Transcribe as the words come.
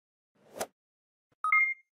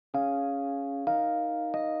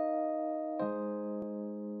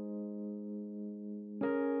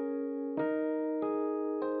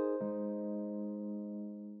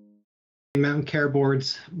Vermont Care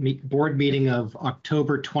Board's board meeting of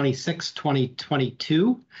October 26,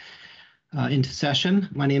 2022 into session.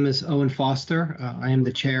 My name is Owen Foster. I am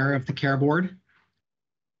the chair of the Care Board.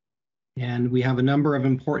 And we have a number of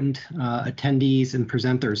important attendees and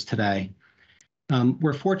presenters today.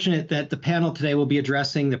 We're fortunate that the panel today will be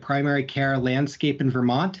addressing the primary care landscape in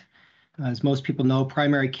Vermont. As most people know,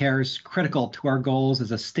 primary care is critical to our goals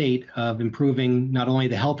as a state of improving not only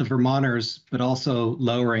the health of Vermonters, but also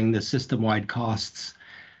lowering the system-wide costs.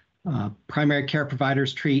 Primary care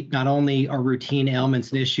providers treat not only our routine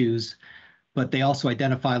ailments and issues, but they also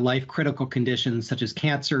identify life-critical conditions such as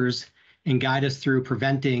cancers and guide us through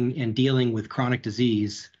preventing and dealing with chronic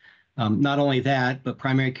disease. Not only that, but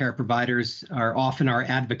primary care providers are often our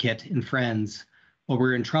advocate and friends while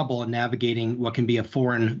we're in trouble in navigating what can be a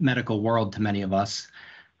foreign medical world to many of us,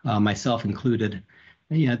 myself included.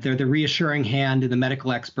 They're the reassuring hand and the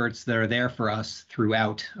medical experts that are there for us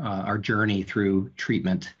throughout our journey through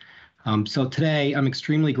treatment. So today, I'm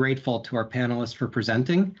extremely grateful to our panelists for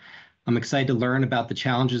presenting. I'm excited to learn about the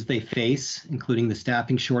challenges they face, including the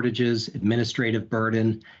staffing shortages, administrative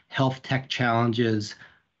burden, health tech challenges,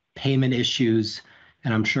 payment issues,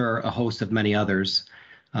 and I'm sure a host of many others.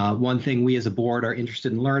 One thing we as a board are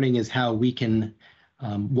interested in learning is how we can,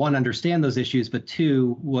 one, understand those issues, but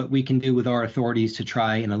two, what we can do with our authorities to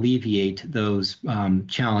try and alleviate those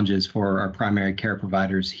challenges for our primary care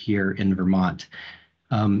providers here in Vermont.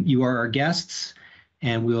 You are our guests,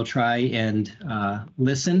 and we will try and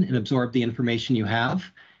listen and absorb the information you have.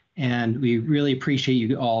 And we really appreciate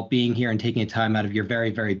you all being here and taking time out of your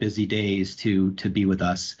very, very busy days to be with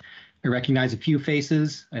us. I recognize a few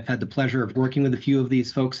faces. I've had the pleasure of working with a few of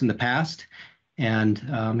these folks in the past, and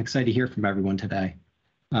I'm excited to hear from everyone today.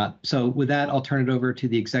 So with that, I'll turn it over to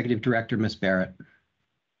the Executive Director, Ms. Barrett.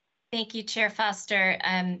 Thank you, Chair Foster.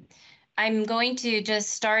 I'm going to just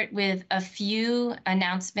start with a few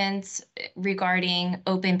announcements regarding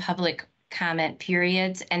open public comment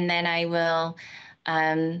periods, and then I will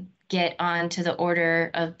get on to the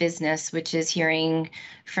order of business, which is hearing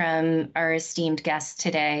from our esteemed guests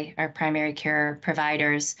today, our primary care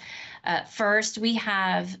providers. First, we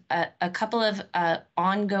have a couple of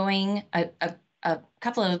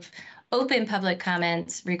couple of open public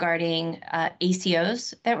comments regarding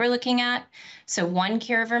ACOs that we're looking at. So One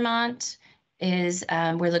Care Vermont is,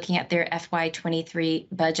 we're looking at their FY23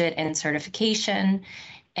 budget and certification,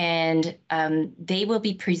 and they will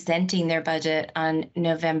be presenting their budget on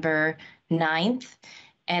November 9th.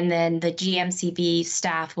 And then the GMCB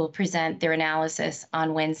staff will present their analysis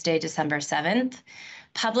on Wednesday, December 7th.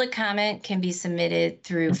 Public comment can be submitted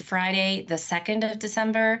through Friday, the 2nd of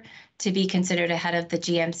December, to be considered ahead of the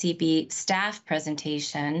GMCB staff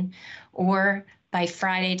presentation, or by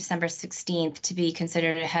Friday, December 16th, to be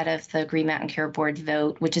considered ahead of the Green Mountain Care Board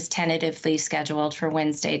vote, which is tentatively scheduled for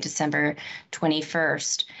Wednesday, December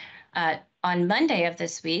 21st. On Monday of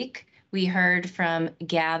this week, we heard from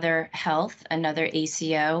Gather Health, another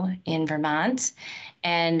ACO in Vermont,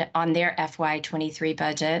 and on their FY23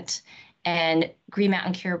 budget. And Green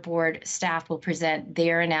Mountain Care Board staff will present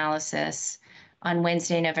their analysis on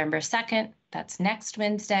Wednesday, November 2nd. That's next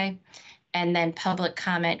Wednesday. And then public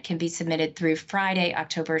comment can be submitted through Friday,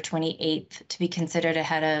 October 28th, to be considered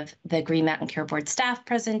ahead of the Green Mountain Care Board staff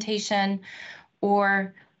presentation,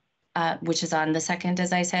 or which is on the 2nd,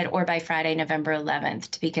 as I said, or by Friday, November 11th,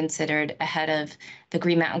 to be considered ahead of the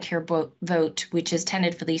Green Mountain Care vote, which is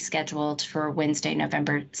tentatively scheduled for Wednesday,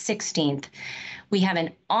 November 16th. We have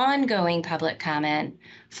an ongoing public comment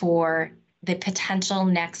for the potential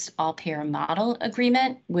next all-payer model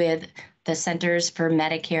agreement with the Centers for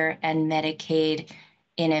Medicare and Medicaid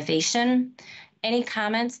Innovation. Any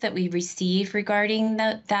comments that we receive regarding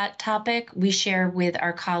that topic, we share with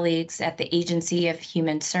our colleagues at the Agency of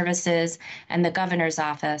Human Services and the Governor's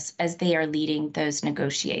Office as they are leading those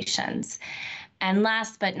negotiations. And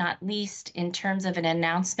last but not least, in terms of an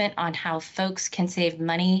announcement on how folks can save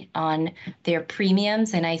money on their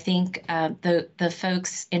premiums, and I think the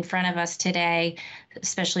folks in front of us today,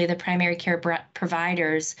 especially the primary care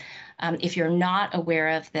providers, if you're not aware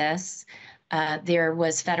of this, there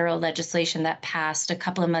was federal legislation that passed a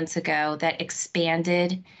couple of months ago that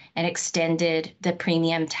expanded and extended the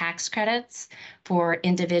premium tax credits for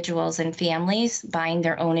individuals and families buying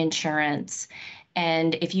their own insurance.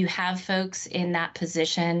 And if you have folks in that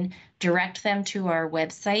position, direct them to our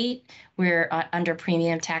website. We're under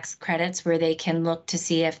premium tax credits, where they can look to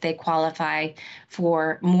see if they qualify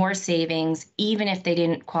for more savings, even if they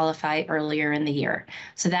didn't qualify earlier in the year.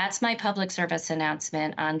 So that's my public service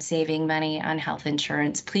announcement on saving money on health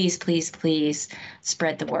insurance. Please, please, please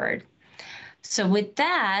spread the word. So with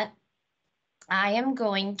that, I am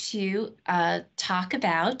going to talk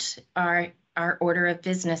about our order of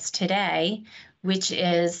business today, which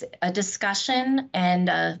is a discussion and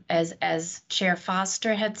as Chair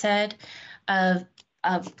Foster had said, of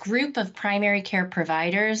a group of primary care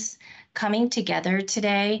providers coming together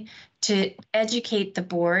today to educate the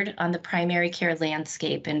board on the primary care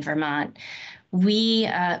landscape in Vermont. We,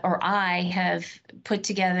 or I, have put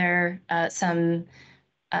together some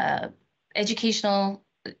educational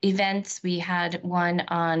events. We had one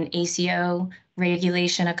on ACO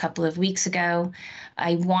regulation a couple of weeks ago.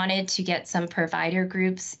 I wanted to get some provider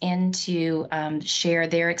groups in to share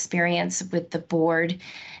their experience with the board.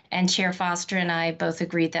 And Chair Foster and I both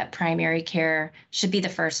agreed that primary care should be the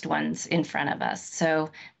first ones in front of us.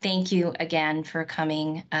 So thank you again for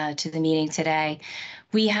coming to the meeting today.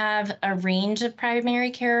 We have a range of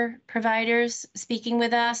primary care providers speaking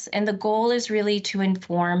with us, and the goal is really to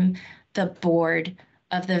inform the board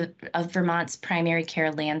of Vermont's primary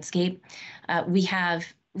care landscape. We have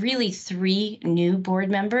really 3 new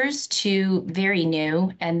board members, 2 very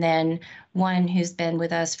new, and then 1 who's been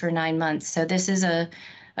with us for 9 months. So this is a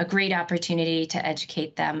great opportunity to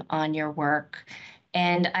educate them on your work.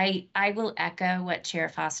 And I will echo what Chair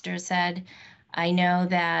Foster said. I know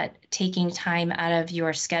that taking time out of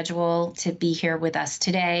your schedule to be here with us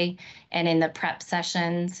today and in the prep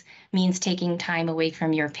sessions means taking time away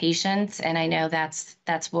from your patients. And I know that's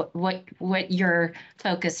what you're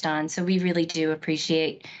focused on. So we really do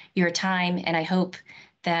appreciate your time. And I hope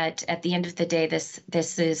that at the end of the day,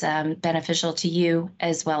 this is beneficial to you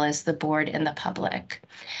as well as the board and the public.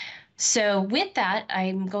 So with that,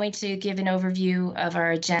 I'm going to give an overview of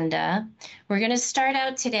our agenda. We're going to start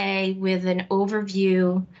out today with an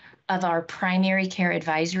overview of our primary care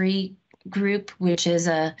advisory group, which is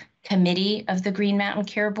a committee of the Green Mountain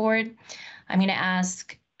Care Board. I'm going to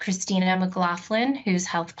ask Christina McLaughlin, who's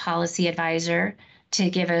health policy advisor, to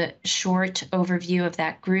give a short overview of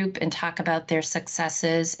that group and talk about their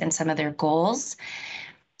successes and some of their goals.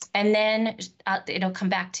 And then it'll come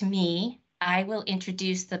back to me. I will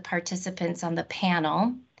introduce the participants on the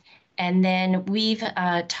panel. And then we've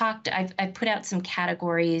I've put out some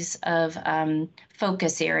categories of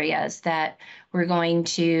focus areas that we're going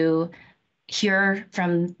to hear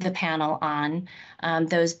from the panel on,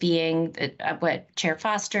 those being what Chair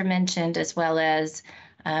Foster mentioned, as well as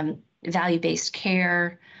value-based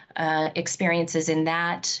care, experiences in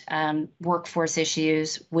that, workforce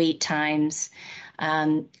issues, wait times,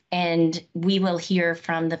 and we will hear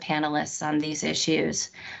from the panelists on these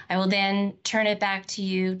issues. I will then turn it back to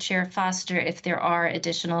you, Chair Foster, if there are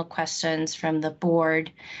additional questions from the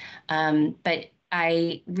board. But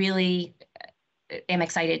I really am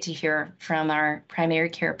excited to hear from our primary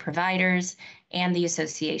care providers and the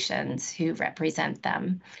associations who represent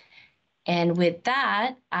them. And with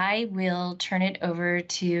that, I will turn it over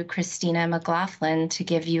to Christina McLaughlin to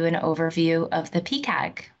give you an overview of the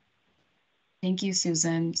PCAG. Thank you,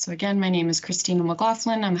 Susan. So again, my name is Christina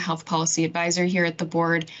McLaughlin. I'm a health policy advisor here at the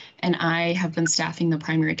board, and I have been staffing the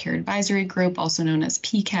Primary Care Advisory Group, also known as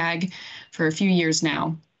PCAG, for a few years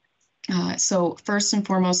now. So first and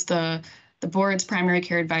foremost, the board's Primary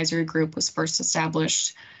Care Advisory Group was first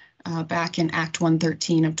established back in Act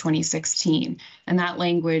 113 of 2016, and that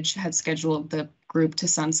language had scheduled the group to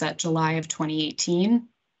sunset July of 2018.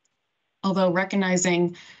 Although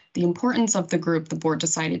recognizing the importance of the group, the board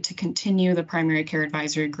decided to continue the Primary Care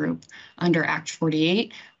Advisory Group under Act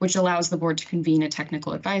 48, which allows the board to convene a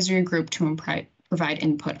technical advisory group to provide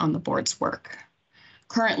input on the board's work.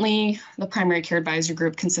 Currently, the Primary Care Advisory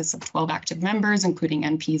Group consists of 12 active members, including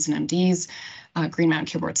NPs and MDs, Green Mountain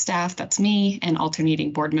Care Board staff, that's me, and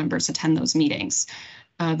alternating board members attend those meetings.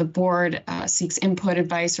 The board seeks input,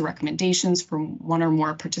 advice, or recommendations from one or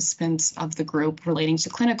more participants of the group relating to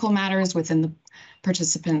clinical matters within the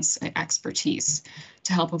participants' expertise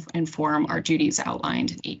to help inform our duties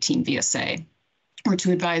outlined in 18 VSA, or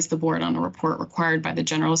to advise the board on a report required by the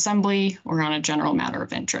General Assembly or on a general matter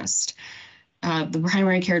of interest. The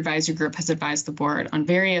Primary Care Advisory Group has advised the board on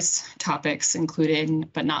various topics, including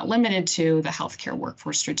but not limited to the Healthcare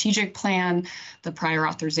Workforce Strategic Plan, the Prior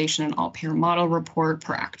Authorization and All-Payer Model Report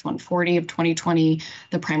per Act 140 of 2020,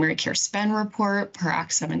 the Primary Care Spend Report per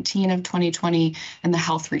Act 17 of 2020, and the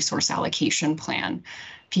Health Resource Allocation Plan.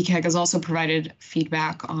 PCAG has also provided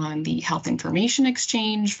feedback on the Health Information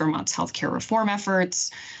Exchange, Vermont's healthcare reform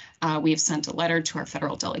efforts. We have sent a letter to our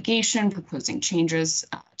federal delegation proposing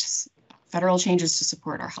federal changes to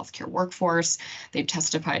support our healthcare workforce. They've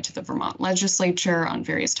testified to the Vermont legislature on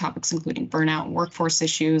various topics, including burnout and workforce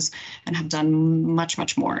issues, and have done much,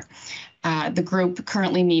 much more. The group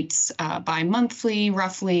currently meets bi-monthly,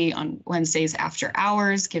 roughly on Wednesdays after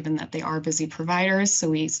hours, given that they are busy providers. So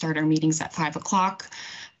we start our meetings at 5 o'clock.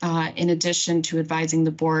 In addition to advising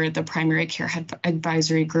the board, the Primary Care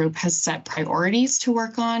Advisory Group has set priorities to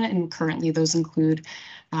work on, and currently those include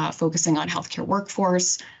focusing on healthcare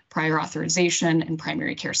workforce, prior authorization, and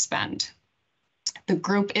primary care spend. The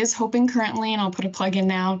group is hoping currently, and I'll put a plug in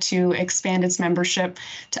now, to expand its membership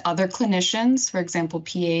to other clinicians, for example,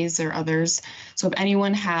 PAs or others. So if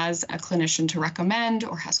anyone has a clinician to recommend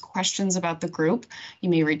or has questions about the group, you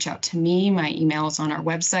may reach out to me. My email is on our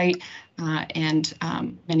website, and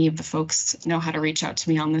many of the folks know how to reach out to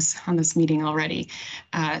me on this meeting already.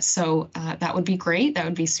 So that would be great. That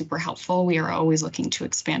would be super helpful. We are always looking to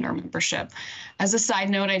expand our membership. As a side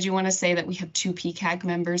note, I do want to say that we have 2 PCAG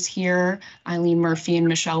members here, Eileen Murphy and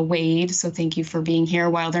Michelle Wade. So thank you for being here.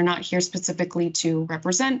 While they're not here specifically to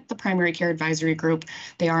represent the Primary Care Advisory Group,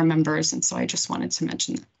 they are members. And so I just wanted to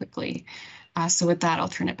mention that quickly. So with that, I'll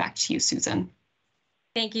turn it back to you, Susan.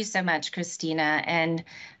 Thank you so much, Christina, and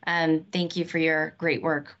thank you for your great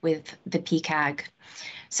work with the PCAG.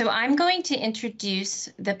 So I'm going to introduce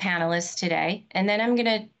the panelists today, and then I'm going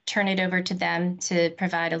to turn it over to them to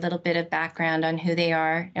provide a little bit of background on who they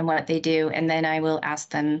are and what they do, and then I will ask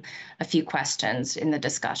them a few questions in the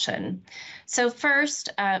discussion. So first,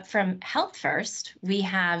 from Health First, we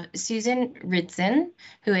have Susan Ridson,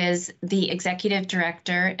 who is the Executive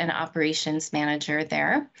Director and Operations Manager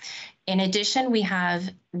there. In addition, we have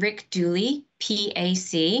Rick Dooley,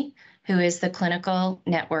 PAC, who is the Clinical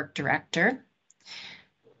Network Director.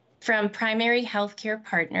 From Primary Healthcare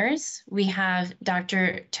Partners, we have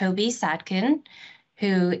Dr. Toby Sadkin,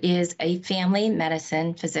 who is a family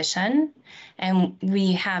medicine physician. And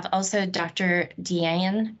we have also Dr.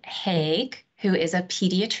 Deanne Haig, who is a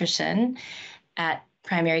pediatrician at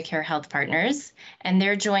Primary Care Health Partners. And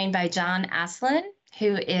they're joined by John Aslin,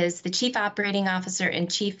 who is the Chief Operating Officer and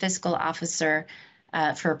Chief Fiscal Officer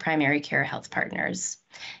for Primary Care Health Partners.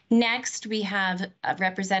 Next, we have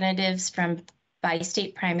representatives from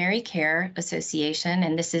Bi-State Primary Care Association,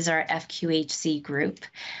 and this is our FQHC group.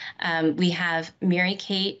 We have Mary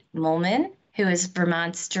Kate Molman, who is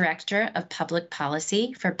Vermont's Director of Public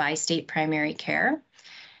Policy for Bi-State Primary Care.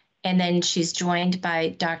 And then she's joined by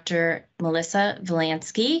Dr. Melissa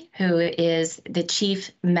Volansky, who is the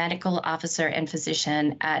Chief Medical Officer and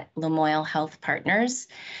Physician at Lamoille Health Partners,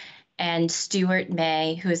 and Stuart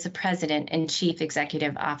May, who is the President and Chief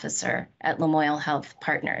Executive Officer at Lamoille Health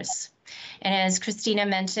Partners. And as Christina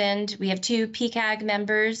mentioned, we have 2 PCAG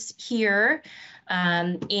members here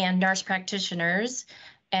and nurse practitioners,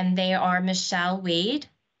 and they are Michelle Wade,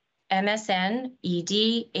 MSN,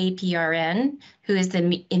 ED, APRN, who is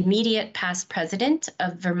the immediate past president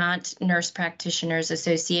of Vermont Nurse Practitioners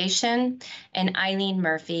Association, and Eileen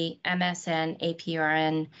Murphy, MSN,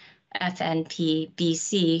 APRN, FNP,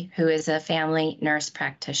 BC, who is a family nurse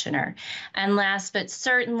practitioner. And last but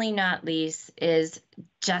certainly not least is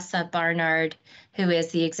Jessa Barnard, who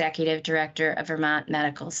is the Executive Director of Vermont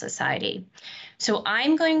Medical Society. So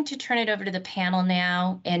I'm going to turn it over to the panel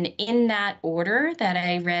now, and in that order that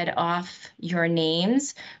I read off your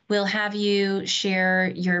names, we'll have you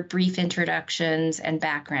share your brief introductions and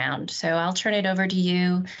background. So I'll turn it over to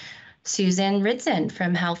you, Susan Ridson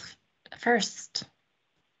from Health First.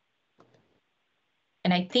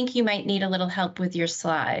 And I think you might need a little help with your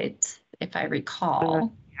slides, if I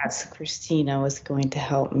recall. Yes, Christina was going to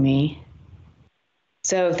help me.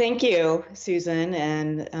 So thank you, Susan,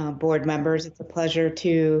 and board members. It's a pleasure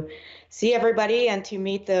to see everybody and to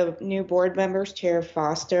meet the new board members, Chair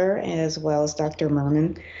Foster, as well as Dr.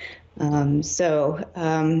 Merman. My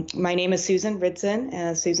name is Susan Ridson.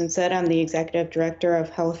 As Susan said, I'm the Executive Director of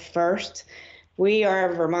Health First. We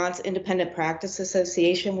are Vermont's Independent Practice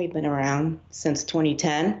Association. We've been around since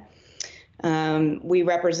 2010. We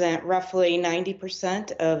represent roughly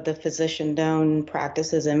 90% of the physician-owned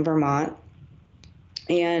practices in Vermont.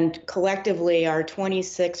 And collectively, our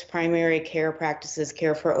 26 primary care practices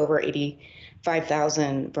care for over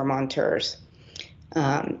 85,000 Vermonters.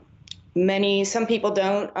 Some people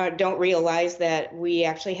don't realize that we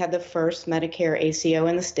actually had the first Medicare ACO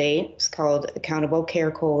in the state. It's called Accountable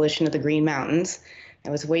Care Coalition of the Green Mountains.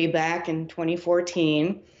 That was way back in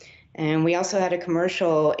 2014. And we also had a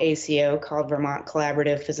commercial ACO called Vermont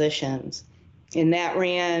Collaborative Physicians. And that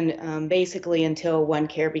ran basically until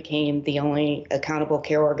OneCare became the only accountable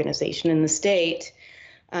care organization in the state.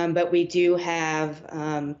 But we do have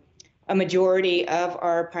a majority of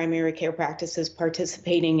our primary care practices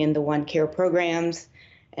participating in the OneCare programs,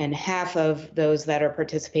 and half of those that are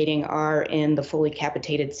participating are in the fully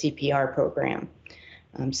capitated CPR program.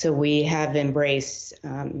 So we have embraced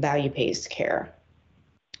value-based care.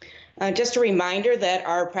 Just a reminder that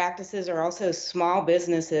our practices are also small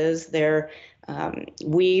businesses. They're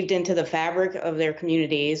weaved into the fabric of their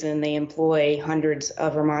communities, and they employ hundreds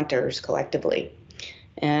of Vermonters collectively.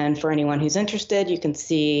 And for anyone who's interested, you can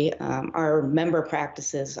see our member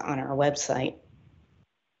practices on our website.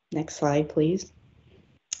 Next slide, please.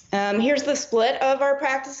 Here's the split of our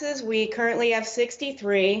practices. We currently have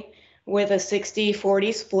 63 with a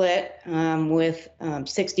 60-40 split, with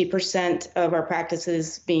 60% of our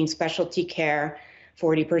practices being specialty care,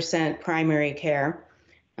 40% primary care.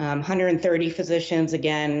 130 physicians,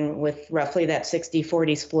 again, with roughly that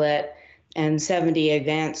 60-40 split, and 70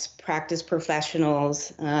 advanced practice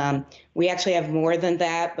professionals. We actually have more than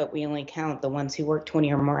that, but we only count the ones who work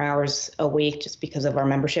 20 or more hours a week just because of our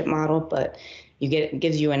membership model, but it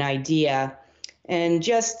gives you an idea. And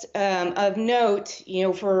just of note,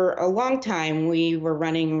 for a long time, we were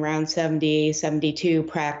running around 70, 72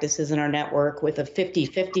 practices in our network with a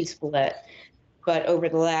 50-50 split. But over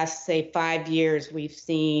the last, say, 5 years, we've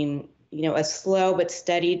seen, a slow but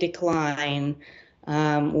steady decline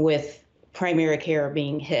with primary care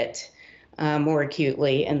being hit more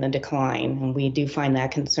acutely in the decline. And we do find that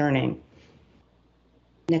concerning.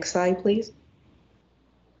 Next slide, please.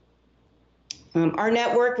 Our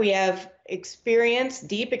network, we have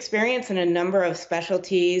deep experience in a number of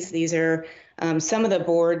specialties. These are some of the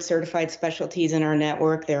board certified specialties in our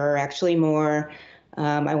network. There are actually more.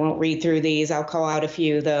 I won't read through these. I'll call out a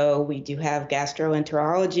few, though. We do have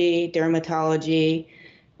gastroenterology, dermatology,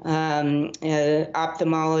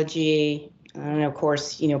 ophthalmology, and of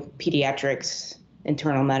course, pediatrics,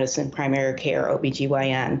 internal medicine, primary care,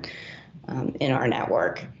 OBGYN in our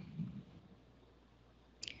network.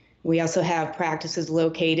 We also have practices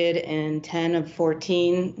located in 10 of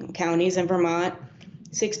 14 counties in Vermont.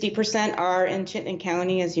 60% are in Chittenden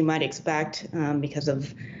County, as you might expect, because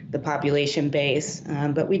of the population base.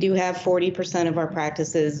 But we do have 40% of our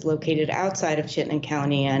practices located outside of Chittenden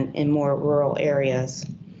County and in more rural areas.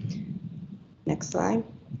 Next slide.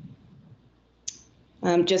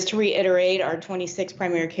 Just to reiterate, our 26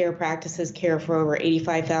 primary care practices care for over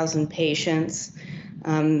 85,000 patients.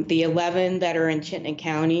 The 11 that are in Chittenden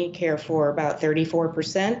County care for about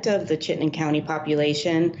 34% of the Chittenden County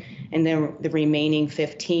population, and then the remaining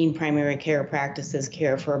 15 primary care practices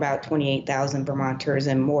care for about 28,000 Vermonters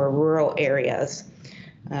in more rural areas.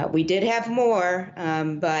 We did have more,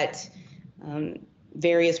 but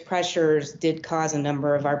various pressures did cause a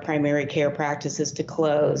number of our primary care practices to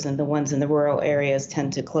close, and the ones in the rural areas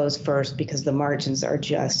tend to close first because the margins are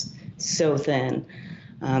just so thin.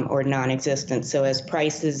 Or non-existent. So as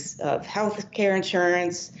prices of health care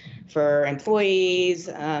insurance for employees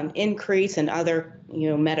increase and other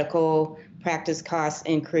medical practice costs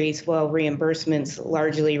increase, while reimbursements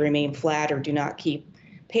largely remain flat or do not keep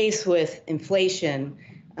pace with inflation,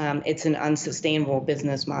 it's an unsustainable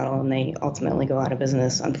business model, and they ultimately go out of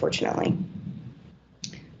business, unfortunately.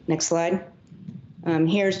 Next slide.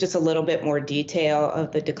 Here's just a little bit more detail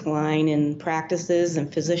of the decline in practices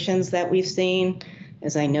and physicians that we've seen.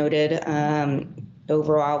 As I noted,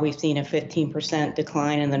 overall, we've seen a 15%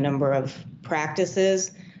 decline in the number of practices,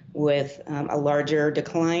 with a larger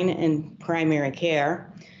decline in primary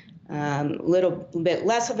care. Little bit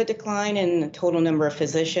less of a decline in the total number of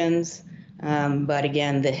physicians, but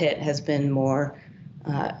again, the hit has been more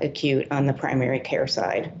acute on the primary care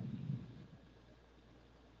side.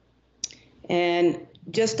 And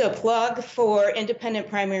just a plug for independent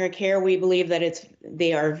primary care, we believe that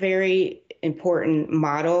they are very important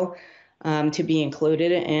model to be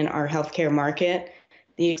included in our healthcare market.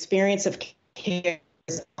 The experience of care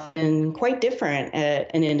is often quite different at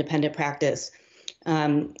an independent practice.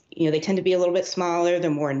 They tend to be a little bit smaller, they're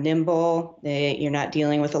more nimble, you're not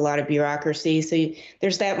dealing with a lot of bureaucracy. So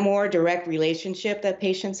there's that more direct relationship that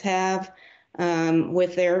patients have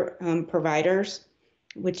with their providers,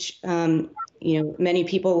 which many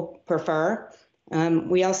people prefer.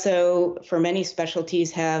 We also, for many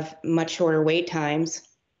specialties, have much shorter wait times,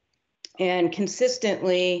 and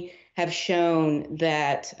consistently have shown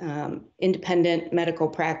that independent medical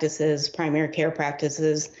practices, primary care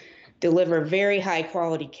practices, deliver very high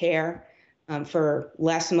quality care for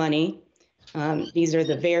less money. These are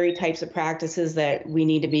the very types of practices that we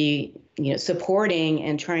need to be supporting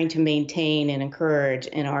and trying to maintain and encourage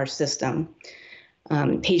in our system.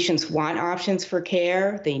 Patients want options for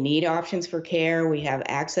care. They need options for care. We have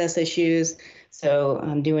access issues.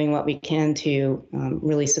 So doing what we can to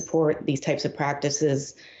really support these types of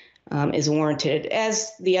practices is warranted,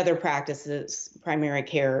 as the other practices, primary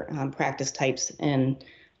care practice types in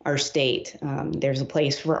our state. There's a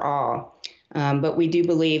place for all. But we do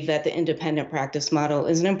believe that the independent practice model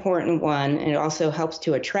is an important one, and it also helps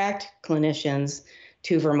to attract clinicians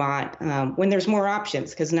to Vermont when there's more options,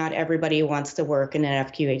 because not everybody wants to work in an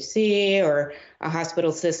FQHC or a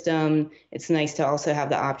hospital system. It's nice to also have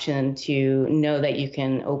the option to know that you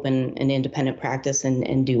can open an independent practice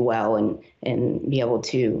and do well and be able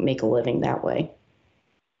to make a living that way.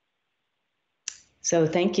 So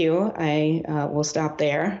thank you. I will stop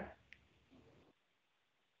there.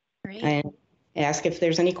 Great. And ask if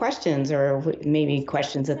there's any questions, or maybe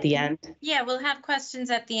questions at the end. Yeah, we'll have questions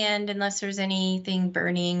at the end unless there's anything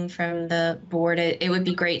burning from the board. It would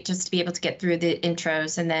be great just to be able to get through the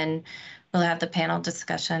intros, and then we'll have the panel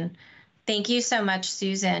discussion. Thank you so much,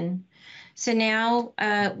 Susan. So now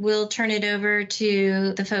we'll turn it over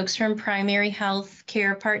to the folks from Primary Health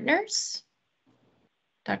Care Partners.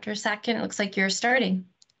 Dr. Sackett, it looks like you're starting.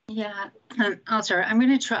 Yeah, I'll start. I'm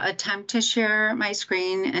going to attempt to share my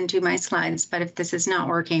screen and do my slides, but if this is not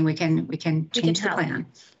working, we can change the plan.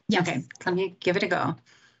 Yes. Okay, let me give it a go.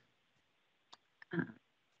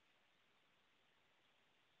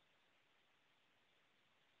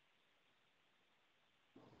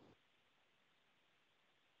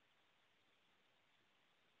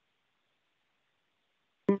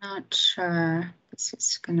 I'm not sure this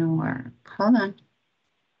is going to work. Hold on.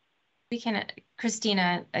 We can,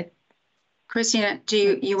 Christina. Christina,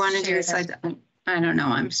 do you want to do the slides? I don't know.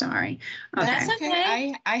 I'm sorry. Okay. That's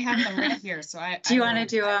okay. I have them right here. So do you want to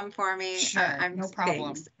do them for me? Sure. No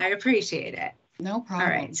problem. Thanks. I appreciate it. No problem.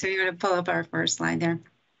 All right. So you're going to pull up our first slide there.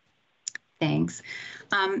 Thanks.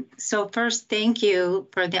 So first, thank you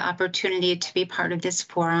for the opportunity to be part of this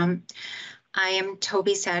forum. I am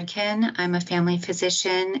Toby Sadkin. I'm a family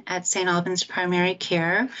physician at St. Albans Primary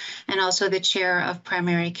Care and also the chair of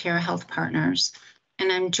Primary Care Health Partners.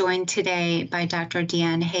 And I'm joined today by Dr.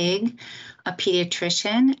 Deanne Haig, a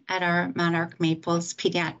pediatrician at our Monarch Maples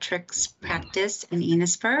Pediatrics practice in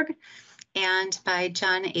Enosburg, and by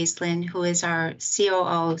John Aislinn, who is our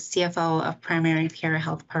COO, CFO of Primary Care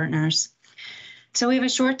Health Partners. So we have a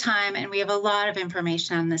short time and we have a lot of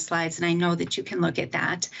information on the slides, and I know that you can look at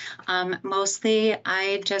that. Mostly,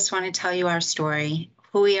 I just want to tell you our story,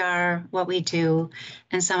 who we are, what we do,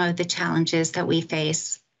 and some of the challenges that we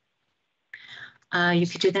face. You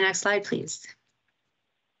could do the next slide, please.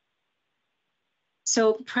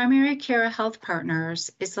 So Primary Care Health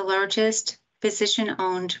Partners is the largest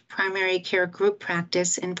physician-owned primary care group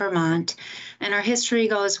practice in Vermont, and our history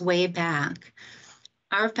goes way back.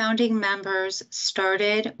 Our founding members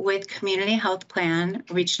started with Community Health Plan,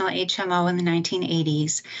 Regional HMO in the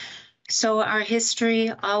 1980s. So our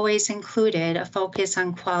history always included a focus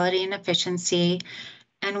on quality and efficiency,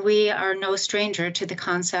 and we are no stranger to the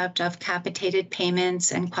concept of capitated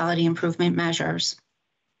payments and quality improvement measures.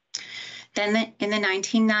 Then in the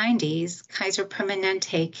 1990s, Kaiser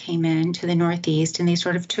Permanente came in to the Northeast and they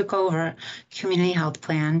sort of took over Community Health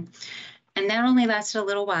Plan. And that only lasted a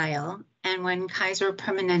little while. And when Kaiser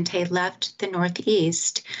Permanente left the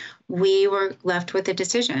Northeast, we were left with a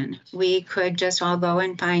decision. We could just all go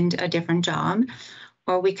and find a different job,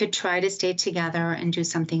 or we could try to stay together and do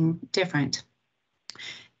something different.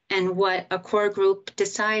 And what a core group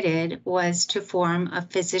decided was to form a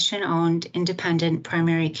physician-owned independent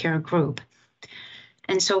primary care group.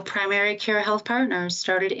 And so Primary Care Health Partners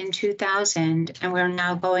started in 2000, and we're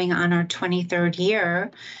now going on our 23rd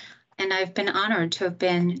year. And I've been honored to have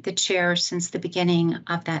been the chair since the beginning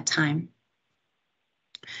of that time.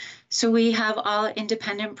 So we have all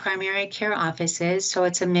independent primary care offices. So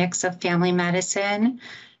it's a mix of family medicine,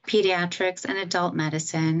 pediatrics, and adult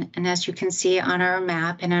medicine. And as you can see on our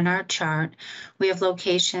map and on our chart, we have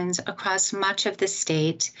locations across much of the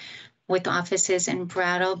state with offices in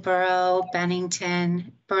Brattleboro,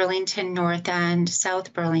 Bennington, Burlington North End,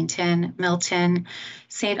 South Burlington, Milton,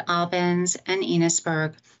 St. Albans, and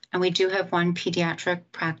Enosburg. And we do have one pediatric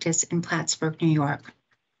practice in Plattsburgh, New York.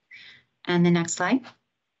 And the next slide.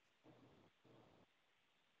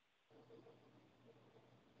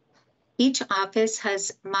 Each office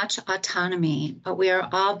has much autonomy, but we are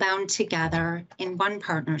all bound together in one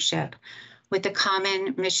partnership with a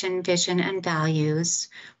common mission, vision, and values,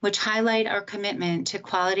 which highlight our commitment to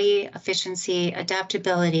quality, efficiency,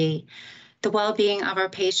 adaptability, the well-being of our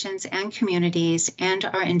patients and communities, and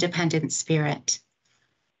our independent spirit.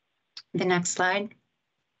 The next slide.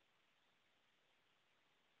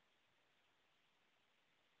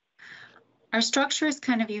 Our structure is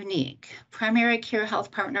kind of unique. Primary Care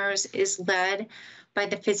Health Partners is led by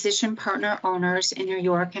the physician partner owners in New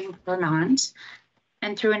York and Vermont.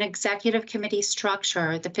 And through an executive committee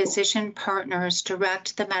structure, the physician partners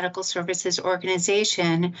direct the medical services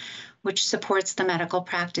organization, which supports the medical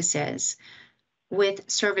practices, with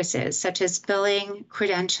services such as billing,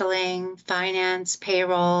 credentialing, finance,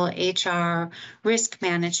 payroll, HR, risk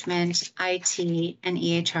management, IT, and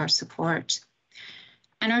EHR support.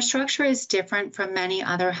 And our structure is different from many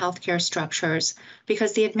other healthcare structures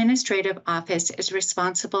because the administrative office is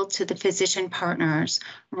responsible to the physician partners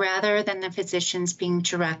rather than the physicians being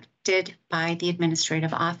directed by the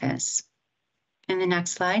administrative office. And the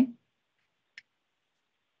next slide.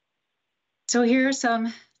 So here are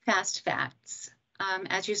some fast facts.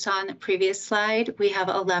 As you saw in the previous slide, we have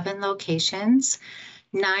 11 locations,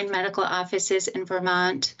 9 medical offices in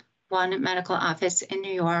Vermont, 1 medical office in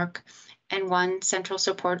New York, and 1 central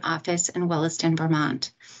support office in Williston,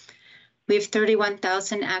 Vermont. We have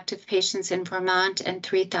 31,000 active patients in Vermont and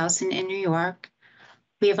 3,000 in New York.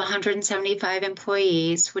 We have 175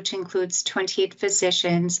 employees, which includes 28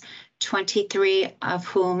 physicians, 23 of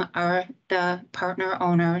whom are the partner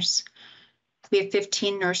owners. We have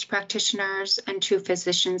 15 nurse practitioners and 2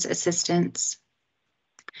 physician's assistants.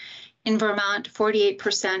 In Vermont,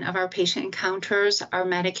 48% of our patient encounters are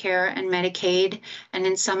Medicare and Medicaid, and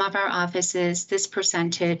in some of our offices, this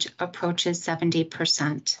percentage approaches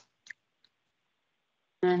 70%.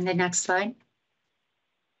 And the next slide.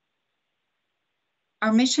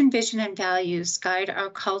 Our mission, vision, and values guide our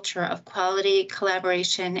culture of quality,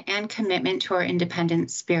 collaboration, and commitment to our independent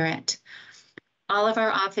spirit. All of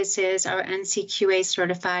our offices are NCQA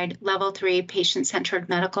certified Level 3 patient-centered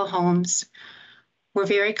medical homes. We're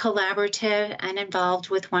very collaborative and involved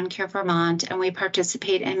with One Care Vermont, and we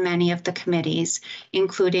participate in many of the committees,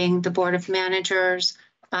 including the Board of Managers,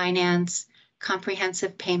 Finance,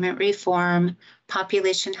 Comprehensive Payment Reform,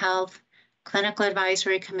 Population Health, Clinical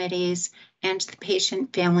Advisory Committees, and the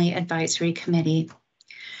Patient Family Advisory Committee.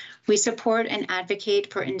 We support and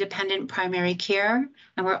advocate for independent primary care,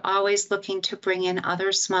 and we're always looking to bring in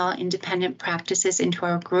other small independent practices into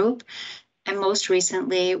our group. And most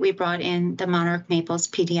recently, we brought in the Monarch Maples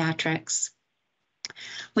Pediatrics.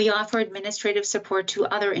 We offer administrative support to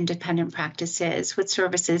other independent practices with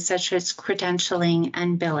services such as credentialing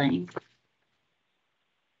and billing.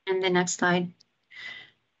 And the next slide.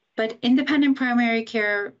 But independent primary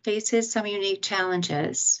care faces some unique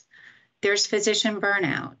challenges. There's physician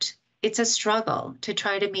burnout. It's a struggle to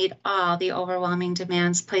try to meet all the overwhelming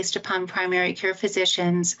demands placed upon primary care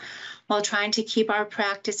physicians while trying to keep our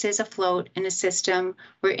practices afloat in a system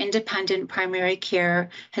where independent primary care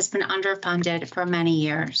has been underfunded for many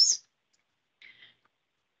years.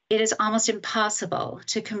 It is almost impossible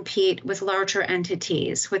to compete with larger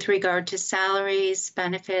entities with regard to salaries,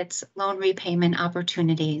 benefits, loan repayment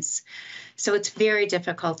opportunities. So it's very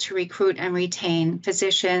difficult to recruit and retain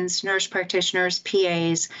physicians, nurse practitioners,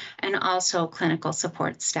 PAs, and also clinical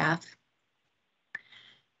support staff.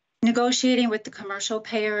 Negotiating with the commercial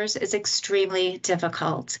payers is extremely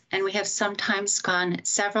difficult, and we have sometimes gone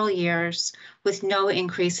several years with no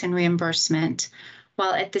increase in reimbursement,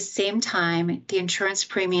 while at the same time, the insurance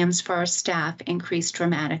premiums for our staff increased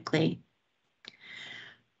dramatically.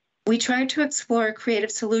 We tried to explore a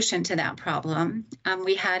creative solution to that problem.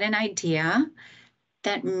 We had an idea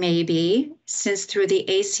that maybe, since through the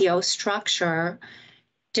ACO structure,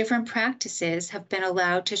 different practices have been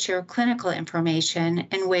allowed to share clinical information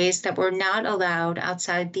in ways that were not allowed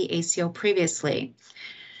outside the ACO previously.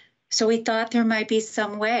 So we thought there might be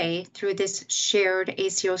some way through this shared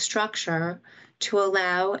ACO structure to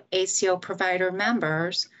allow ACO provider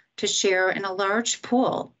members to share in a large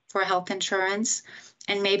pool for health insurance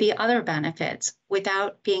and maybe other benefits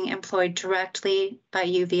without being employed directly by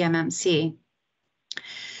UVMMC.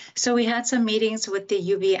 So we had some meetings with the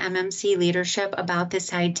UVMMC leadership about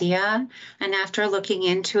this idea, and after looking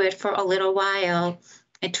into it for a little while,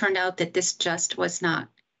 it turned out that this just was not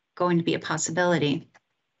going to be a possibility.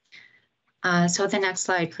 So the next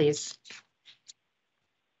slide, please.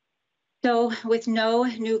 So with no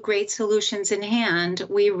new great solutions in hand,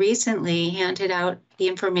 we recently handed out the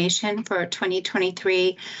information for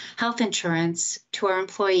 2023 health insurance to our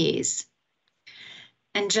employees.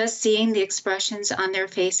 And just seeing the expressions on their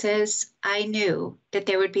faces, I knew that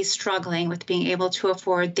they would be struggling with being able to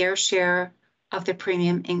afford their share of the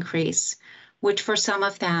premium increase, which for some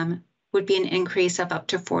of them would be an increase of up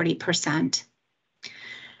to 40%.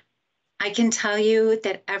 I can tell you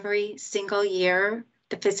that every single year,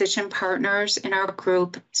 the physician partners in our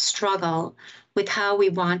group struggle with how we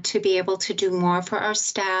want to be able to do more for our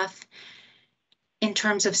staff in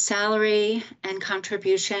terms of salary and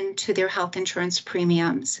contribution to their health insurance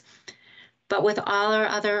premiums. But with all our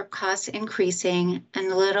other costs increasing and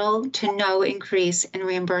little to no increase in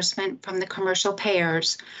reimbursement from the commercial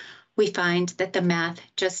payers, we find that the math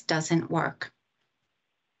just doesn't work.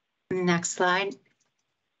 Next slide.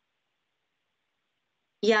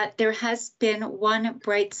 Yet there has been one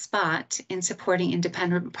bright spot in supporting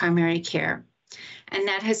independent primary care, and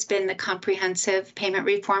that has been the comprehensive payment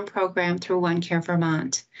reform program through OneCare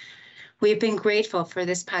Vermont. We've been grateful for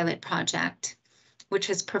this pilot project, which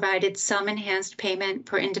has provided some enhanced payment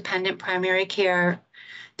for independent primary care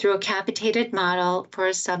through a capitated model for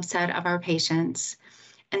a subset of our patients.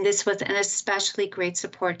 And this was an especially great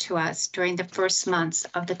support to us during the first months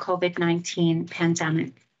of the COVID-19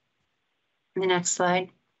 pandemic. The next slide.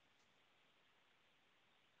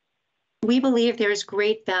 We believe there is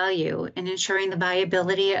great value in ensuring the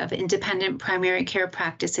viability of independent primary care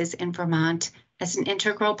practices in Vermont as an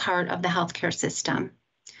integral part of the healthcare system.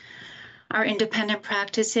 Our independent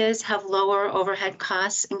practices have lower overhead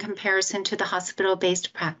costs in comparison to the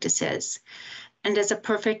hospital-based practices. And as a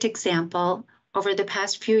perfect example, over the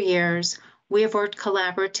past few years, we have worked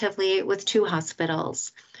collaboratively with two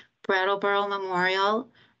hospitals, Brattleboro Memorial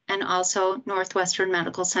and also Northwestern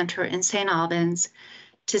Medical Center in St. Albans,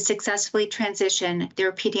 to successfully transition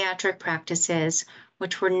their pediatric practices,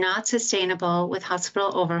 which were not sustainable with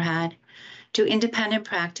hospital overhead, to independent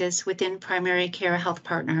practice within primary care health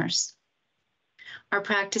partners. Our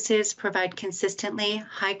practices provide consistently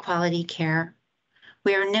high-quality care.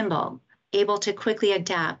 We are nimble, able to quickly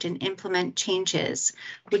adapt and implement changes,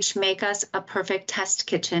 which make us a perfect test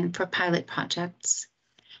kitchen for pilot projects.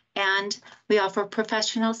 And we offer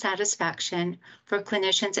professional satisfaction for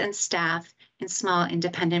clinicians and staff in small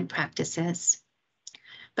independent practices.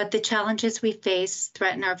 But the challenges we face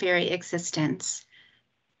threaten our very existence.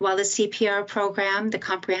 While the CPR program, the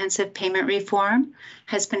Comprehensive Payment Reform,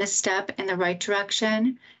 has been a step in the right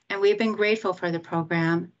direction, and we've been grateful for the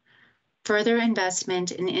program, further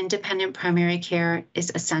investment in independent primary care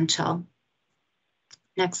is essential.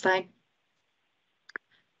 Next slide.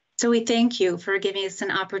 So we thank you for giving us an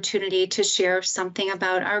opportunity to share something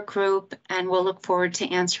about our group, and we'll look forward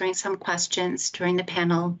to answering some questions during the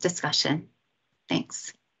panel discussion.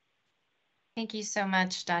 Thanks. Thank you so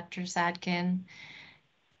much, Dr. Sadkin.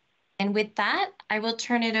 And with that, I will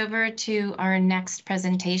turn it over to our next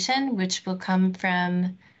presentation, which will come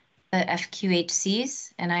from the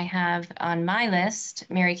FQHCs. And I have on my list,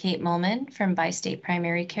 Mary Kate Molman from Bi-State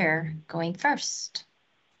Primary Care going first.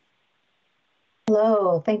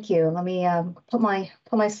 Hello, thank you. Let me put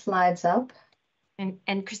my slides up.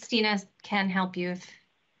 And Christina can help you if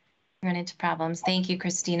you run into problems. Thank you,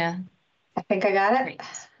 Christina. I think I got it. Great.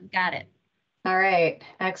 Got it. All right,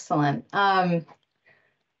 excellent.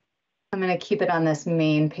 I'm going to keep it on this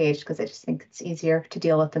main page because I just think it's easier to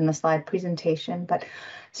deal with in the slide presentation. But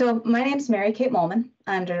so my name is Mary Kate Molman.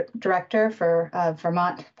 I'm Director for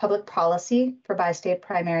Vermont Public Policy for Bi-State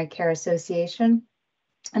Primary Care Association.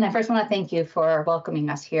 And I first want to thank you for welcoming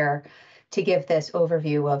us here to give this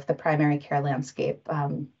overview of the primary care landscape.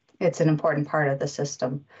 It's an important part of the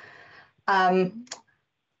system.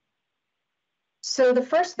 So the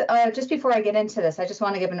first, just before I get into this, I just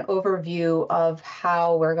want to give an overview of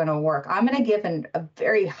how we're going to work. I'm going to give a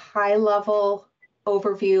very high-level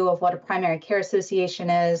overview of what a primary care association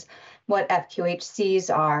is, what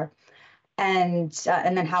FQHCs are, and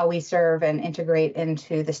then how we serve and integrate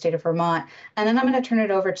into the state of Vermont. And then I'm going to turn it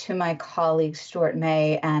over to my colleagues, Stuart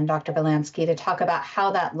May and Dr. Valansky, to talk about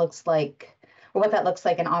how that looks like, or what that looks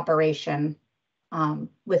like in operation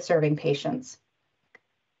with serving patients.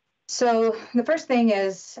 So the first thing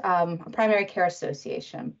is a primary care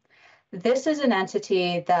association. This is an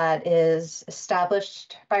entity that is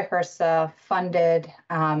established by HRSA, funded,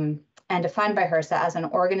 and defined by HRSA as an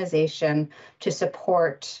organization to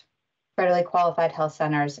support federally qualified health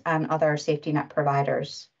centers and other safety net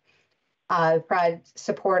providers. Provide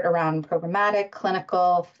support around programmatic,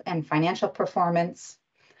 clinical, and financial performance.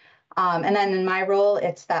 And then in my role,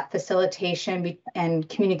 it's that facilitation and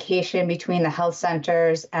communication between the health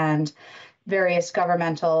centers and various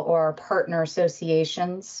governmental or partner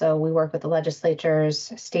associations. So we work with the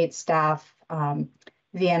legislatures, state staff,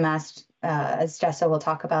 VMS, as Jessa will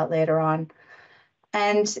talk about later on.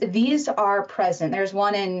 And these are present. There's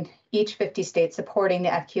one in each 50 states supporting the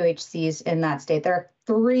FQHCs in that state. There are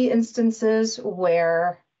 3 instances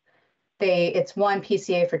where it's one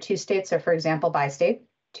PCA for 2 states. So for example, Bi-State,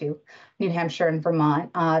 2, New Hampshire and Vermont.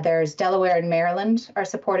 There's Delaware and Maryland are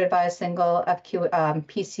supported by a single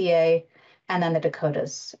PCA, and then the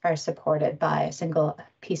Dakotas are supported by a single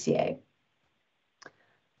PCA.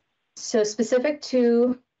 So specific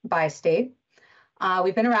to Bi-State,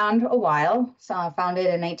 We've been around a while, so founded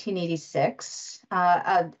in 1986.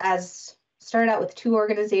 Started out with 2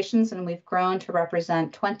 organizations, and we've grown to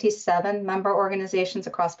represent 27 member organizations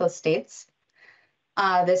across both states.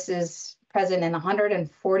 This is present in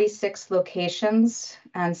 146 locations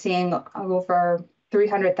and seeing over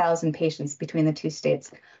 300,000 patients between the 2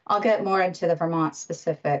 states. I'll get more into the Vermont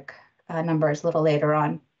specific numbers a little later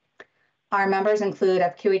on. Our members include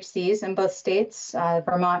FQHCs in both states,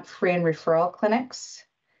 Vermont Free and Referral Clinics,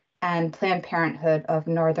 and Planned Parenthood of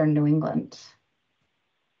Northern New England.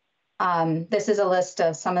 This is a list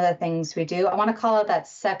of some of the things we do. I want to call out that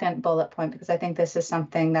second bullet point because I think this is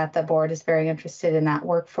something that the board is very interested in, that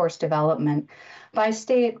workforce development.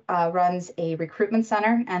 Bi-State runs a recruitment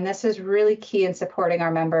center, and this is really key in supporting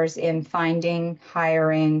our members in finding,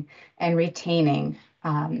 hiring, and retaining.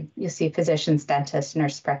 You see physicians, dentists,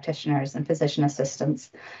 nurse practitioners, and physician assistants.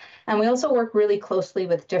 And we also work really closely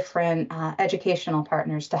with different educational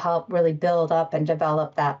partners to help really build up and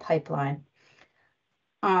develop that pipeline.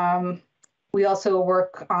 We also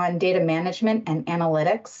work on data management and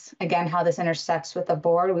analytics. Again, how this intersects with the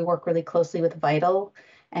board. We work really closely with Vital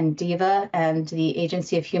and DIVA and the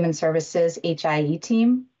Agency of Human Services HIE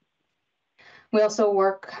team. We also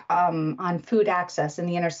work on food access in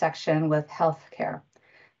the intersection with healthcare.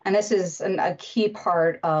 And this is a key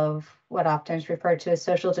part of what often is referred to as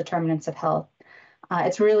social determinants of health.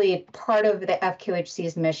 It's really part of the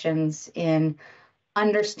FQHC's missions in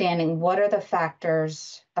understanding what are the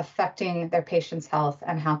factors affecting their patient's health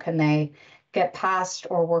and how can they get past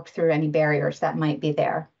or work through any barriers that might be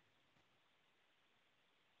there.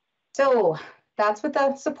 So that's what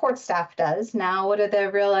the support staff does. Now, what do the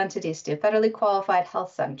real entities do? Federally qualified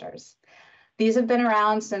health centers. These have been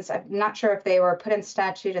around since, I'm not sure if they were put in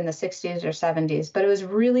statute in the 60s or 70s, but it was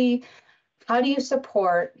really, how do you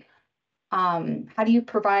support, how do you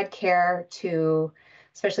provide care to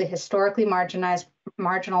especially historically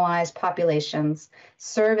marginalized populations,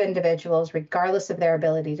 serve individuals regardless of their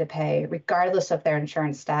ability to pay, regardless of their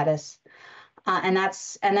insurance status, and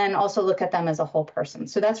then also look at them as a whole person.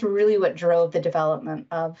 So that's really what drove the development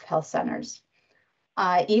of health centers.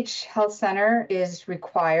 Each health center is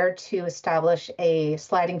required to establish a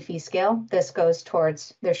sliding fee scale. This goes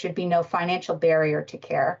towards, there should be no financial barrier to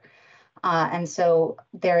care. And so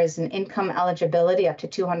there is an income eligibility up to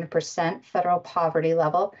 200% federal poverty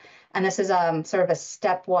level. And this is sort of a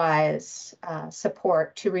stepwise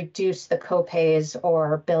support to reduce the copays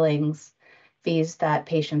or billings fees that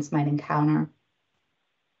patients might encounter.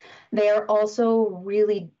 They are also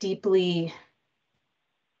really deeply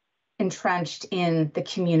entrenched in the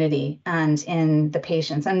community and in the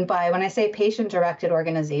patients. And when I say patient-directed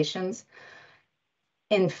organizations,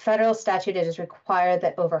 in federal statute, it is required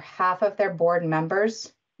that over half of their board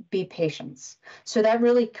members be patients. So that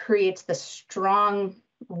really creates the strong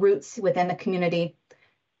roots within the community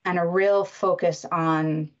and a real focus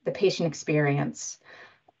on the patient experience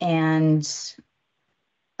and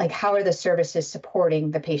like how are the services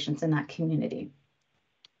supporting the patients in that community.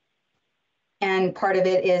 And part of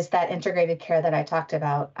it is that integrated care that I talked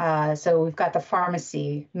about. So we've got the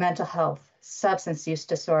pharmacy, mental health, substance use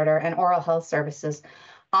disorder, and oral health services,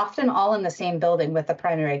 often all in the same building with the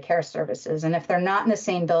primary care services. And if they're not in the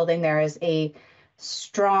same building, there is a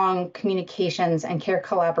strong communications and care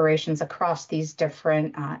collaborations across these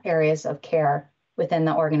different areas of care within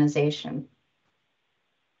the organization.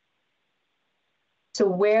 So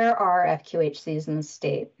where are FQHCs in the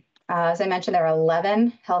state? As I mentioned, there are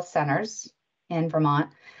 11 health centers in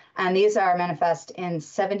Vermont, and these are manifest in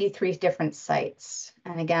 73 different sites.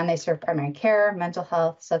 And again, they serve primary care, mental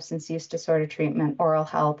health, substance use disorder treatment, oral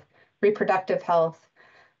health, reproductive health,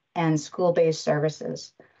 and school-based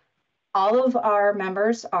services. All of our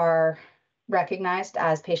members are recognized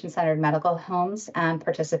as patient-centered medical homes and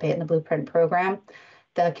participate in the Blueprint program.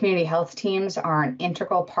 The community health teams are an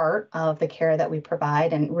integral part of the care that we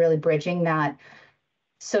provide and really bridging that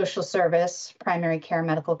social service, primary care,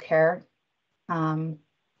 medical care. And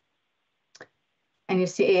you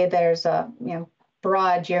see there's a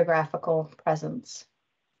broad geographical presence.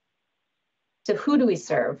 So who do we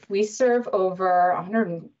serve? We serve over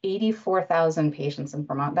 184,000 patients in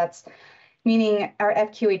Vermont. That's meaning our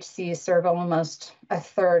FQHCs serve almost a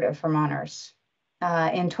third of Vermonters.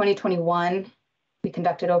 In 2021, we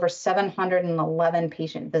conducted over 711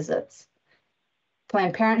 patient visits.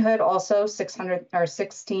 Planned Parenthood also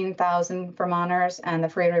 16,000 Vermonters, and the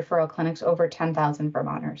free and referral clinics over 10,000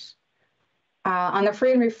 Vermonters. On the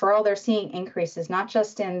free and referral, they're seeing increases, not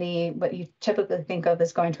just in what you typically think of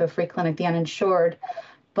as going to a free clinic, the uninsured,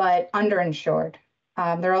 but underinsured.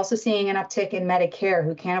 They're also seeing an uptick in Medicare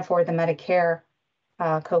who can't afford the Medicare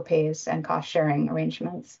co-pays and cost-sharing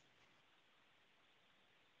arrangements.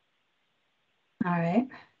 All right,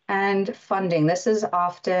 and funding. This is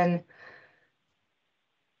often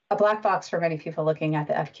a black box for many people looking at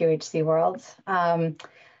the FQHC world.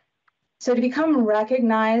 So to become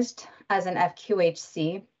recognized as an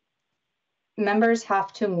FQHC, members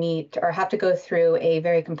have to meet or have to go through a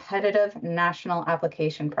very competitive national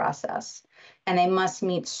application process, and they must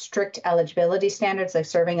meet strict eligibility standards, like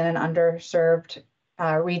serving in an underserved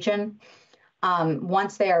region.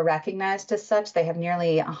 Once they are recognized as such, they have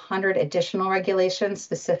nearly 100 additional regulations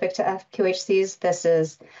specific to FQHCs. This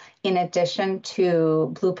is in addition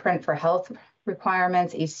to Blueprint for Health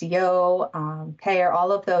requirements, ACO, payer,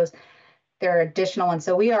 all of those. There are additional ones.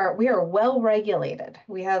 So we are well regulated.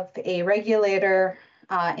 We have a regulator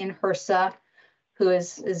in HRSA who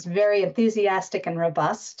is very enthusiastic and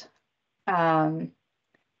robust. But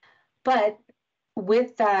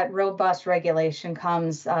with that robust regulation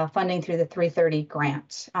comes funding through the 330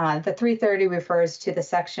 grant. The 330 refers to the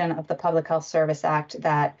section of the Public Health Service Act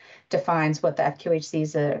that defines what the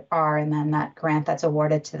FQHCs are, and then that grant that's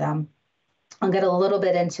awarded to them. I'll get a little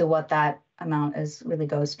bit into what that amount really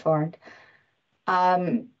goes toward.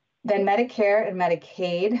 Then Medicare and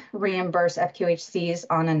Medicaid reimburse FQHCs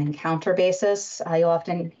on an encounter basis. You'll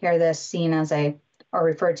often hear this seen as or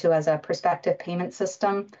referred to as a prospective payment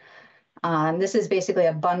system. This is basically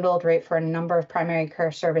a bundled rate for a number of primary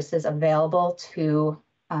care services available to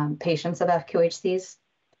patients of FQHCs.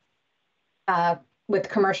 With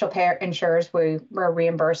commercial payer insurers, we're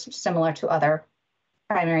reimbursed similar to other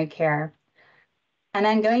primary care. And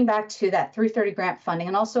then going back to that 330 grant funding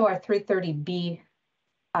and also our 330B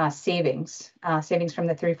savings from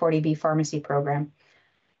the 340B pharmacy program.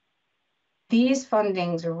 These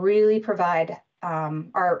fundings really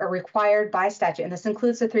are required by statute, and this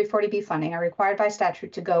includes the 340B funding, are required by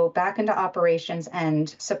statute to go back into operations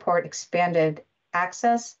and support expanded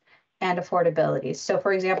access and affordability. So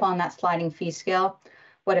for example, on that sliding fee scale,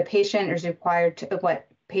 what patient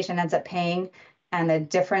ends up paying and the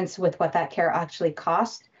difference with what that care actually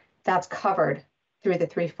costs, that's covered through the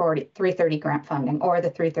 330 grant funding or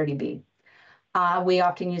the 330B. We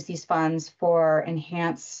often use these funds for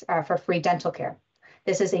free dental care.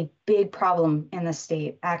 This is a big problem in the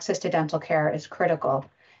state. Access to dental care is critical.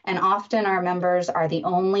 And often our members are the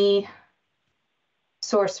only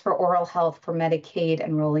source for oral health for Medicaid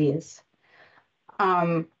enrollees.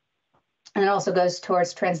 And it also goes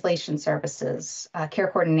towards translation services, care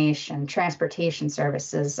coordination, transportation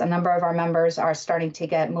services. A number of our members are starting to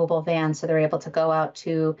get mobile vans, so they're able to go out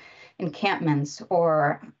to encampments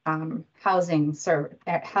or housing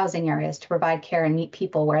areas to provide care and meet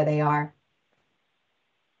people where they are.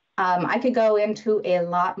 I could go into a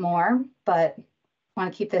lot more, but I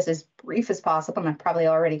want to keep this as brief as possible, and I've probably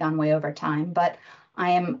already gone way over time, but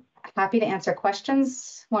I am happy to answer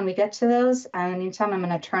questions when we get to those. And in the meantime, I'm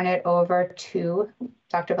going to turn it over to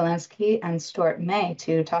Dr. Valensky and Stuart May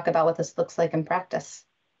to talk about what this looks like in practice.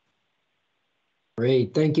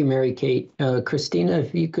 Great. Thank you, Mary Kate. Christina,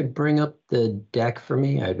 if you could bring up the deck for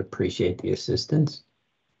me, I'd appreciate the assistance.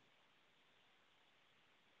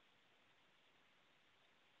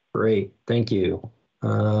 Great. Thank you.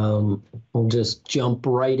 We'll just jump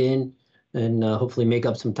right in and hopefully make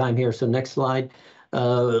up some time here. So next slide.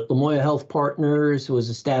 Lamoille Health Partners was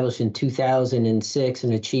established in 2006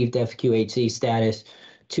 and achieved FQHC status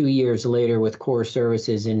 2 years later with core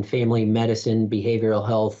services in family medicine, behavioral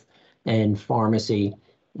health, and pharmacy.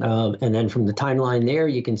 And then from the timeline there,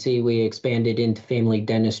 you can see we expanded into family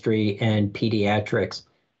dentistry and pediatrics.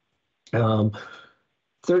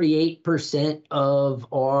 38% of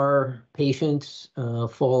our patients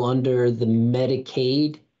fall under the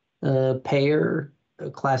Medicaid payer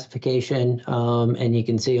classification, and you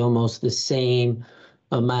can see almost the same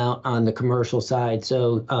amount on the commercial side.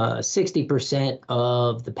 So 60%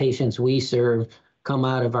 of the patients we serve come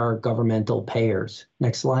out of our governmental payers.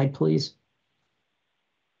 Next slide, please.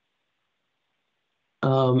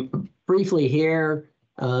 Briefly here,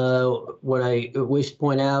 what I wish to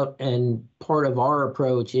point out, and part of our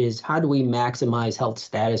approach is how do we maximize health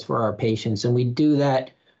status for our patients? And we do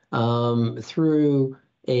that through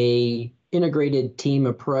a integrated team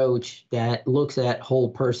approach that looks at whole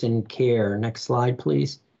person care. Next slide,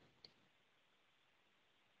 please.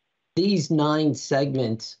 These 9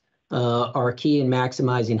 segments are key in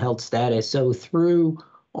maximizing health status. So through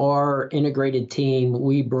our integrated team,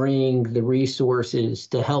 we bring the resources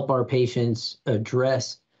to help our patients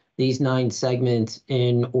address these 9 segments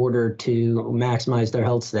in order to maximize their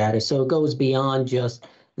health status. So it goes beyond just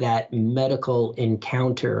that medical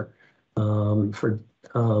encounter for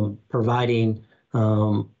providing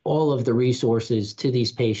all of the resources to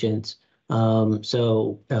these patients. As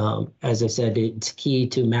I said, it's key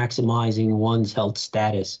to maximizing one's health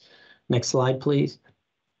status. Next slide, please.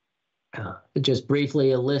 Just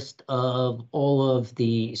briefly, a list of all of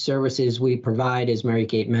the services we provide, as Mary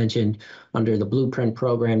Kate mentioned, under the Blueprint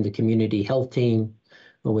program, the Community Health Team,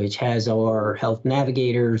 which has our health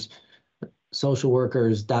navigators, social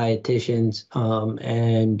workers, dietitians,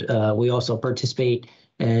 and we also participate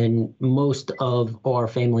in most of our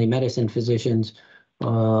family medicine physicians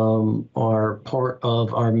are part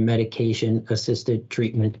of our medication-assisted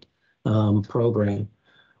treatment program.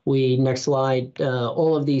 Next slide,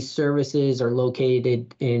 all of these services are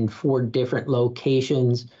located in 4 different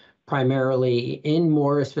locations, primarily in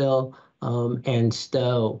Morrisville and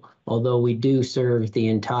Stowe, although we do serve the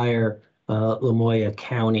entire Lamoille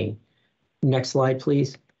County. Next slide,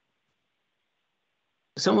 please.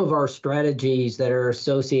 Some of our strategies that are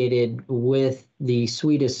associated with the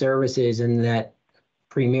suite of services and that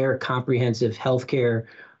premier comprehensive healthcare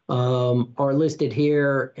are listed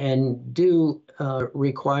here and do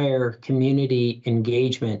require community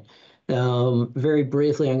engagement. Very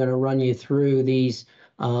briefly, I'm going to run you through these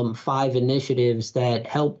 5 initiatives that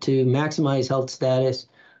help to maximize health status,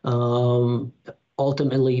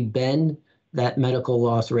 ultimately bend that medical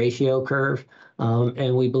loss ratio curve.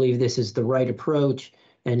 And we believe this is the right approach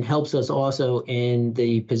and helps us also in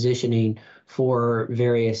the positioning for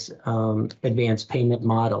various advanced payment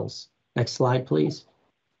models. Next slide, please.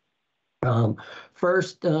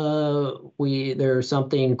 First, there's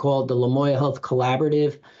something called the Lamoille Health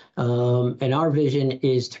Collaborative, and our vision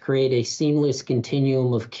is to create a seamless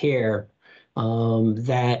continuum of care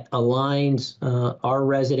that aligns our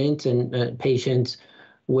residents and patients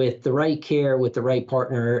with the right care, with the right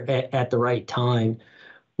partner at the right time.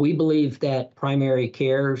 We believe that primary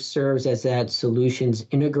care serves as that solutions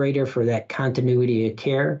integrator for that continuity of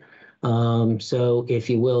care. So if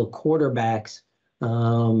you will, quarterbacks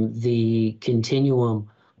the continuum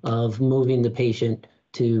of moving the patient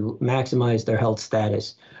to maximize their health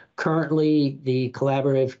status. Currently, the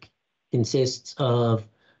collaborative consists of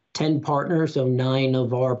 10 partners, so 9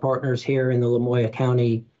 of our partners here in the Lamoille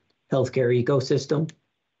County healthcare ecosystem.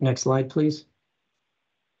 Next slide, please.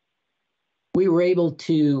 We were able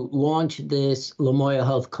to launch this Lamoille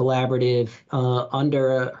Health Collaborative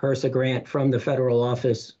under a HRSA grant from the Federal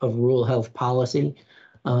Office of Rural Health Policy.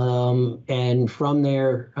 And from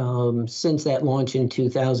there, since that launch in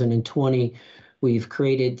 2020, we've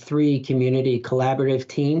created 3 community collaborative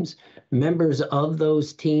teams. Members of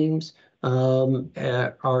those teams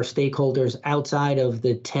are stakeholders outside of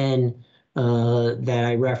the 10 that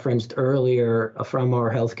I referenced earlier from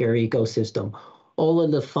our healthcare ecosystem. All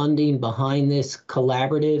of the funding behind this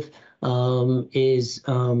collaborative is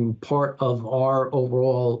part of our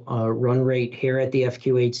overall run rate here at the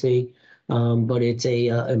FQHC, but it's a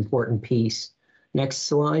important piece. Next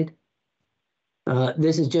slide.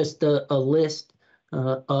 This is just a list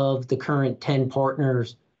of the current 10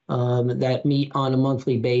 partners that meet on a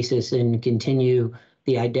monthly basis and continue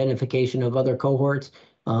the identification of other cohorts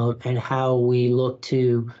and how we look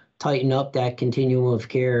to tighten up that continuum of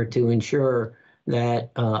care to ensure that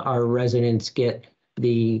our residents get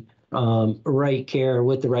the right care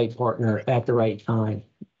with the right partner at the right time.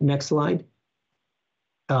 Next slide.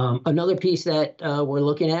 Another piece that we're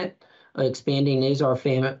looking at expanding is our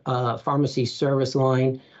pharmacy service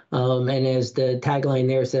line. And as the tagline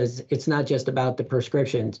there says, it's not just about the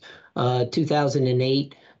prescriptions.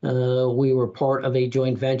 2008, we were part of a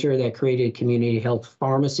joint venture that created community health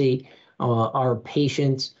pharmacy. Our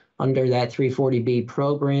patients under that 340B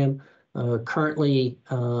program currently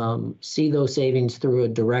see those savings through a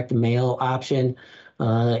direct mail option.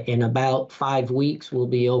 In about 5 weeks, we'll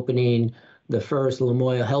be opening the first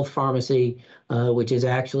Lamoille Health Pharmacy, which is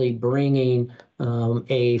actually bringing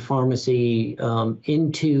a pharmacy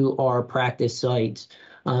into our practice sites.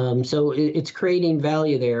 So it's creating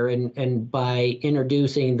value there, and by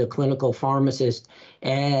introducing the clinical pharmacist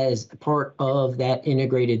as part of that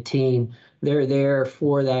integrated team, they're there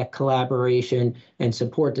for that collaboration and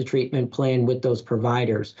support the treatment plan with those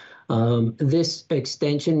providers. This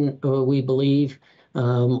extension, we believe,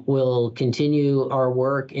 will continue our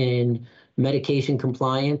work in medication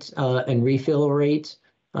compliance and refill rates,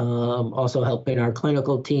 also helping our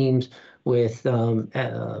clinical teams with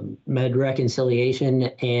med reconciliation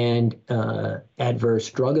and adverse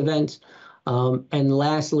drug events. And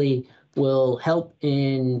lastly, will help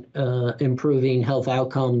in improving health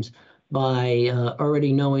outcomes by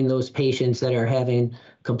already knowing those patients that are having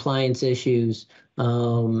compliance issues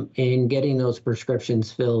in getting those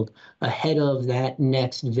prescriptions filled ahead of that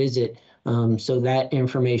next visit so that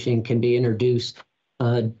information can be introduced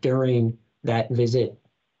during that visit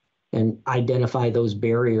and identify those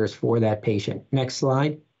barriers for that patient. Next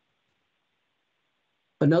slide.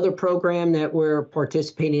 Another program that we're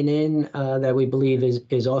participating in that we believe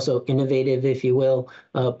is also innovative, if you will,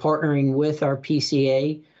 partnering with our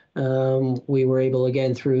PCA. We were able,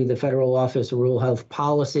 again, through the Federal Office of Rural Health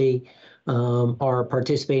Policy, are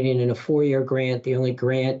participating in a 4-year grant, the only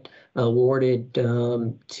grant awarded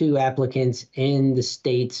to applicants in the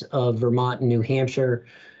states of Vermont and New Hampshire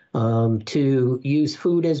to use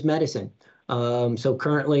food as medicine. So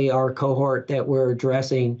currently our cohort that we're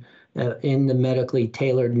addressing in the medically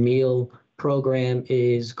tailored meal program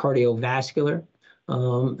is cardiovascular.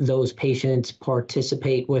 Those patients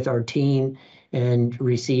participate with our team and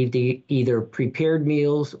receive either prepared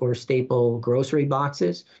meals or staple grocery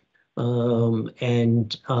boxes. Our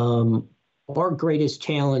greatest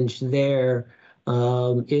challenge there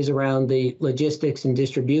is around the logistics and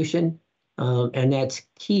distribution, and that's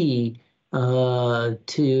key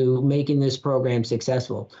to making this program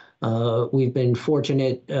successful. We've been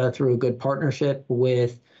fortunate through a good partnership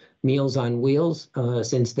with Meals on Wheels,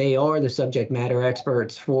 since they are the subject matter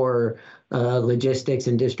experts for logistics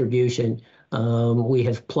and distribution. We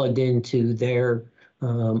have plugged into their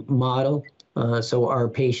model. So our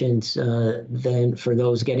patients then, for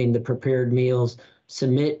those getting the prepared meals,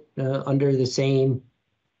 submit under the same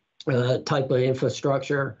type of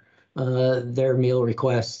infrastructure their meal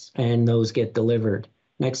requests, and those get delivered.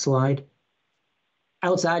 Next slide.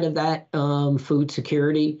 Outside of that, food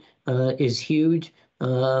security is huge.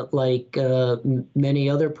 Like many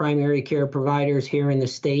other primary care providers here in the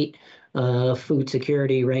state, food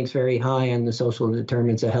security ranks very high on the social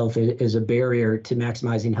determinants of health as a barrier to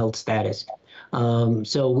maximizing health status.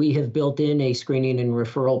 So we have built in a screening and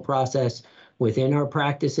referral process within our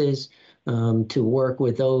practices to work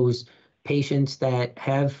with those patients that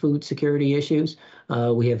have food security issues.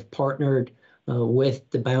 We have partnered with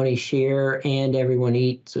the Bounty Share and Everyone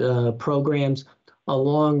Eats programs,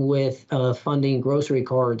 along with funding grocery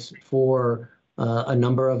cards for a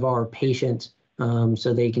number of our patients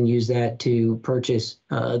so they can use that to purchase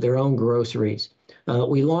their own groceries.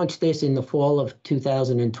 We launched this in the fall of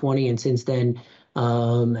 2020, and since then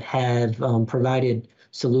have provided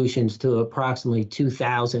solutions to approximately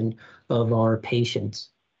 2,000 of our patients.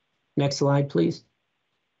 Next slide, please.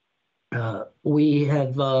 We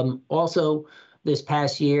have also this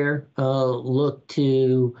past year looked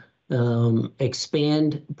to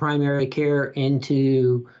expand primary care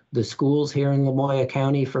into the schools here in Lamoille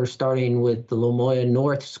County, first starting with the Lamoille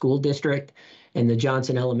North School District and the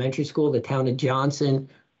Johnson Elementary School. The town of Johnson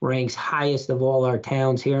ranks highest of all our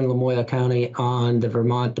towns here in Lamoille County on the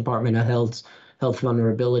Vermont Department of Health's Health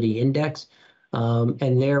Vulnerability Index.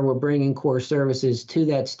 And there we're bringing core services to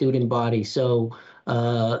that student body. So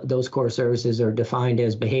those core services are defined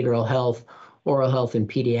as behavioral health, oral health, and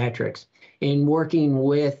pediatrics. In working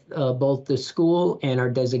with both the school and our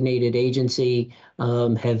designated agency,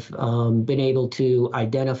 have been able to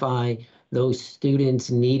identify those students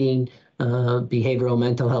needing behavioral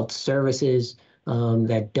mental health services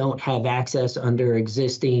that don't have access under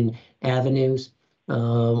existing avenues.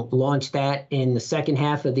 Launched that in the second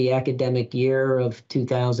half of the academic year of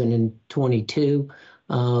 2022.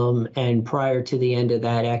 And prior to the end of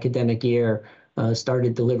that academic year,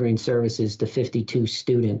 started delivering services to 52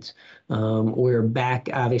 students. We're back,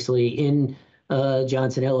 obviously, in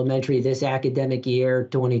Johnson Elementary this academic year,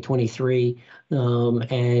 2023,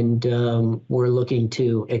 and we're looking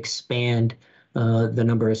to expand the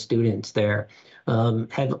number of students there.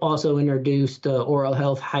 Have also introduced oral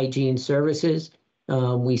health hygiene services.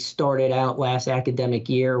 We started out last academic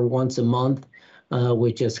year once a month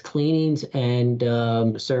with just cleanings, and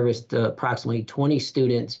serviced approximately 20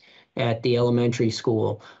 students at the elementary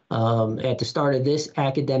school. At the start of this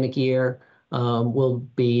academic year, we'll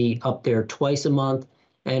be up there twice a month,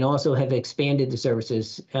 and also have expanded the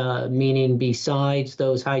services, meaning besides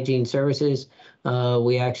those hygiene services,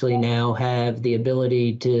 we actually now have the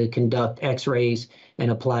ability to conduct x-rays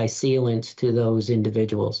and apply sealants to those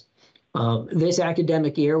individuals. This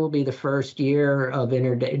academic year will be the first year of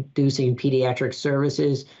introducing pediatric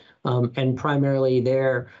services, and primarily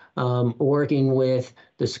they're working with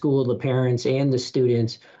the school, the parents, and the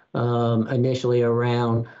students initially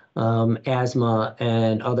around asthma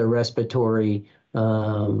and other respiratory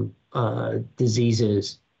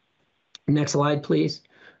diseases. Next slide, please.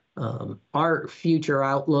 Our future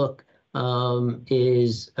outlook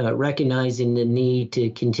is recognizing the need to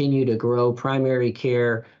continue to grow primary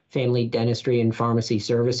care family dentistry and pharmacy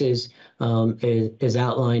services, has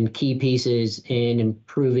outlined key pieces in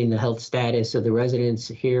improving the health status of the residents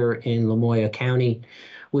here in Lamoille County.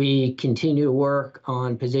 We continue to work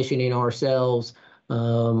on positioning ourselves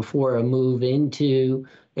for a move into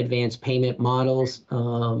advanced payment models.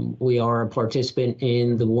 We are a participant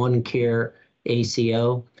in the OneCare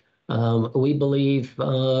ACO. We believe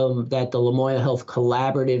that the Lamoille Health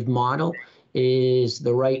Collaborative model is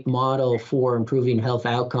the right model for improving health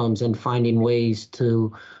outcomes and finding ways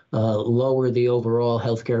to lower the overall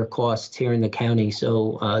healthcare costs here in the county.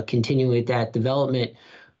 So continuing with that development,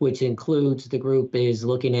 which includes the group is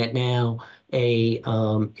looking at now a,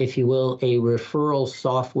 if you will, a referral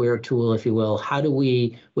software tool, if you will. How do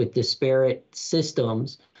we, with disparate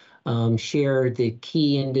systems, share the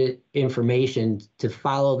key information to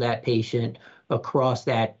follow that patient across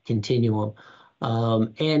that continuum?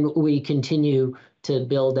 And we continue to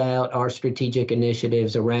build out our strategic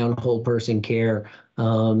initiatives around whole person care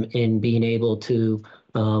and being able to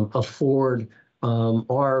afford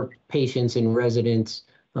our patients and residents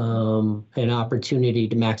an opportunity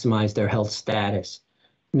to maximize their health status.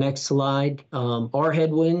 Next slide. Our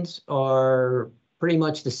headwinds are pretty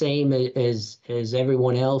much the same as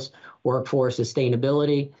everyone else. Workforce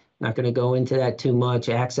sustainability, not going to go into that too much.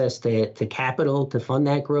 Access to capital to fund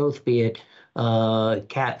that growth, be it hard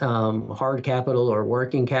capital or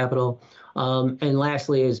working capital. And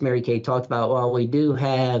lastly, as Mary Kay talked about, while we do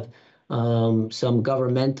have some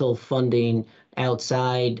governmental funding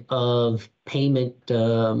outside of payment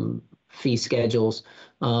fee schedules,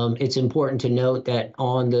 it's important to note that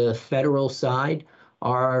on the federal side,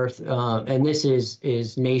 and this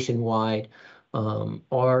is nationwide,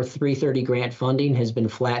 our 330 grant funding has been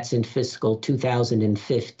flat since fiscal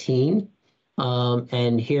 2015.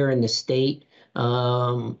 And here in the state,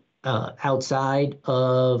 outside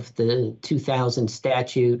of the 2000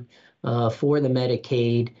 statute for the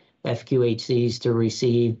Medicaid FQHCs to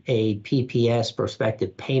receive a PPS,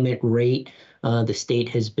 prospective payment rate, the state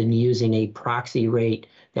has been using a proxy rate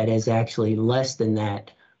that is actually less than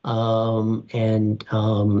that.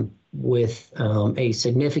 With a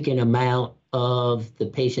significant amount of the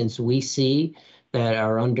patients we see that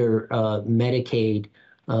are under Medicaid,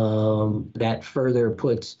 that further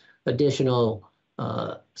puts additional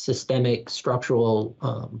systemic structural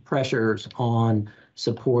pressures on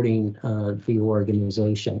supporting the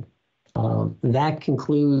organization. That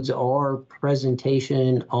concludes our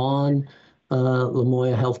presentation on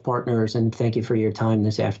Lamoille Health Partners, and thank you for your time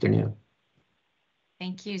this afternoon.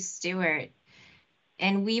 Thank you, Stuart.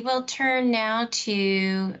 And we will turn now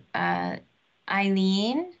to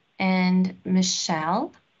Eileen and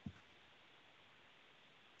Michelle.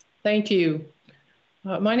 Thank you.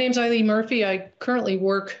 My name's Eileen Murphy. I currently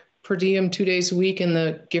work per diem 2 days a week in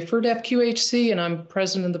the Gifford FQHC, and I'm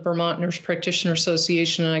president of the Vermont Nurse Practitioner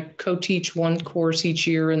Association, and I co-teach one course each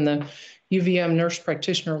year in the UVM Nurse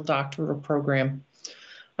Practitioner Doctoral Program.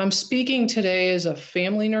 I'm speaking today as a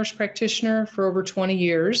family nurse practitioner for over 20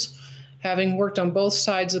 years, having worked on both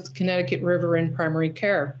sides of the Connecticut River in primary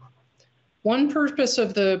care. One purpose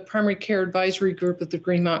of the Primary Care Advisory Group at the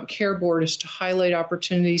Green Mountain Care Board is to highlight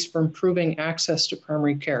opportunities for improving access to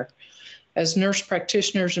primary care. As nurse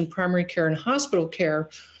practitioners in primary care and hospital care,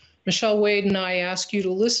 Michelle Wade and I ask you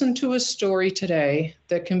to listen to a story today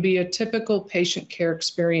that can be a typical patient care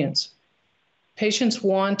experience. Patients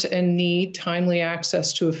want and need timely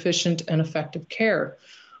access to efficient and effective care.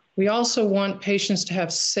 We also want patients to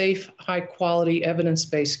have safe, high-quality,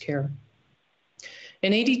 evidence-based care.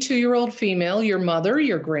 An 82-year-old female, your mother,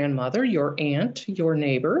 your grandmother, your aunt, your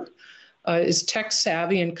neighbor, is tech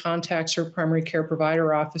savvy and contacts her primary care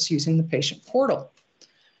provider office using the patient portal.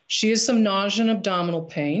 She has some nausea and abdominal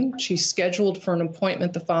pain. She's scheduled for an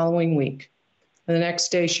appointment the following week. And the next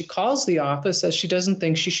day she calls the office as she doesn't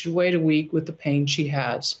think she should wait a week with the pain she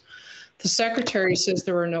has. The secretary says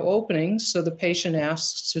there are no openings, so the patient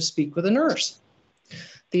asks to speak with a nurse.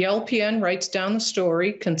 The LPN writes down the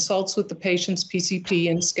story, consults with the patient's PCP,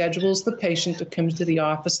 and schedules the patient to come to the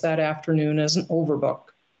office that afternoon as an overbook.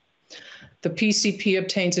 The PCP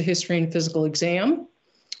obtains a history and physical exam,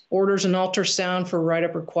 orders an ultrasound for right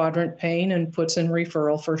upper quadrant pain, and puts in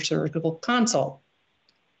referral for surgical consult.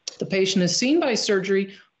 The patient is seen by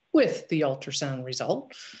surgery with the ultrasound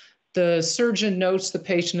result. The surgeon notes the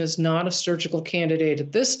patient is not a surgical candidate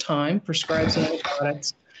at this time, prescribes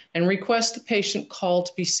antibiotics, and requests the patient call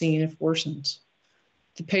to be seen if worsens.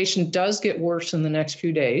 The patient does get worse in the next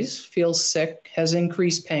few days, feels sick, has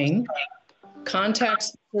increased pain,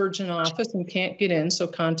 contacts the surgeon office and can't get in, so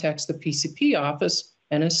contacts the PCP office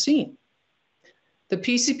and is seen. The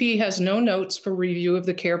PCP has no notes for review of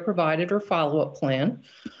the care provided or follow-up plan.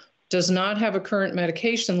 does not have a current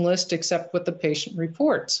medication list except what the patient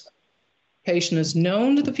reports. Patient is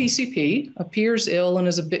known to the PCP, appears ill and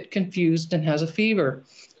is a bit confused and has a fever.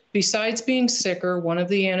 Besides being sicker, one of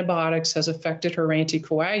the antibiotics has affected her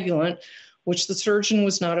anticoagulant, which the surgeon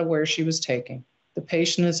was not aware she was taking. The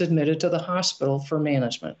patient is admitted to the hospital for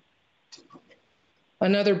management.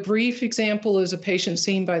 Another brief example is a patient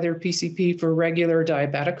seen by their PCP for regular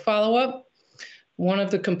diabetic follow-up. One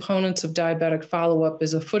of the components of diabetic follow-up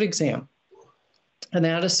is a foot exam, and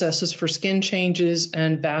that assesses for skin changes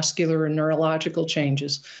and vascular and neurological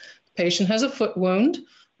changes. The patient has a foot wound,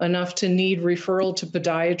 enough to need referral to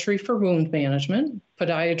podiatry for wound management.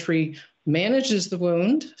 Podiatry manages the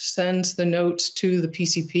wound, sends the notes to the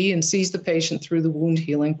PCP, and sees the patient through the wound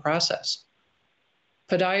healing process.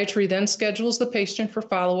 Podiatry then schedules the patient for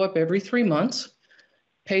follow-up every 3 months.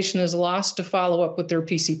 Patient is lost to follow up with their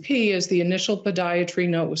PCP as the initial podiatry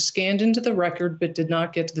note was scanned into the record but did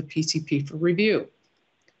not get to the PCP for review.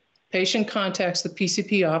 Patient contacts the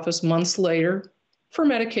PCP office months later for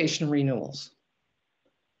medication renewals.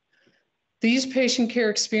 These patient care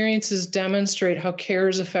experiences demonstrate how care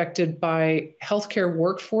is affected by healthcare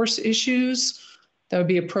workforce issues. That would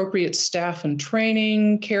be appropriate staff and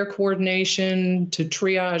training, care coordination to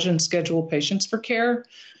triage and schedule patients for care,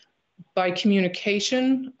 by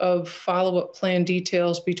communication of follow-up plan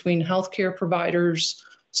details between healthcare providers,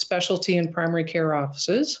 specialty and primary care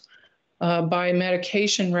offices, by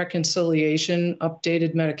medication reconciliation,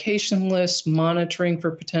 updated medication lists, monitoring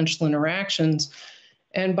for potential interactions,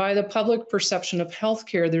 and by the public perception of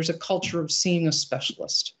healthcare, there's a culture of seeing a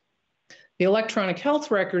specialist. The electronic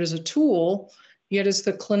health record is a tool, yet it's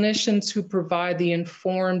the clinicians who provide the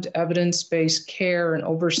informed, evidence-based care and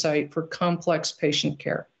oversight for complex patient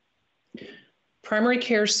care. Primary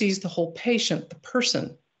care sees the whole patient, the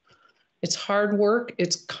person. It's hard work,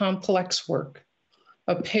 it's complex work.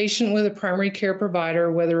 A patient with a primary care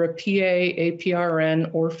provider, whether a PA, APRN,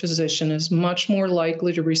 or physician, is much more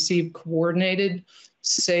likely to receive coordinated,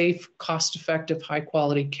 safe, cost-effective,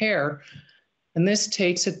 high-quality care. And this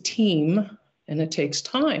takes a team and it takes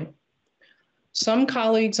time. Some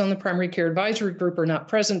colleagues on the primary care advisory group are not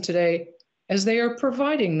present today as they are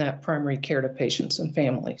providing that primary care to patients and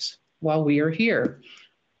families while we are here.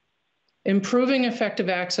 Improving effective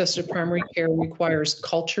access to primary care requires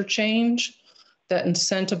culture change that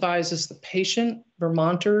incentivizes the patient,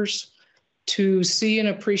 Vermonters, to see and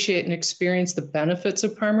appreciate and experience the benefits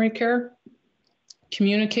of primary care,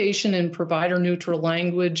 communication in provider-neutral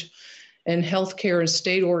language, and healthcare and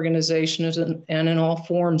state organizations and in all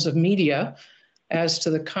forms of media as to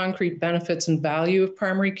the concrete benefits and value of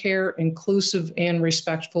primary care, inclusive and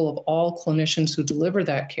respectful of all clinicians who deliver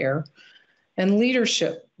that care, and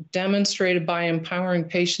leadership demonstrated by empowering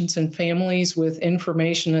patients and families with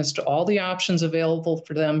information as to all the options available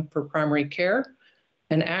for them for primary care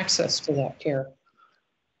and access to that care.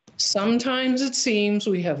 Sometimes it seems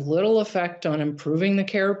we have little effect on improving the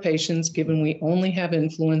care of patients given we only have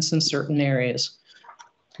influence in certain areas.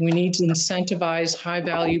 We need to incentivize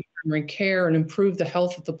high-value primary care and improve the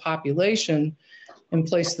health of the population and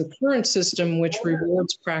place the current system which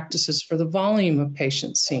rewards practices for the volume of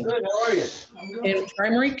patients seen. Good, how are you? In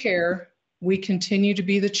primary care, we continue to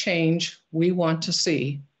be the change we want to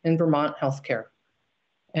see in Vermont healthcare.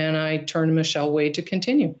 And I turn to Michelle Wade to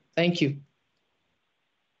continue. Thank you.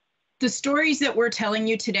 The stories that we're telling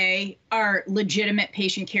you today are legitimate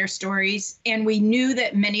patient care stories, and we knew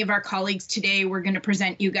that many of our colleagues today were going to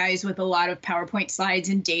present you guys with a lot of PowerPoint slides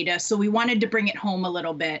and data, so we wanted to bring it home a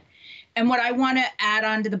little bit. And what I want to add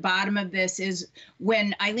on to the bottom of this is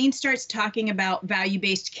when Eileen starts talking about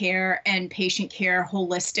value-based care and patient care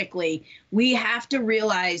holistically, we have to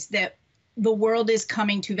realize that the world is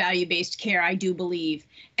coming to value-based care, I do believe.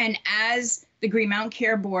 And as the Green Mountain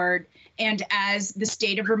Care Board and as the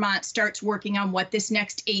state of Vermont starts working on what this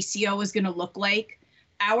next ACO is going to look like,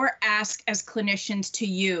 our ask as clinicians to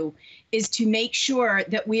you is to make sure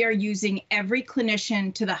that we are using every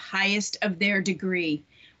clinician to the highest of their degree.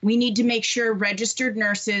 We need to make sure registered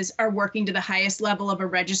nurses are working to the highest level of a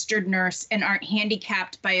registered nurse and aren't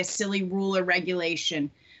handicapped by a silly rule or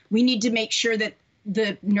regulation. We need to make sure that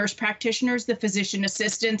the nurse practitioners, the physician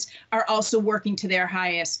assistants, are also working to their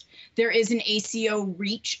highest. There is an ACO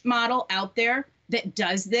REACH model out there that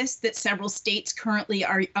does this, that several states currently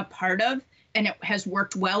are a part of, and it has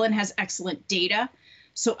worked well and has excellent data.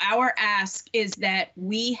 So our ask is that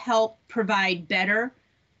we help provide better,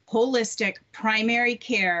 holistic primary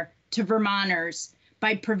care to Vermonters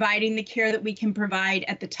by providing the care that we can provide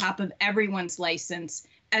at the top of everyone's license,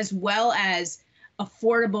 as well as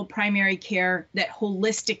affordable primary care that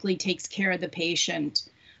holistically takes care of the patient.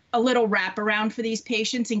 a little wraparound for these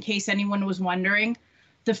patients in case anyone was wondering.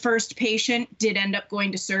 The first patient did end up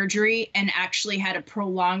going to surgery and actually had a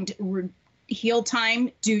prolonged heal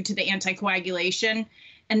time due to the anticoagulation.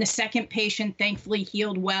 And the second patient thankfully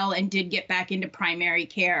healed well and did get back into primary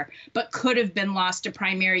care, but could have been lost to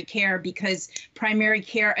primary care because primary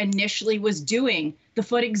care initially was doing the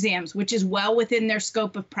foot exams, which is well within their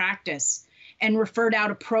scope of practice, and referred out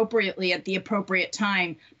appropriately at the appropriate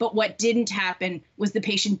time. But what didn't happen was the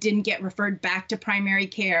patient didn't get referred back to primary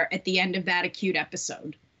care at the end of that acute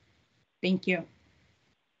episode. Thank you.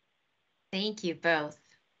 Thank you both.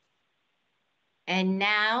 And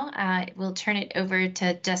now we'll turn it over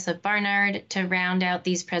to Jessa Barnard to round out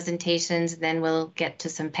these presentations, then we'll get to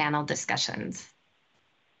some panel discussions.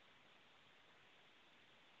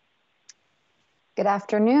 Good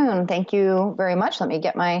afternoon. Thank you very much. Let me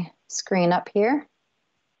get my screen up here.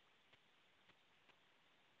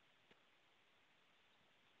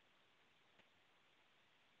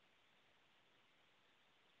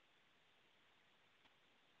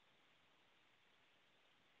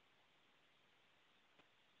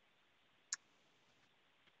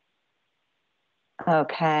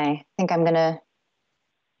 Okay, I think I'm gonna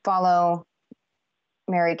follow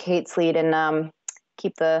Mary Kate's lead and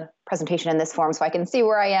keep the presentation in this form so I can see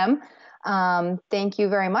where I am. Thank you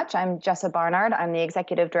very much. I'm Jessa Barnard. I'm the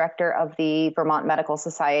Executive Director of the Vermont Medical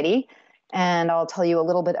Society, and I'll tell you a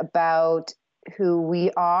little bit about who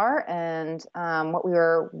we are and what we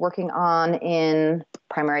are working on in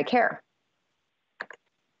primary care.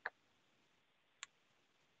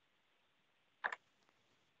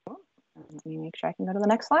 Let me make sure I can go to the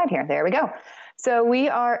next slide here. There we go. So we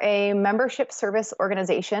are a membership service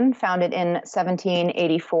organization founded in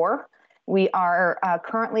 1784. We are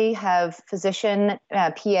currently have physician,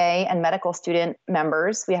 PA, and medical student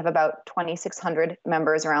members. We have about 2,600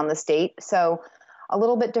 members around the state. So a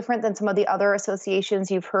little bit different than some of the other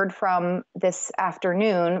associations you've heard from this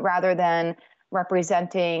afternoon. Rather than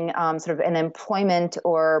representing sort of an employment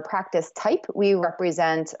or practice type, we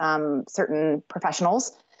represent certain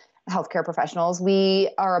professionals, healthcare professionals.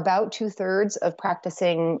 We are about 2/3 of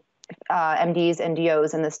practicing MDs and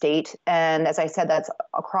DOs in the state. And as I said, that's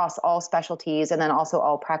across all specialties and then also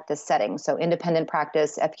all practice settings. So independent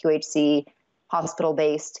practice, FQHC,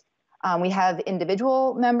 hospital-based. We have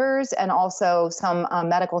individual members and also some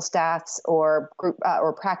medical staffs or group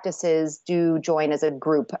or practices do join as a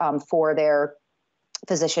group for their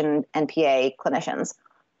physician and PA clinicians.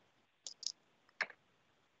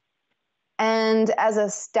 And as a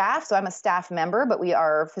staff, so I'm a staff member, but we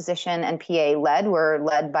are physician and PA led. We're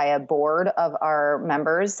led by a board of our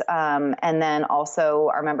members. And then also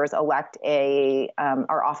our members elect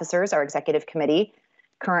our officers, our executive committee,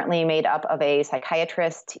 currently made up of a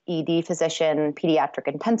psychiatrist, ED physician,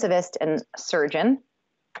 pediatric intensivist, and surgeon.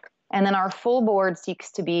 And then our full board seeks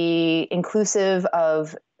to be inclusive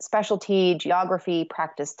of specialty, geography,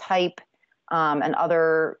 practice type, and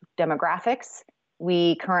other demographics.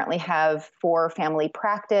 We currently have 4 family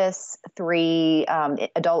practice, 3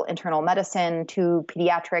 adult internal medicine, 2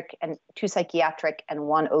 pediatric and 2 psychiatric, and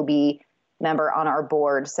 1 OB member on our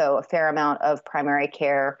board. So a fair amount of primary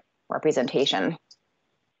care representation.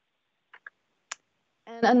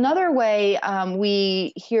 And another way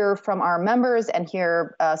we hear from our members and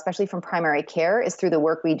hear especially from primary care is through the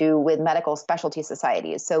work we do with medical specialty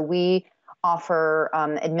societies. So we offer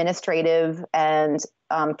administrative and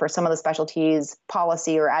for some of the specialties,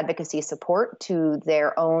 policy or advocacy support to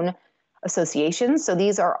their own associations. So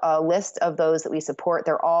these are a list of those that we support.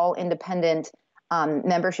 They're all independent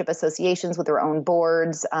membership associations with their own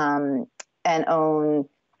boards and own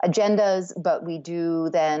agendas, but we do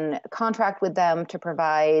then contract with them to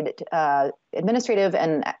provide administrative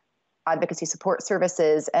and advocacy support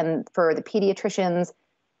services. And for the pediatricians,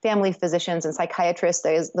 family physicians, and psychiatrists,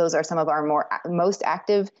 those are some of our most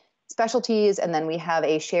active specialties. And then we have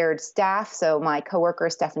a shared staff. So my coworker,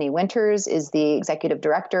 Stephanie Winters, is the executive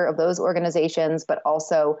director of those organizations, but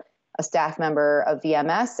also a staff member of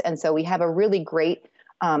VMS. And so we have a really great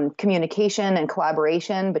communication and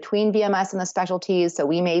collaboration between VMS and the specialties. So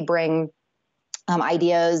we may bring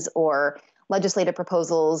ideas or legislative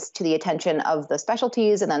proposals to the attention of the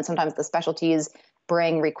specialties, and then sometimes the specialties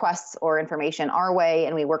bring requests or information our way,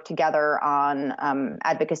 and we work together on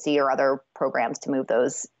advocacy or other programs to move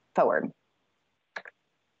those forward.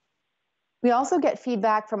 We also get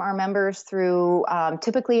feedback from our members through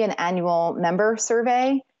typically an annual member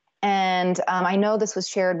survey. And I know this was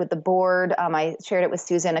shared with the board. I shared it with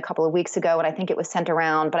Susan a couple of weeks ago, and I think it was sent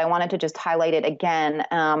around, but I wanted to just highlight it again.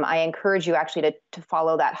 I encourage you actually to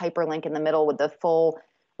follow that hyperlink in the middle with the full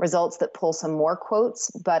results that pull some more quotes,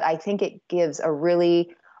 but I think it gives a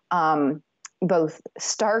really both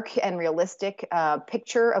stark and realistic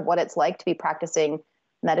picture of what it's like to be practicing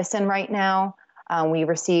medicine right now. We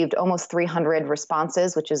received almost 300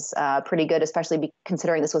 responses, which is pretty good, especially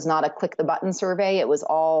considering this was not a click the button survey. It was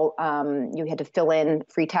all, you had to fill in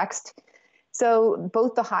free text. So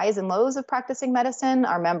both the highs and lows of practicing medicine,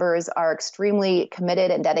 our members are extremely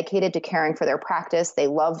committed and dedicated to caring for their practice. They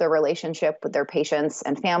love their relationship with their patients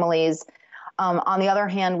and families. On the other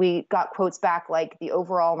hand, we got quotes back like the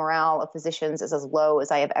overall morale of physicians is as low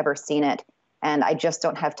as I have ever seen it, and I just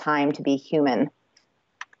don't have time to be human.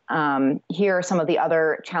 Here are some of the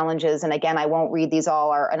other challenges, and again, I won't read these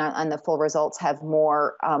all, and the full results have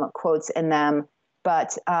more quotes in them,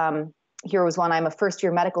 but here was one. I'm a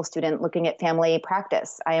first-year medical student looking at family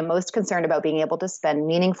practice. I am most concerned about being able to spend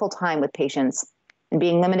meaningful time with patients and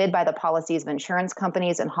being limited by the policies of insurance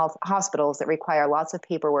companies and hospitals that require lots of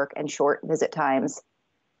paperwork and short visit times.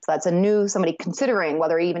 So that's somebody considering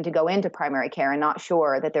whether even to go into primary care and not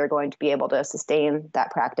sure that they're going to be able to sustain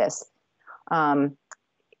that practice.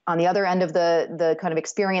 On the other end of the kind of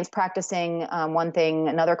experience practicing,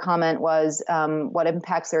 another comment was what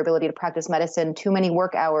impacts their ability to practice medicine: too many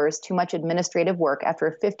work hours, too much administrative work after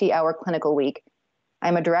a 50-hour clinical week.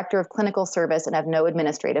 I'm a director of clinical service and have no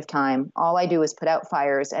administrative time. All I do is put out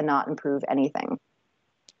fires and not improve anything.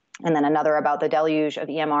 And then another about the deluge of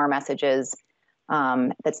EMR messages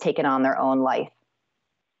that's taken on their own life.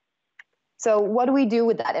 So what do we do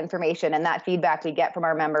with that information and that feedback we get from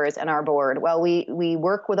our members and our board? Well, we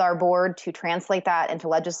work with our board to translate that into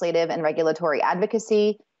legislative and regulatory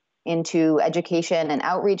advocacy, into education and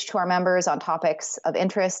outreach to our members on topics of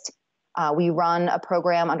interest. We run a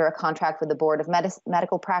program under a contract with the Board of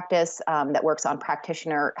Medical Practice that works on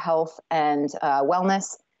practitioner health and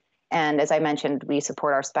wellness. And as I mentioned, we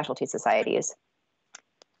support our specialty societies.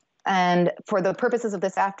 And for the purposes of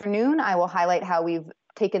this afternoon, I will highlight how we've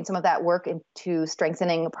taken some of that work into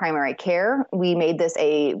strengthening primary care. We made this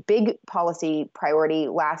a big policy priority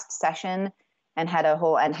last session and had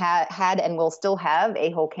and will still have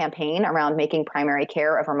a whole campaign around making primary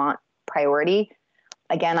care a Vermont priority.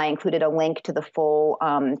 Again, I included a link to the full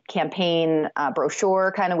campaign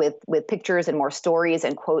brochure, kind of with pictures and more stories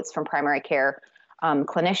and quotes from primary care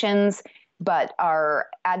clinicians. But our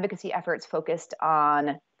advocacy efforts focused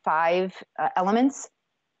on 5 elements: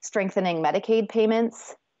 strengthening Medicaid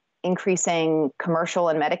payments, increasing commercial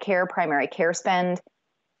and Medicare primary care spend,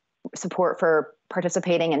 support for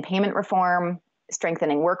participating in payment reform,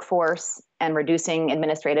 strengthening workforce, and reducing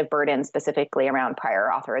administrative burden, specifically around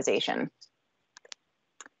prior authorization.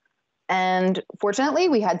 And fortunately,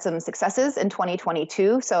 we had some successes in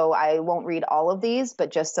 2022, so I won't read all of these,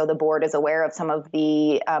 but just so the board is aware of some of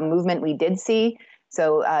the movement we did see.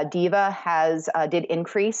 So DVA did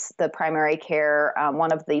increase the primary care,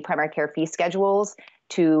 one of the primary care fee schedules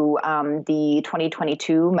to the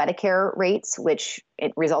 2022 Medicare rates, which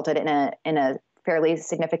it resulted in a fairly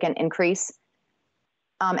significant increase.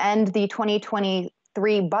 And the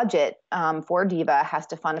 2023 budget for DVA has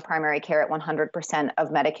to fund primary care at 100% of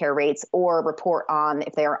Medicare rates, or report on,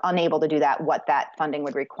 if they are unable to do that, what that funding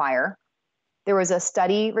would require. There was a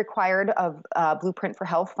study required of Blueprint for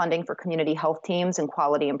Health funding for community health teams and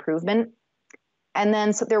quality improvement. And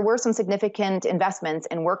then there were some significant investments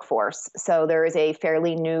in workforce. So there is a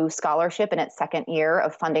fairly new scholarship in its second year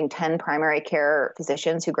of funding 10 primary care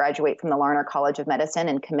physicians who graduate from the Larner College of Medicine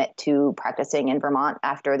and commit to practicing in Vermont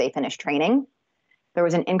after they finish training. There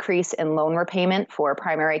was an increase in loan repayment for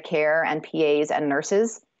primary care and PAs and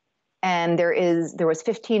nurses. And there was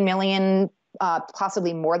 $15 million,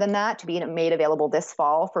 possibly more than that, to be made available this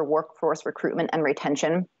fall for workforce recruitment and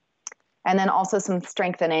retention. And then also some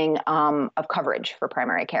strengthening of coverage for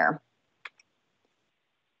primary care.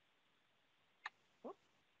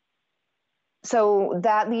 So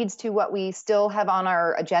that leads to what we still have on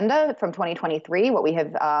our agenda from 2023, what we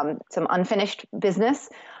have some unfinished business,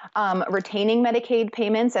 retaining Medicaid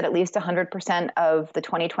payments at least 100% of the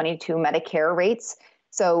 2022 Medicare rates.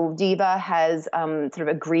 So DVA has sort of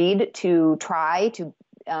agreed to try to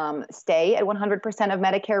stay at 100% of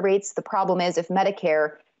Medicare rates. The problem is if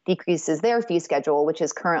Medicare decreases their fee schedule, which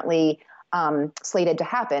is currently slated to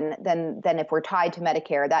happen, then if we're tied to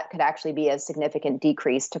Medicare, that could actually be a significant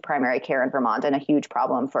decrease to primary care in Vermont and a huge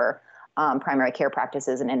problem for primary care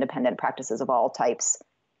practices and independent practices of all types.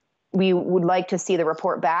 We would like to see the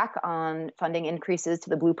report back on funding increases to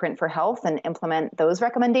the Blueprint for Health and implement those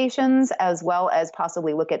recommendations, as well as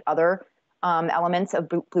possibly look at other elements of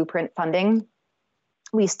Blueprint funding.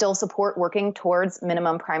 We still support working towards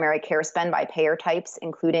minimum primary care spend by payer types,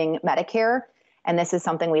 including Medicare. And this is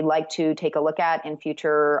something we'd like to take a look at in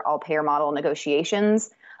future all-payer model negotiations.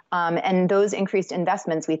 And those increased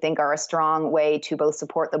investments, we think, are a strong way to both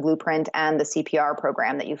support the blueprint and the CPR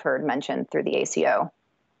program that you've heard mentioned through the ACO.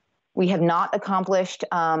 We have not accomplished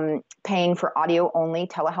paying for audio-only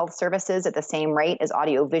telehealth services at the same rate as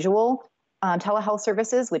audio-visual telehealth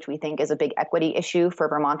services, which we think is a big equity issue for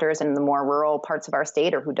Vermonters in the more rural parts of our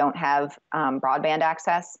state or who don't have broadband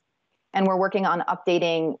access. And we're working on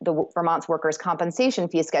updating the Vermont's workers' compensation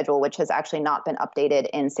fee schedule, which has actually not been updated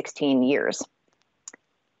in 16 years.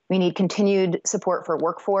 We need continued support for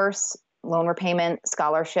workforce, loan repayment,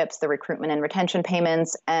 scholarships, the recruitment and retention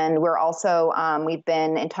payments. And we're also, we've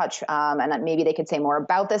been in touch, and maybe they could say more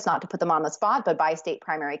about this, not to put them on the spot, but Bi-State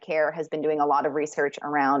Primary Care has been doing a lot of research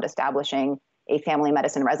around establishing a family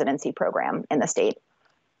medicine residency program in the state.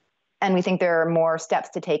 And we think there are more steps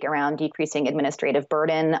to take around decreasing administrative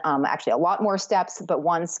burden, actually a lot more steps, but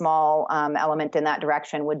one small element in that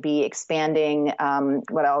direction would be expanding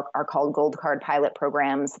what are called Gold Card pilot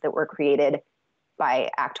programs that were created by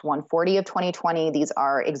Act 140 of 2020. These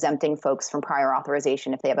are exempting folks from prior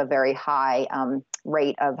authorization if they have a very high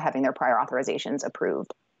rate of having their prior authorizations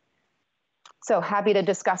approved. So happy to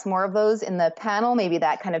discuss more of those in the panel. Maybe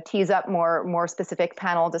that kind of tees up more specific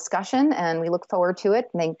panel discussion, and we look forward to it.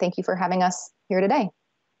 And thank you for having us here today.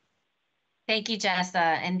 Thank you, Jessa,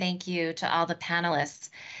 and thank you to all the panelists.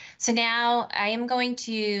 So now I am going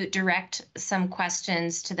to direct some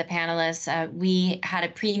questions to the panelists. We had a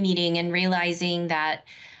pre-meeting and realizing that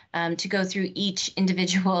to go through each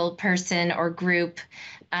individual person or group,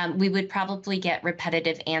 we would probably get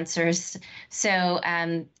repetitive answers. So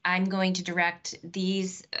I'm going to direct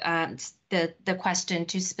these the question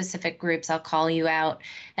to specific groups. I'll call you out,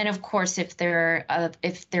 and of course, if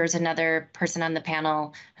there's another person on the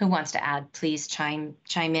panel who wants to add, please chime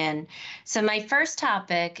in. So my first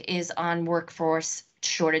topic is on workforce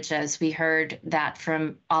shortages. We heard that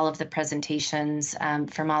from all of the presentations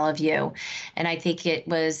from all of you. And I think it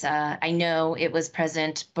was, I know it was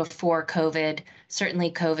present before COVID.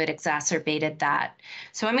 Certainly COVID exacerbated that.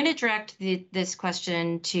 So I'm going to direct this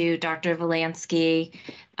question to Dr. Volansky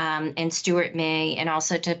and Stuart May, and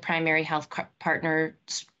also to Primary Health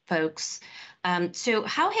Partners folks. So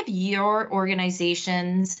how have your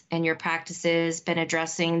organizations and your practices been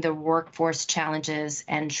addressing the workforce challenges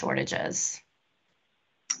and shortages?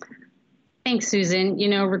 Thanks, Susan. You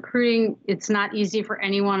know, recruiting, it's not easy for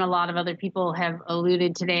anyone. A lot of other people have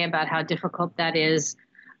alluded today about how difficult that is.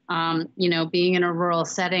 You know, being in a rural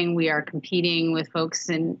setting, we are competing with folks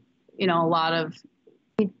in, you know, a lot of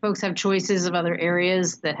folks have choices of other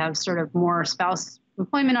areas that have sort of more spouse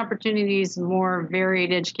employment opportunities, more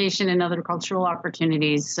varied education and other cultural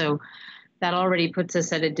opportunities. So that already puts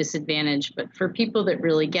us at a disadvantage. But for people that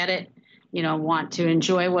really get it, you know, want to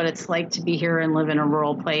enjoy what it's like to be here and live in a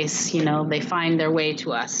rural place, you know, they find their way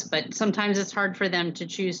to us. But sometimes it's hard for them to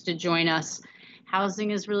choose to join us.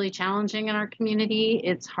 Housing is really challenging in our community.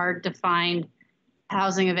 It's hard to find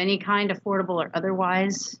housing of any kind, affordable or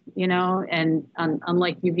otherwise, you know, and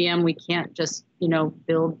unlike UVM, we can't just, you know,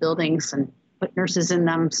 build buildings and put nurses in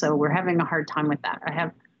them. So we're having a hard time with that. I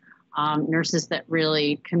have nurses that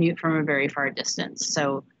really commute from a very far distance.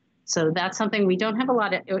 So that's something we don't have a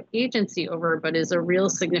lot of agency over, but is a real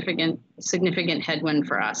significant headwind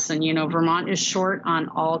for us. And, you know, Vermont is short on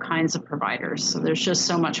all kinds of providers. So there's just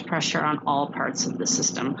so much pressure on all parts of the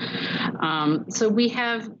system. So we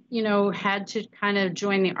have, you know, had to kind of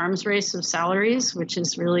join the arms race of salaries, which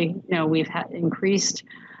is really, you know, we've increased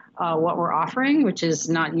what we're offering, which is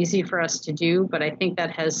not easy for us to do, but I think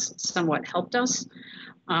that has somewhat helped us.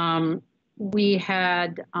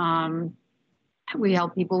 We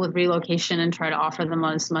help people with relocation and try to offer them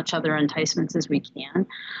as much other enticements as we can.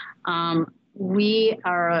 We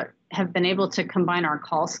have been able to combine our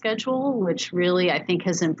call schedule, which really I think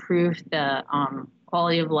has improved the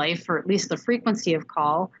quality of life, or at least the frequency of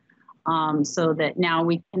call, so that now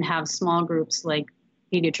we can have small groups like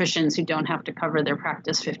pediatricians who don't have to cover their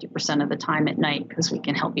practice 50% of the time at night, because we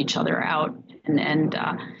can help each other out. And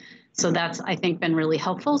so that's, I think, been really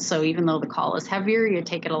helpful. So even though the call is heavier, you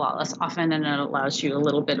take it a lot less often, and it allows you a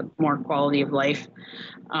little bit more quality of life.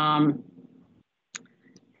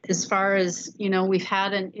 As far as, you know, we've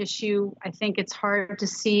had an issue, I think it's hard to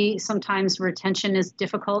see. Sometimes retention is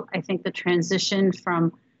difficult. I think the transition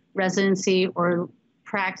from residency or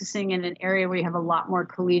practicing in an area where you have a lot more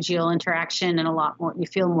collegial interaction and a lot more, you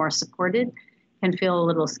feel more supported, can feel a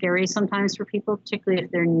little scary sometimes for people, particularly if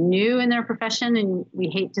they're new in their profession. And we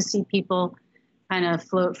hate to see people kind of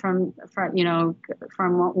float from you know,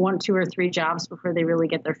 from 1, 2, or 3 jobs before they really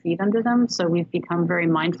get their feet under them. So we've become very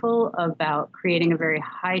mindful about creating a very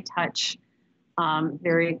high touch,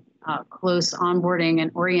 very close onboarding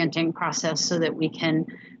and orienting process so that we can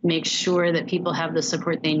make sure that people have the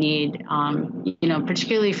support they need,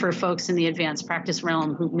 particularly for folks in the advanced practice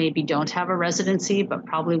realm who maybe don't have a residency, but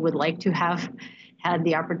probably would like to have had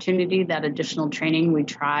the opportunity, that additional training. We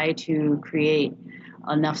try to create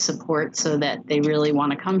enough support so that they really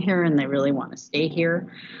want to come here and they really want to stay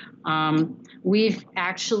here. We've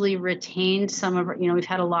actually retained some of our,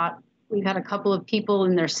 we've had a couple of people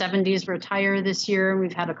in their 70s retire this year.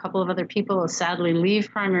 We've had a couple of other people sadly leave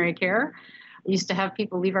primary care. We used to have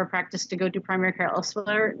people leave our practice to go do primary care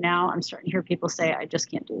elsewhere. Now I'm starting to hear people say, I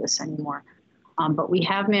just can't do this anymore. But we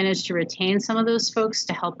have managed to retain some of those folks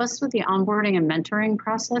to help us with the onboarding and mentoring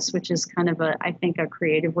process, which is kind of I think a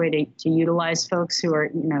creative way to utilize folks who are,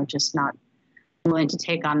 just not willing to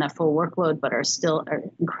take on that full workload, but are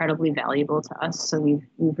incredibly valuable to us. So we've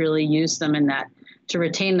really used them to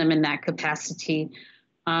retain them in that capacity.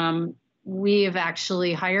 We have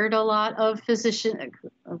actually hired a lot of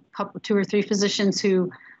two or three physicians who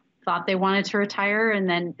thought they wanted to retire and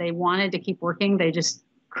then they wanted to keep working. They just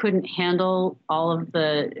couldn't handle all of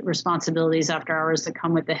the responsibilities after hours that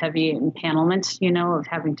come with the heavy empanelment, of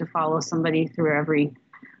having to follow somebody through every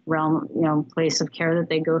realm, place of care that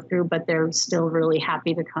they go through, but they're still really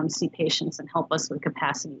happy to come see patients and help us with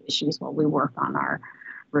capacity issues while we work on our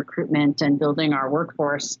recruitment and building our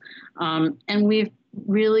workforce. And we've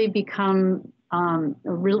really become,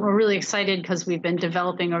 we're really excited because we've been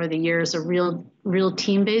developing over the years a real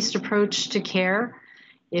team-based approach to care.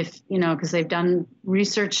 Because they've done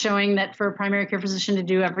research showing that for a primary care physician to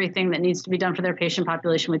do everything that needs to be done for their patient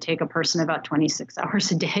population would take a person about 26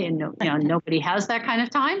 hours a day, and nobody has that kind of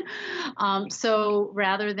time. So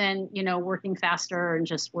rather than working faster and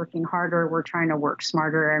just working harder, we're trying to work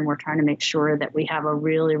smarter, and we're trying to make sure that we have a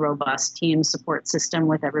really robust team support system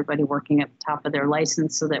with everybody working at the top of their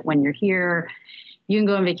license, so that when you're here, you can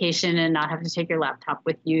go on vacation and not have to take your laptop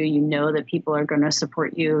with you. You know that people are going to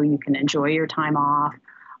support you. You can enjoy your time off.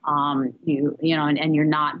 And you're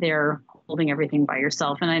not there holding everything by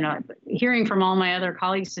yourself. And I know, hearing from all my other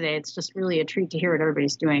colleagues today, it's just really a treat to hear what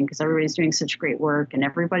everybody's doing, because everybody's doing such great work and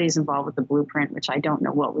everybody's involved with the blueprint, which I don't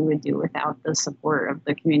know what we would do without the support of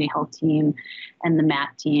the community health team and the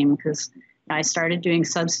MAT team. Because I started doing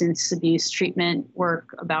substance abuse treatment work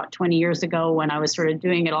about 20 years ago when I was sort of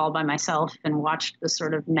doing it all by myself, and watched the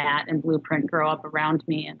sort of MAT and blueprint grow up around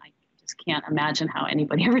me. And I just can't imagine how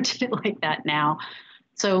anybody ever did it like that now.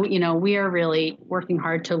 So, we are really working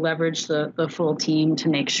hard to leverage the full team to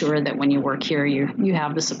make sure that when you work here, you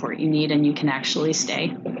have the support you need and you can actually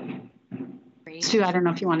stay. Great. Sue, I don't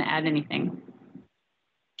know if you want to add anything.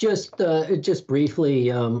 Just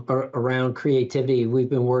briefly around creativity, we've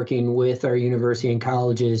been working with our university and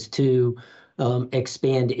colleges to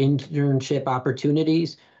expand internship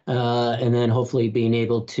opportunities, and then hopefully being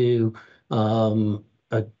able to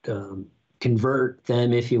convert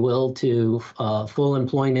them, if you will, to full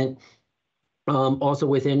employment. Also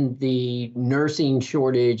within the nursing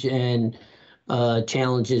shortage and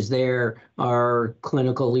challenges there, our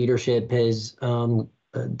clinical leadership has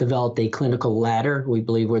developed a clinical ladder. We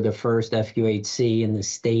believe we're the first FQHC in the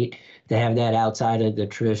state to have that outside of the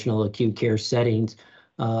traditional acute care settings,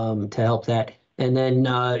 to help that. And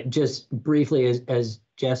then just briefly, as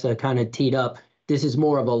Jessa kind of teed up, this is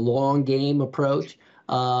more of a long game approach.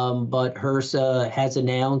 But HRSA has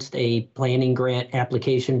announced a planning grant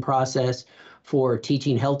application process for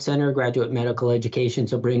Teaching Health Center graduate medical education,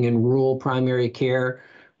 so bring in rural primary care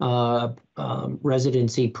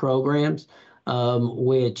residency programs,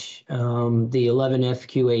 which the 11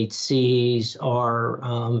 FQHCs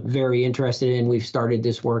are very interested in. We've started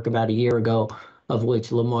this work about a year ago, of which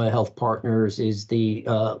Lamoille Health Partners is the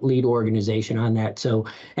lead organization on that. So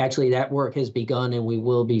actually that work has begun, and we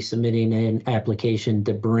will be submitting an application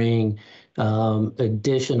to bring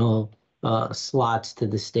additional slots to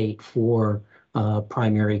the state for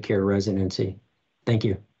primary care residency. Thank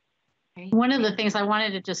you. One of the things I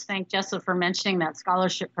wanted to just thank Jessa for mentioning that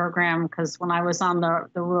scholarship program, because when I was on the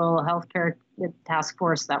rural healthcare task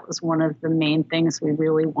force, that was one of the main things we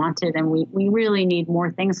really wanted. And we really need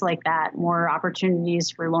more things like that, more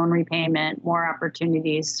opportunities for loan repayment, more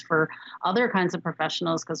opportunities for other kinds of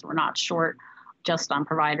professionals, because we're not short just on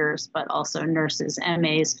providers, but also nurses,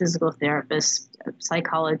 MAs, physical therapists,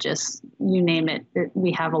 psychologists, you name it.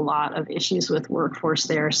 We have a lot of issues with workforce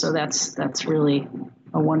there. So that's really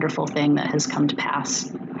a wonderful thing that has come to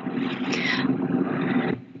pass.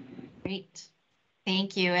 Great.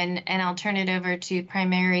 Thank you. And I'll turn it over to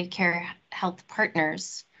Primary Care Health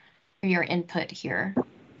Partners for your input here.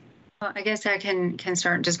 Well, I guess I can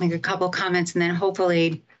start and just make a couple comments, and then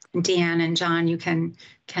hopefully Deanne and John, you can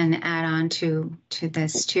add on to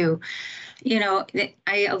this too. You know,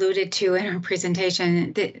 I alluded to in our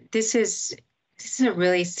presentation that this is a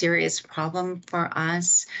really serious problem for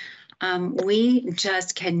us. We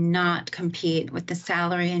just cannot compete with the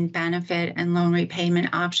salary and benefit and loan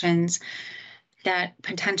repayment options that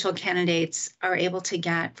potential candidates are able to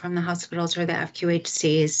get from the hospitals or the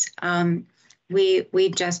FQHCs. We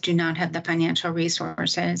just do not have the financial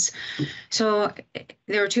resources. So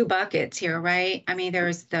there are two buckets here, right? I mean,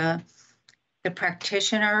 there's the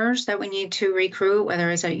practitioners that we need to recruit, whether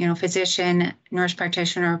it's a physician, nurse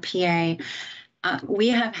practitioner, PA. We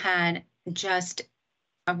have had just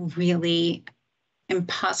a really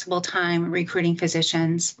impossible time recruiting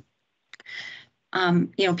physicians.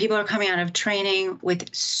 People are coming out of training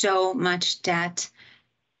with so much debt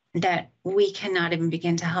that we cannot even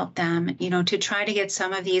begin to help them. To try to get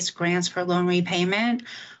some of these grants for loan repayment,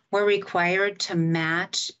 we're required to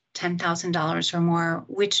match $10,000 or more,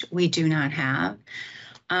 which we do not have.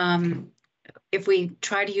 If we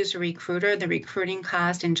try to use a recruiter, the recruiting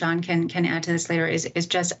cost, and John can add to this later, is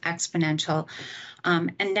just exponential.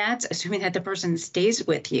 And that's assuming that the person stays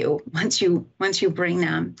with you once you bring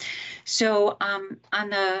them. So on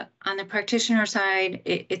the practitioner side,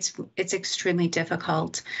 it's extremely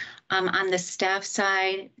difficult. On the staff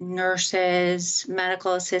side, nurses,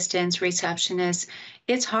 medical assistants, receptionists,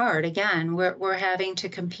 it's hard. Again, we're having to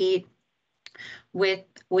compete with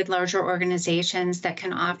larger organizations that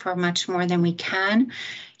can offer much more than we can.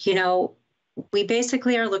 We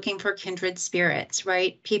basically are looking for kindred spirits,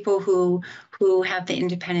 right? People who have the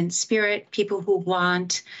independent spirit, people who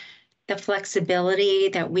want the flexibility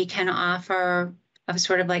that we can offer of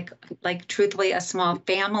sort of like truthfully a small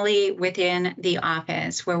family within the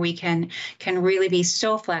office, where we can really be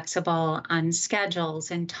so flexible on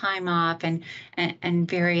schedules and time off and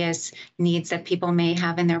various needs that people may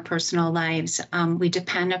have in their personal lives. We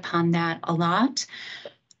depend upon that a lot,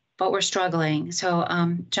 but we're struggling. So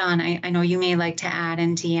John, I know you may like to add,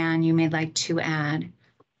 and Deanne, you may like to add.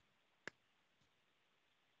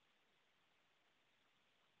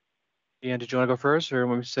 Deanne, did you want to go first, or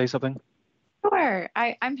want me to say something? Sure,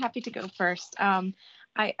 I'm happy to go first.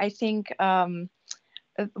 I think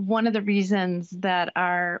one of the reasons that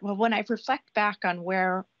when I reflect back on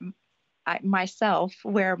where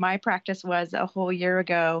my practice was a whole year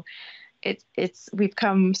ago, we've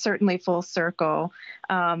come certainly full circle.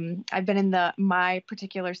 I've been in my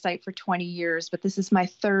particular site for 20 years, but this is my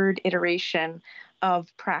third iteration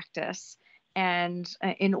of practice. And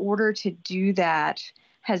in order to do that,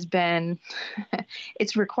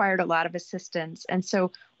 it's required a lot of assistance. And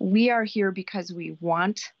so we are here because we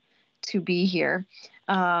want to be here.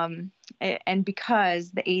 And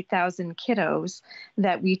because the 8,000 kiddos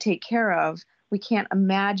that we take care of, we can't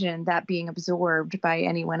imagine that being absorbed by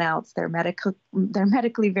anyone else. They're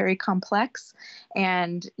medically very complex.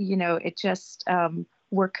 And, it just,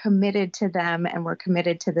 we're committed to them, and we're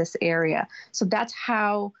committed to this area. So that's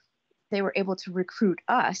how they were able to recruit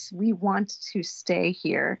us. We want to stay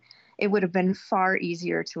here. It would have been far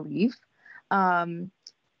easier to leave.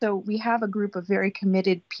 So we have a group of very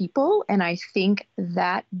committed people, and I think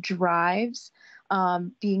that drives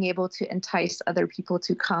being able to entice other people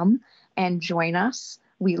to come and join us.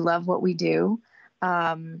 We love what we do.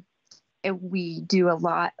 We do a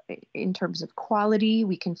lot in terms of quality.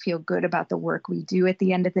 We can feel good about the work we do at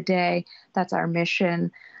the end of the day. That's our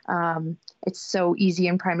mission. It's so easy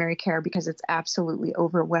in primary care because it's absolutely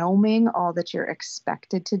overwhelming, all that you're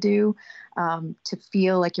expected to do, to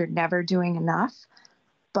feel like you're never doing enough.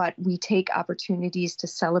 But we take opportunities to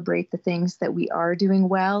celebrate the things that we are doing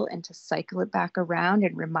well and to cycle it back around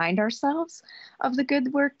and remind ourselves of the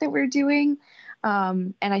good work that we're doing.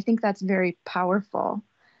 And I think that's very powerful.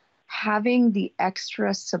 Having the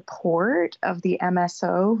extra support of the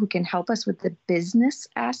MSO who can help us with the business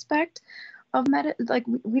aspect of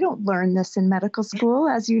we don't learn this in medical school,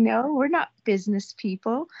 as you know. We're not business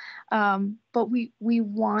people, but we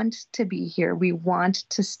want to be here. We want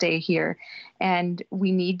to stay here, and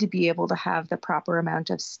we need to be able to have the proper amount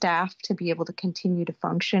of staff to be able to continue to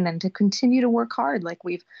function and to continue to work hard like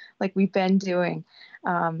we've been doing.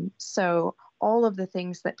 So all of the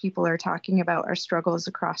things that people are talking about are struggles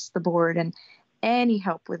across the board, and any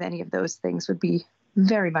help with any of those things would be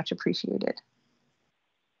very much appreciated.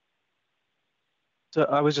 So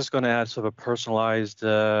I was just going to add sort of a personalized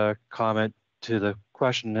comment to the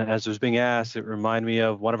question. As it was being asked, it reminded me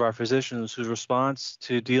of one of our physicians whose response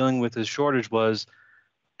to dealing with his shortage was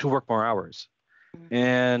to work more hours. Mm-hmm.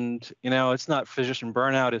 And, it's not physician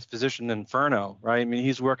burnout, it's physician inferno, right? I mean,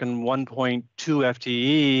 he's working 1.2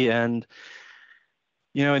 FTE, and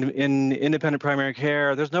You know, in independent primary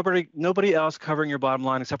care, there's nobody else covering your bottom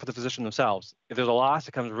line except for the physician themselves. If there's a loss,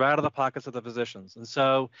 it comes right out of the pockets of the physicians. And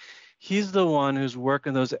so he's the one who's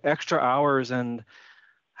working those extra hours. And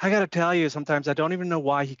I got to tell you, sometimes I don't even know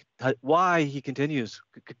why he continues.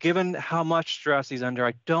 Given how much stress he's under,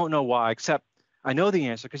 I don't know why, except I know the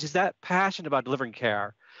answer because he's that passionate about delivering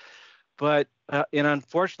care. But and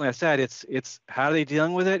unfortunately, I said it's how are they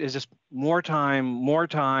dealing with it is just more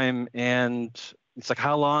time, and it's like,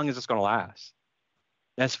 how long is this going to last?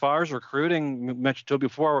 As far as recruiting, we mentioned to it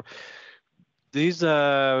before, these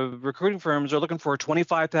recruiting firms are looking for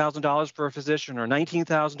 $25,000 for a physician or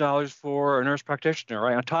 $19,000 for a nurse practitioner,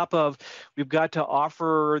 right? On top of, we've got to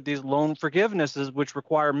offer these loan forgivenesses, which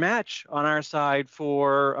require match on our side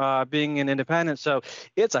for being an independent. So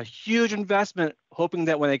it's a huge investment, hoping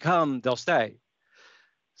that when they come, they'll stay.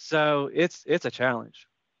 So it's a challenge.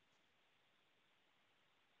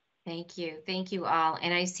 Thank you. Thank you all.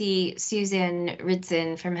 And I see Susan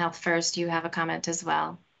Ridson from Health First. You have a comment as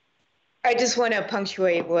well. I just want to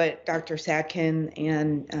punctuate what Dr. Satkin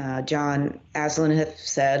and John Aslan have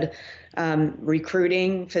said.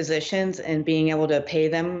 Recruiting physicians and being able to pay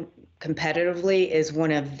them competitively is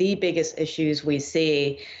one of the biggest issues we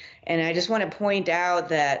see. And I just want to point out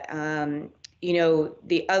that, you know,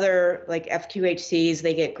 the other like FQHCs,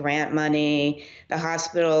 they get grant money. The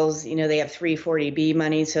hospitals, you know, they have 340B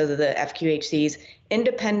money. So the FQHCs,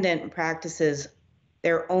 independent practices,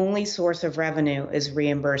 their only source of revenue is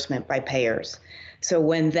reimbursement by payers. So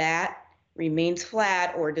when that remains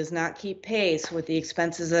flat or does not keep pace with the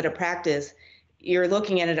expenses at a practice, you're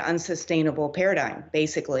looking at an unsustainable paradigm,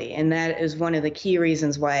 basically. And that is one of the key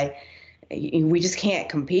reasons why we just can't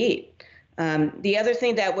compete. The other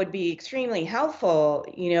thing that would be extremely helpful,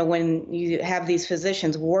 you know, when you have these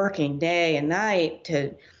physicians working day and night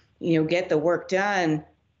to, you know, get the work done,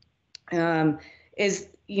 is,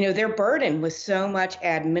 you know, they're burdened with so much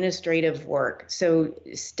administrative work. So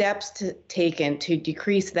steps taken to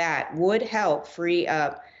decrease that would help free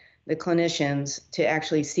up the clinicians to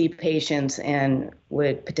actually see patients and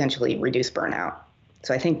would potentially reduce burnout.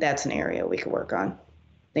 So I think that's an area we could work on.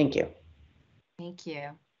 Thank you. Thank you.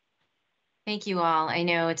 Thank you all. I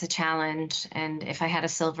know it's a challenge, and if I had a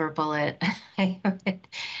silver bullet, I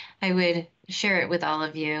would share it with all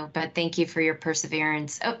of you, but thank you for your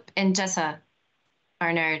perseverance. Oh, and Jessa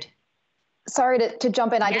Barnard. Sorry to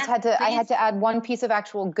jump in. I just had to. Please. I had to add one piece of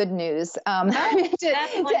actual good news. That's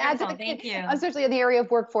wonderful. Thank you. Especially in the area of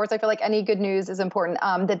workforce, I feel like any good news is important.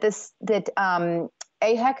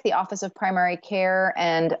 AHEC, the Office of Primary Care,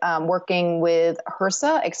 and working with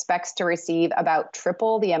HRSA, expects to receive about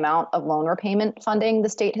triple the amount of loan repayment funding the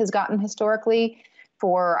state has gotten historically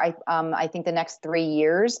for I think the next 3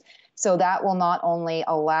 years. So that will not only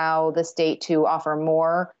allow the state to offer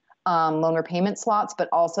more loan repayment slots, but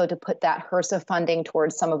also to put that HRSA funding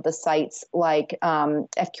towards some of the sites like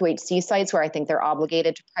FQHC sites where I think they're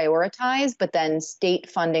obligated to prioritize, but then state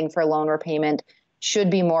funding for loan repayment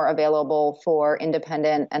should be more available for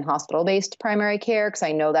independent and hospital-based primary care, because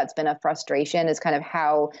I know that's been a frustration, is kind of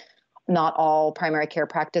how not all primary care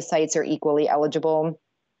practice sites are equally eligible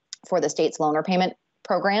for the state's loan repayment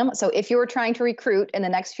program. So if you were trying to recruit in the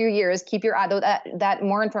next few years, keep your eye, though that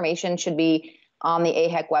more information should be on the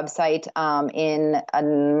AHEC website in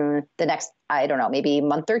the next, I don't know, maybe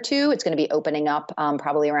month or two. It's going to be opening up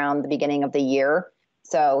probably around the beginning of the year.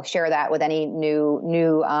 So share that with any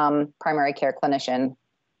new primary care clinician.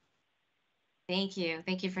 Thank you.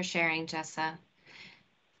 Thank you for sharing, Jessa.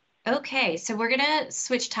 Okay, so we're going to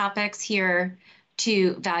switch topics here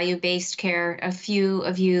to value-based care. A few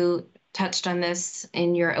of you touched on this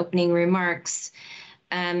in your opening remarks.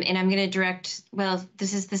 And I'm going to direct, well,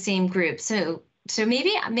 this is the same group. So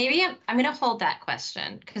maybe I'm going to hold that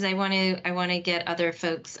question because I want to get other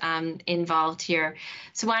folks involved here.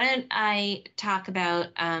 So why don't I talk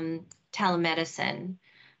about telemedicine?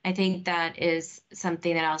 I think that is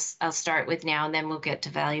something that I'll start with now, and then we'll get to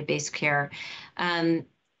value-based care. And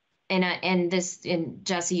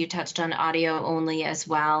Jesse, you touched on audio only as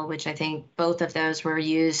well, which I think both of those were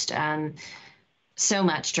used so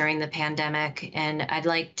much during the pandemic, and I'd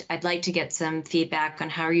like to get some feedback on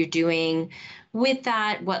how you're doing with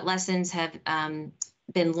that. What lessons have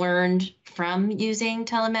been learned from using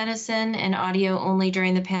telemedicine and audio only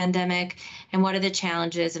during the pandemic, and what are the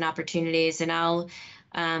challenges and opportunities? And I'll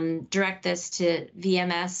direct this to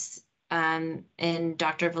VMS and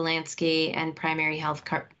Dr. Volansky and Primary Health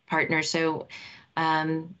Partners. So,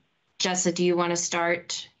 Jessa, do you want to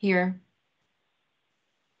start here?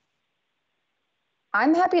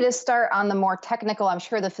 I'm happy to start on the more technical. I'm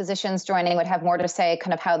sure the physicians joining would have more to say,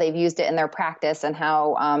 kind of how they've used it in their practice and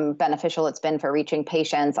how beneficial it's been for reaching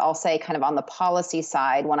patients. I'll say kind of on the policy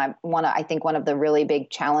side, I think one of the really big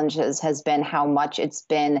challenges has been how much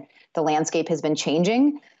the landscape has been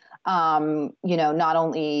changing. Not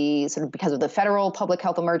only sort of because of the federal public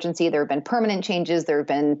health emergency, there have been permanent changes, there have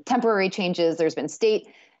been temporary changes, there's been state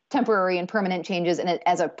temporary and permanent changes. And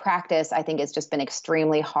as a practice, I think it's just been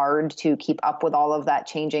extremely hard to keep up with all of that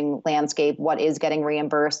changing landscape, what is getting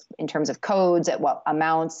reimbursed in terms of codes, at what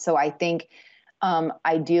amounts. So I think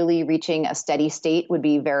ideally reaching a steady state would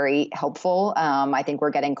be very helpful. I think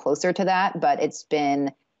we're getting closer to that, but it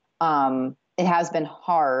has been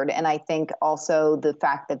hard. And I think also the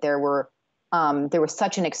fact that there was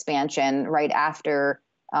such an expansion right after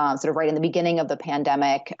sort of right in the beginning of the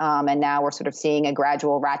pandemic. And now we're sort of seeing a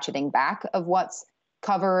gradual ratcheting back of what's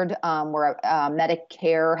covered, where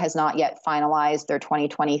Medicare has not yet finalized their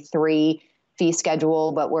 2023 fee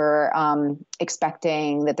schedule, but we're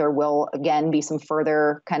expecting that there will again be some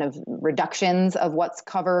further kind of reductions of what's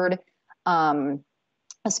covered,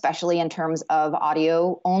 especially in terms of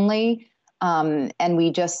audio only. And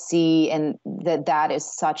we just see that is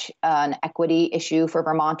such an equity issue for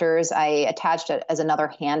Vermonters. I attached as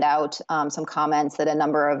another handout some comments that a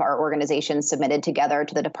number of our organizations submitted together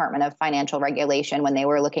to the Department of Financial Regulation when they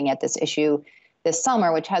were looking at this issue this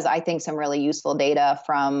summer, which has, I think, some really useful data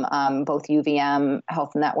from both UVM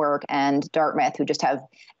Health Network and Dartmouth, who just have,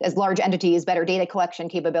 as large entities, better data collection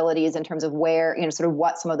capabilities in terms of where, sort of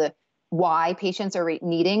what some of the why patients are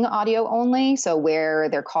needing audio only. So where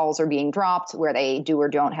their calls are being dropped, where they do or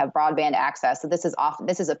don't have broadband access. So this is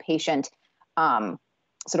a patient sort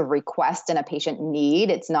of request and a patient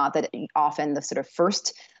need. It's not that often the sort of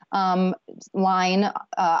first line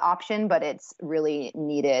option, but it's really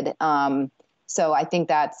needed. So I think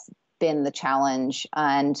that's been the challenge.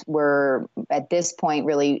 And we're at this point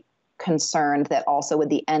really concerned that also with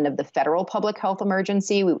the end of the federal public health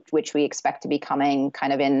emergency, which we expect to be coming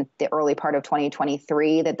kind of in the early part of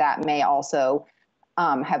 2023, that may also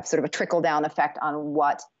have sort of a trickle down effect on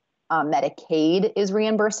what Medicaid is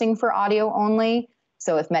reimbursing for audio only.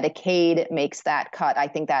 So if Medicaid makes that cut, I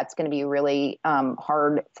think that's going to be really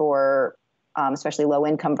hard for especially low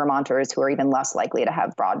income Vermonters who are even less likely to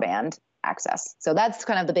have broadband access. So that's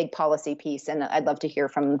kind of the big policy piece. And I'd love to hear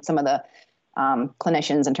from some of the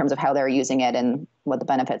clinicians in terms of how they're using it and what the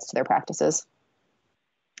benefits to their practices.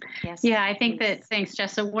 Yes. Yeah, I think that, thanks,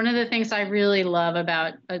 Jess. So one of the things I really love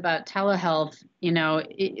about telehealth,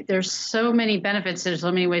 there's so many benefits, there's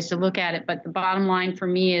so many ways to look at it, but the bottom line for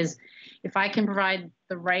me is if I can provide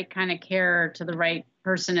the right kind of care to the right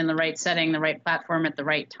person in the right setting, the right platform at the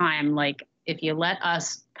right time, like if you let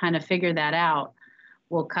us kind of figure that out,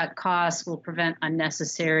 we'll cut costs, we'll prevent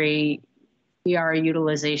unnecessary ER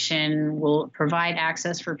utilization, will provide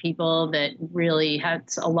access for people that really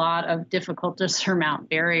has a lot of difficult to surmount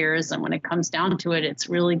barriers. And when it comes down to it, it's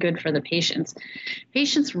really good for the patients.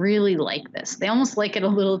 Patients really like this. They almost like it a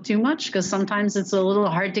little too much because sometimes it's a little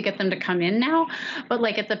hard to get them to come in now. But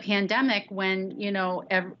like at the pandemic, when,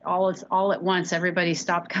 all at once, everybody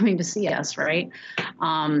stopped coming to see us, right?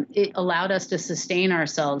 It allowed us to sustain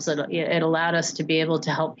ourselves. It allowed us to be able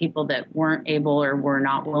to help people that weren't able or were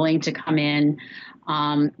not willing to come in.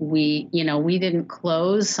 We didn't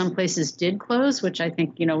close. Some places did close, which I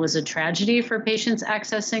think, was a tragedy for patients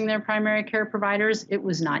accessing their primary care providers. It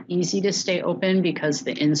was not easy to stay open because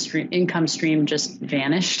the income stream just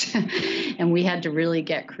vanished and we had to really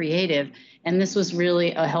get creative. And this was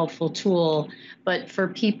really a helpful tool. But for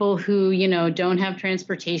people who, don't have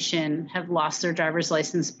transportation, have lost their driver's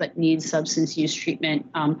license, but need substance use treatment,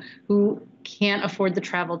 who can't afford the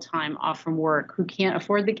travel time off from work, who can't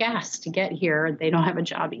afford the gas to get here, they don't have a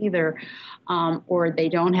job either, or they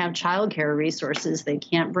don't have childcare resources, they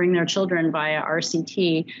can't bring their children via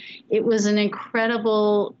RCT. It was an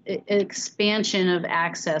incredible expansion of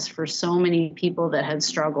access for so many people that had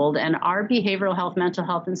struggled. And our behavioral health, mental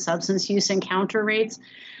health, and substance use encounter rates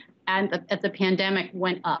at the pandemic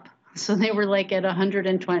went up. So they were like at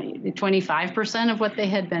 125% of what they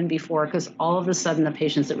had been before, because all of a sudden the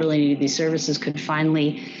patients that really needed these services could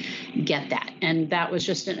finally get that. And that was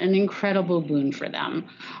just an incredible boon for them.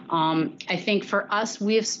 I think for us,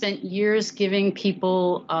 we have spent years giving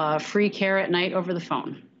people free care at night over the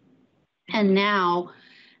phone. And now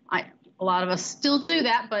a lot of us still do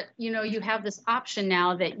that, but you have this option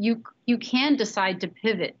now that you can decide to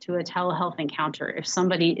pivot to a telehealth encounter. If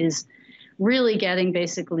somebody is really getting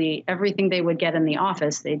basically everything they would get in the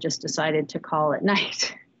office, they just decided to call at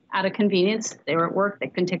night. out of convenience. They were at work, they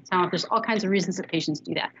couldn't take the time off. There's all kinds of reasons that patients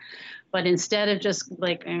do that. But instead of just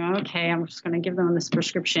like, okay, I'm just going to give them this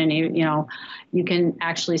prescription, you can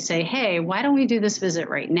actually say, hey, why don't we do this visit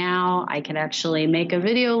right now? I can actually make a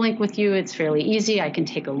video link with you. It's fairly easy. I can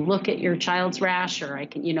take a look at your child's rash, or I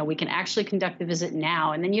can, we can actually conduct the visit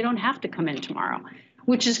now, and then you don't have to come in tomorrow,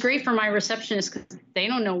 which is great for my receptionist because they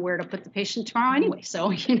don't know where to put the patient tomorrow anyway.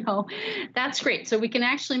 So, that's great. So we can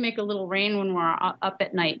actually make a little rain when we're up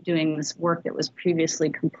at night doing this work that was previously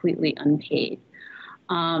completely unpaid.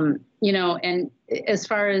 And as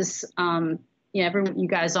far as, you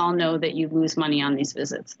guys all know that you lose money on these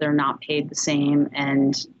visits. They're not paid the same.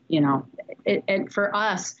 And, and for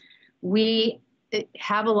us, we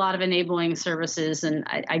have a lot of enabling services. And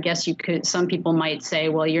I guess some people might say,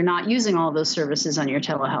 well, you're not using all those services on your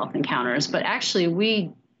telehealth encounters. But actually,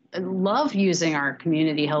 we love using our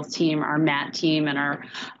community health team, our MAT team, and our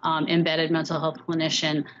embedded mental health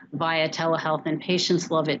clinician via telehealth, and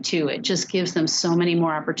patients love it too. It just gives them so many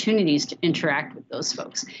more opportunities to interact with those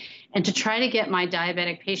folks. And to try to get my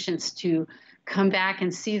diabetic patients to come back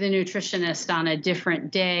and see the nutritionist on a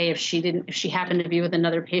different day if she happened to be with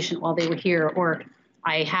another patient while they were here, or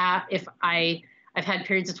I've had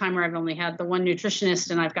periods of time where I've only had the one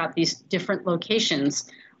nutritionist and I've got these different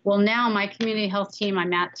locations. Well, now my community health team, my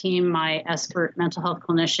MAT team, my expert mental health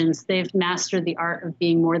clinicians, they've mastered the art of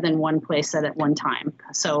being more than one place at one time.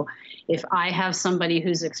 So if I have somebody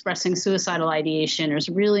who's expressing suicidal ideation or is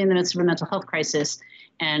really in the midst of a mental health crisis,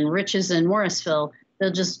 and Rich is in Morrisville,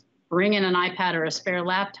 they'll just bring in an iPad or a spare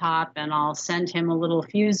laptop, and I'll send him a little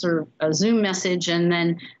fuse or a Zoom message, and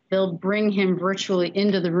then they'll bring him virtually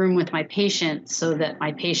into the room with my patient so that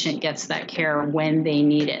my patient gets that care when they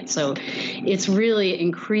need it. So it's really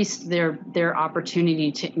increased their opportunity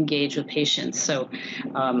to engage with patients. So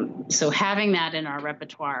having that in our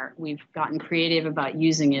repertoire, we've gotten creative about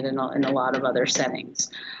using it in a lot of other settings.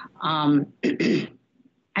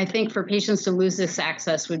 I think for patients to lose this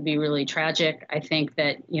access would be really tragic. I think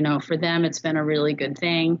that, for them, it's been a really good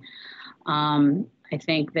thing. I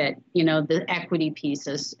think that, the equity piece,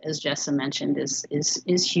 as Jessa mentioned,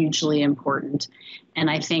 is hugely important. And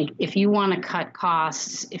I think if you want to cut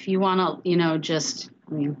costs, if you want to,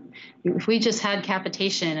 if we just had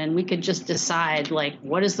capitation and we could just decide, like,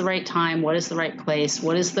 what is the right time, what is the right place,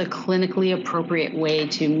 what is the clinically appropriate way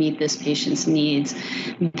to meet this patient's needs,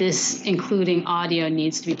 this, including audio,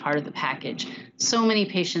 needs to be part of the package. So many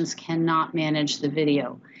patients cannot manage the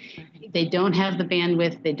video. They don't have the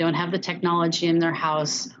bandwidth, they don't have the technology in their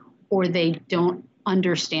house, or they don't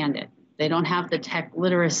understand it. They don't have the tech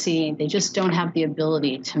literacy. They just don't have the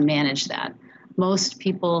ability to manage that. Most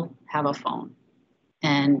people have a phone,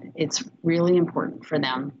 and it's really important for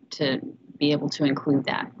them to be able to include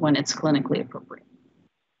that when it's clinically appropriate.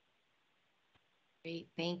 Great,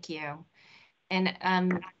 thank you. And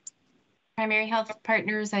primary health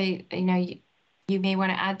partners, I know you may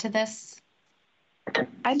want to add to this.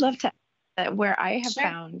 I'd love to. Where I have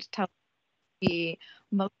found telehealth to be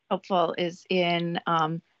most helpful is in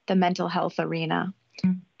the mental health arena.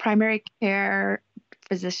 Primary care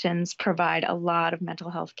physicians provide a lot of mental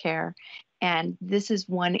health care, and this is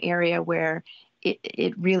one area where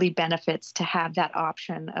it really benefits to have that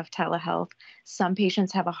option of telehealth. Some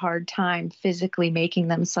patients have a hard time physically making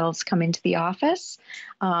themselves come into the office,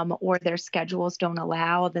 or their schedules don't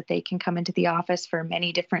allow that they can come into the office for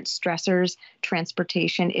many different stressors,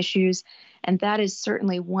 transportation issues. And that is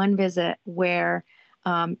certainly one visit where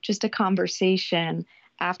just a conversation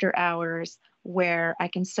after hours where I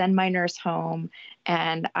can send my nurse home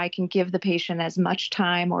and I can give the patient as much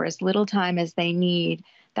time or as little time as they need.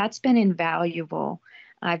 That's been invaluable.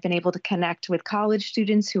 I've been able to connect with college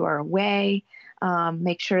students who are away,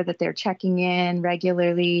 make sure that they're checking in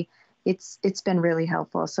regularly. It's been really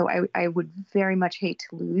helpful. So I would very much hate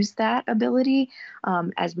to lose that ability.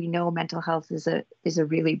 As we know, mental health is a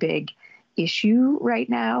really big issue right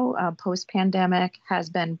now. Post-pandemic, has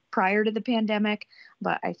been prior to the pandemic,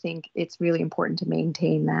 but I think it's really important to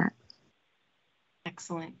maintain that.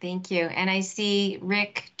 Excellent, thank you. And I see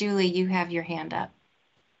Rick Dooley, you have your hand up.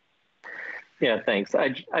 Yeah, thanks.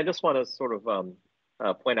 I just want to sort of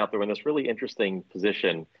point out that we're in this really interesting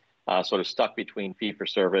position, sort of stuck between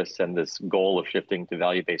fee-for-service and this goal of shifting to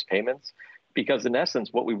value-based payments. Because in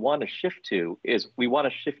essence, what we want to shift to is we want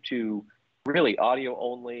to shift to really audio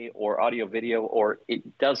only or audio video, or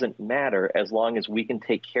it doesn't matter as long as we can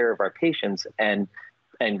take care of our patients and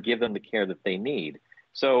give them the care that they need.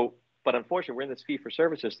 So, but unfortunately, we're in this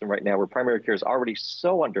fee-for-service system right now where primary care is already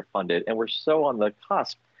so underfunded and we're so on the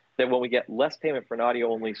cusp that when we get less payment for an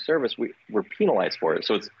audio-only service, we're penalized for it.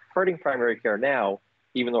 So it's hurting primary care now,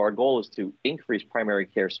 even though our goal is to increase primary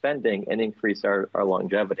care spending and increase our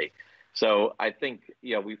longevity. So I think,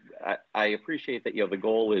 I appreciate that, the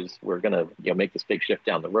goal is we're going to, make this big shift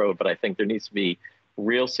down the road, but I think there needs to be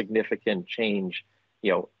real significant change,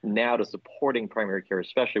 now to supporting primary care,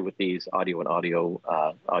 especially with these audio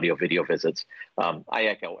video visits. I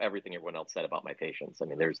echo everything everyone else said about my patients. I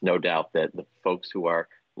mean, there's no doubt that the folks who are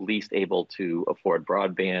least able to afford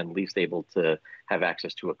broadband, least able to have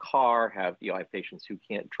access to a car, I have patients who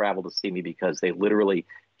can't travel to see me because they literally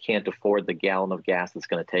can't afford the gallon of gas it's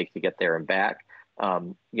going to take to get there and back.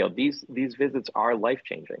 These visits are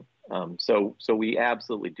life-changing. So we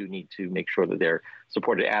absolutely do need to make sure that they're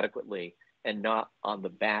supported adequately and not on the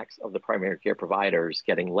backs of the primary care providers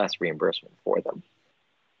getting less reimbursement for them.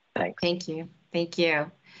 Thanks. Thank you. Thank you.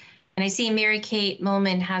 And I see Mary Kate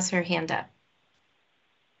Molman has her hand up.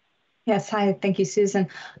 Yes, hi. Thank you, Susan.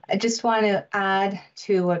 I just want to add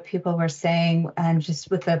to what people were saying, and just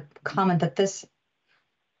with the comment that this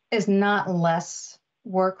is not less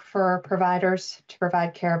work for providers to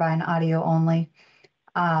provide care by an audio only.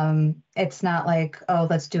 It's not like, oh,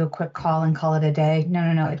 let's do a quick call and call it a day.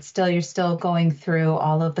 No. It's still, you're still going through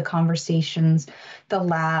all of the conversations, the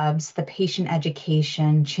labs, the patient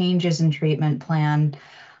education, changes in treatment plan.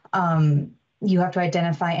 You have to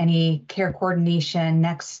identify any care coordination,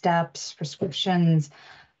 next steps, prescriptions.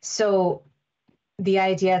 So the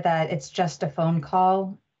idea that it's just a phone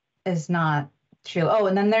call is not true. Oh,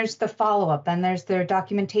 and then there's the follow-up, then there's their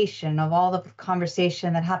documentation of all the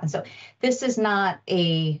conversation that happens. So this is not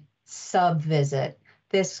a sub-visit.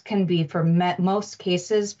 This can be for most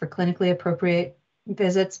cases for clinically appropriate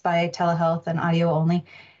visits by telehealth and audio only.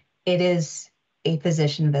 It is a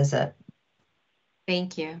physician visit.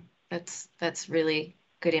 Thank you. That's really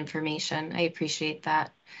good information. I appreciate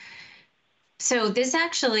that. So this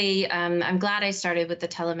actually, I'm glad I started with the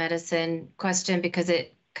telemedicine question because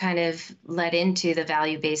it kind of led into the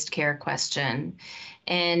value-based care question.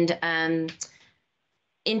 And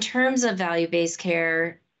in terms of value-based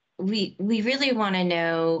care, we really want to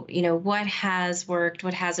know, what has worked,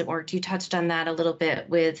 what hasn't worked. You touched on that a little bit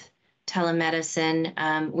with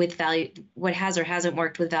telemedicine, with what has or hasn't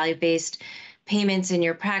worked with value-based payments in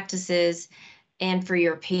your practices and for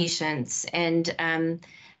your patients. And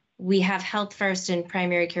we have Health First and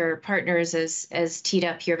Primary Care Partners as teed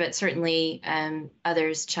up here, but certainly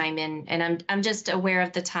others chime in. And I'm just aware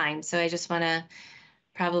of the time, so I just want to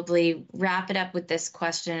probably wrap it up with this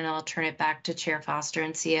question, and I'll turn it back to Chair Foster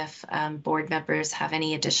and see if board members have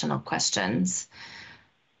any additional questions.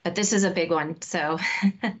 But this is a big one, so.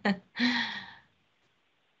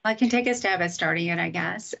 I can take a stab at starting it, I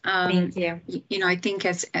guess. Thank you. I think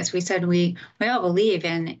as we said, we all believe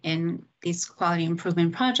in these quality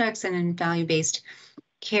improvement projects and in value-based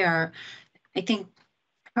care. I think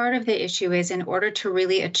part of the issue is in order to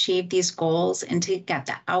really achieve these goals and to get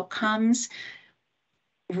the outcomes,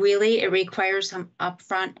 really it requires some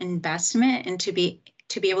upfront investment and to be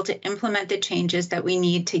able to implement the changes that we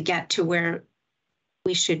need to get to where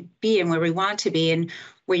we should be and where we want to be and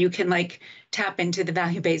where you can tap into the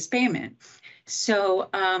value-based payment. So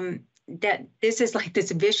that this is like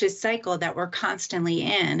this vicious cycle that we're constantly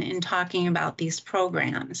in talking about these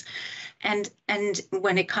programs. And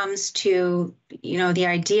when it comes to, the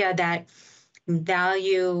idea that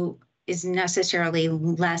value is necessarily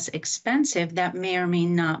less expensive, that may or may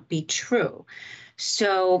not be true.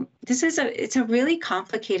 So it's a really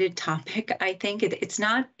complicated topic. I think it's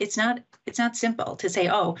not simple to say,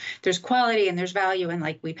 oh, there's quality and there's value and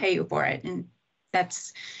we pay you for it. And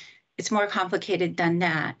it's more complicated than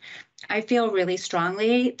that. I feel really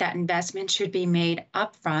strongly that investment should be made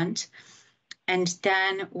upfront, and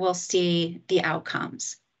then we'll see the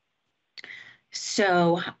outcomes.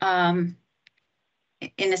 So in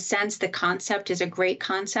a sense, the concept is a great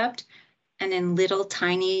concept. And in little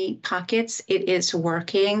tiny pockets, it is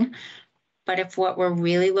working. But if what we're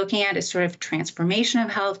really looking at is sort of transformation of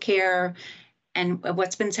healthcare and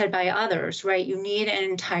what's been said by others, right? You need an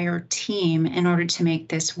entire team in order to make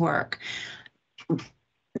this work.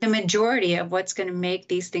 The majority of what's going to make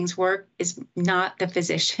these things work is not the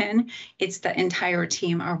physician, it's the entire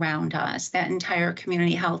team around us, that entire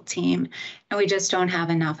community health team. And we just don't have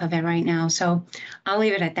enough of it right now. So I'll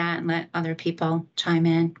leave it at that and let other people chime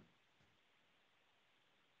in.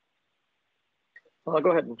 Well, I'll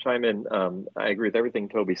go ahead and chime in. I agree with everything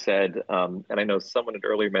Toby said. And I know someone had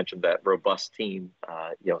earlier mentioned that robust team,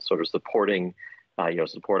 sort of supporting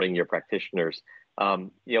your practitioners.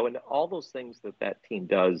 And all those things that team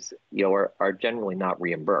does, are generally not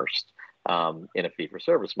reimbursed in a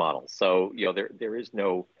fee-for-service model. So, there is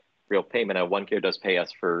no real payment. Now, OneCare does pay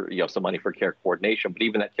us for, some money for care coordination, but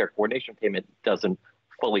even that care coordination payment doesn't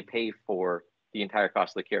fully pay for the entire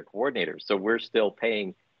cost of the care coordinator. So we're still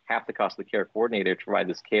paying half the cost of the care coordinator to provide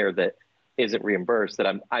this care that isn't reimbursed, that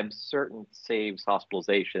I'm certain saves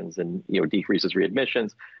hospitalizations and decreases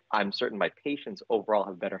readmissions. I'm certain my patients overall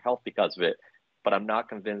have better health because of it, but I'm not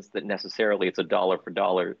convinced that necessarily it's a dollar for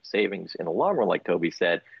dollar savings in the long run, like Toby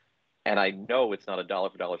said. And I know it's not a dollar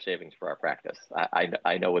for dollar savings for our practice.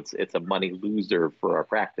 I know it's a money loser for our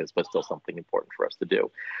practice, but still something important for us to do.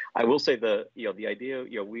 I will say the idea,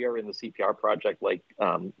 we are in the CPR project like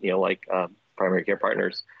Primary Care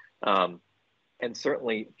Partners, and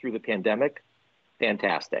certainly through the pandemic,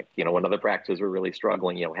 fantastic. When other practices were really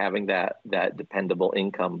struggling, having that dependable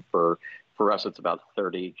income for us, it's about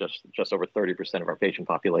just over 30% of our patient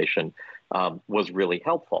population, was really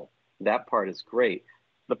helpful. That part is great.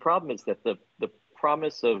 The problem is that the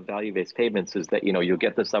promise of value-based payments is that you'll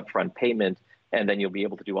get this upfront payment and then you'll be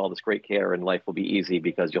able to do all this great care and life will be easy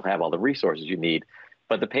because you'll have all the resources you need.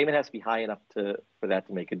 But the payment has to be high enough for that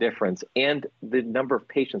to make a difference, and the number of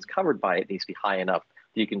patients covered by it needs to be high enough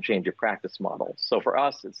that you can change your practice model. So for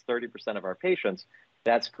us, it's 30% of our patients.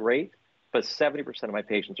 That's great, but 70% of my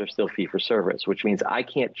patients are still fee-for-service, which means I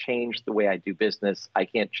can't change the way I do business. I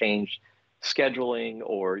can't change scheduling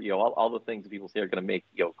or all the things that people say are going to make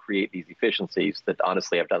create these efficiencies that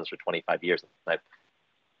honestly I've done this for 25 years and I've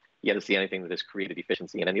yet to see anything that has created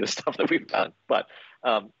efficiency in any of the stuff that we've done. But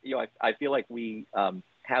I feel like we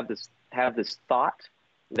have this thought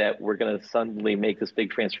that we're going to suddenly make this big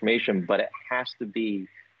transformation, but it has to be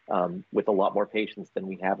with a lot more patients than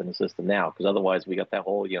we have in the system now, because otherwise we got that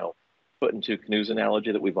whole foot in two canoes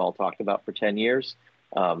analogy that we've all talked about for 10 years,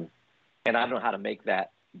 and I don't know how to make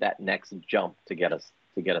that next jump to get us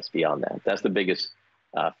beyond that. That's the biggest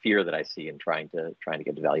fear that I see in trying to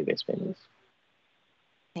get to value-based payments.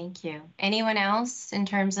 Thank you. Anyone else in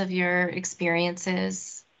terms of your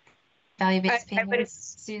experiences, value-based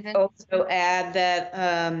payments, Susan? I would also add that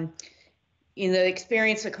the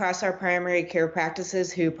experience across our primary care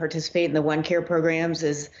practices who participate in the One Care programs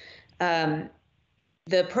is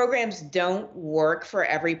the programs don't work for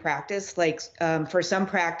every practice. Like for some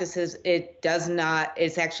practices, it does not,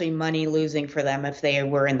 it's actually money losing for them if they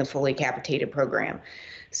were in the fully capitated program.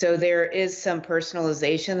 So there is some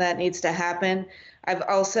personalization that needs to happen. I've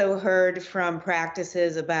also heard from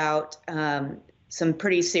practices about some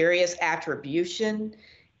pretty serious attribution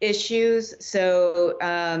issues. So,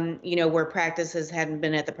 where practices hadn't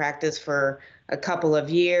been at the practice for a couple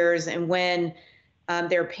of years, and when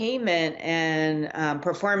their payment and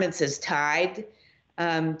performance is tied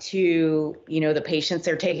to, the patients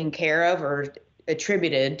they're taking care of or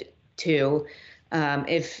attributed to.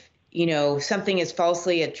 If, something is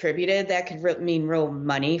falsely attributed, that could mean real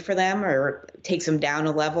money for them or takes them down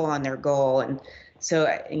a level on their goal. And so,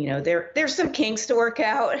 there's some kinks to work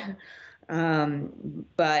out.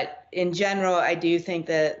 But in general, I do think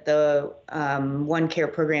that the One Care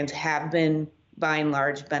programs have been by and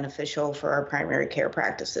large beneficial for our primary care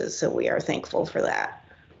practices. So we are thankful for that.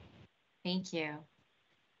 Thank you.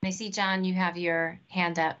 I see, John, you have your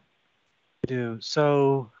hand up. I do.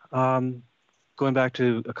 So going back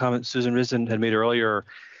to a comment Susan Risden had made earlier,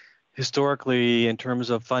 historically, in terms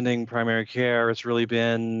of funding primary care, it's really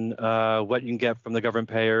been what you can get from the government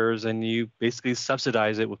payers, and you basically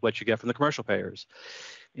subsidize it with what you get from the commercial payers.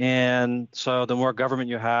 And so the more government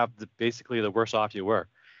you have, basically the worse off you were.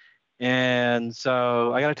 And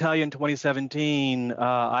so I got to tell you, in 2017,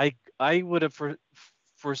 I would have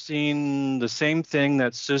foreseen the same thing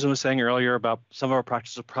that Susan was saying earlier about some of our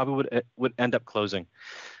practices probably would end up closing.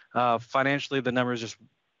 Financially, the numbers just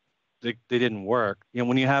they didn't work.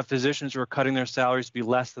 When you have physicians who are cutting their salaries to be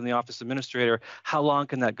less than the office administrator, how long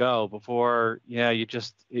can that go before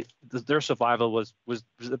their survival was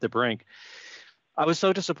at the brink? I was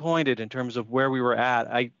so disappointed in terms of where we were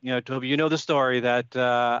at. Toby, the story that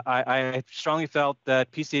I strongly felt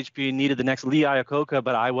that PCHP needed the next Lee Iacocca,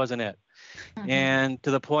 but I wasn't it. Mm-hmm. And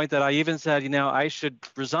to the point that I even said, I should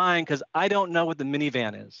resign because I don't know what the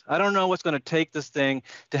minivan is. I don't know what's going to take this thing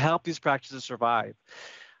to help these practices survive.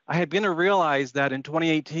 I had been to realize that in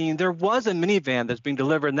 2018, there was a minivan that's being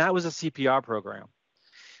delivered, and that was a CPR program.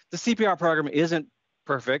 The CPR program isn't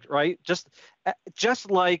perfect, right? Just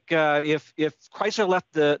like if Chrysler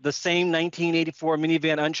left the same 1984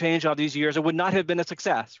 minivan unchanged all these years, it would not have been a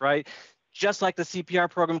success, right? Just like the CPR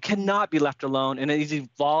program cannot be left alone, and it is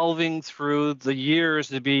evolving through the years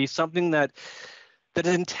to be something that is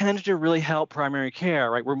intended to really help primary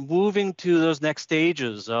care, right? We're moving to those next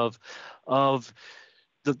stages of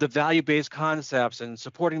the value-based concepts and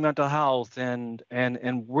supporting mental health, and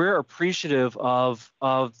we're appreciative of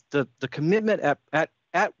the commitment at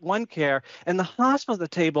at OneCare and the hospital at the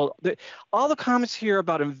table, all the comments here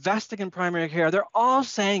about investing in primary care, they're all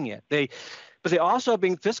saying it. But they also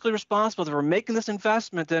being fiscally responsible. They were making this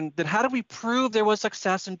investment. Then how do we prove there was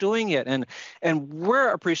success in doing it? And we're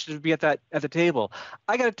appreciative to be at the table.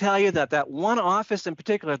 I got to tell you that one office in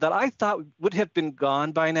particular that I thought would have been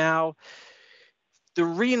gone by now, the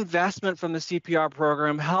reinvestment from the CPR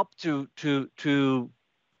program helped to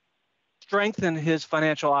strengthen his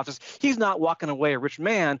financial office. He's not walking away a rich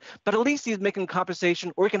man, but at least he's making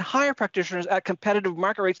compensation, or he can hire practitioners at competitive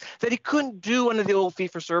market rates that he couldn't do under the old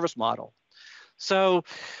fee-for-service model. So,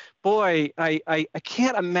 boy, I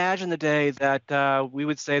can't imagine the day that we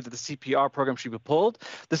would say that the CPR program should be pulled.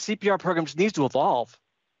 The CPR program just needs to evolve.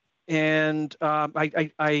 And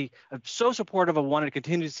I am so supportive of wanting to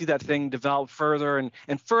continue to see that thing develop further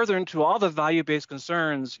and further into all the value-based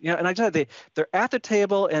concerns. You know, and I tell you, they're at the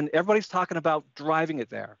table and everybody's talking about driving it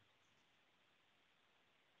there.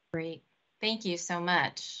 Great. Thank you so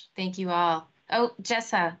much. Thank you all. Oh,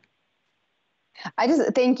 Jessa. I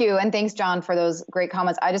just thank you, and thanks, John, for those great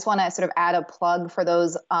comments. I just want to sort of add a plug for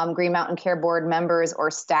those Green Mountain Care Board members or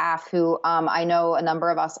staff who I know a number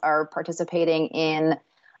of us are participating in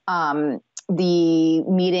the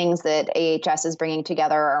meetings that AHS is bringing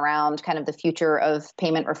together around kind of the future of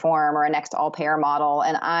payment reform or a next all-payer model.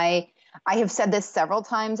 And I have said this several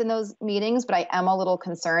times in those meetings, but I am a little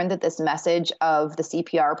concerned that this message of the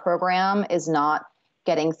CPR program is not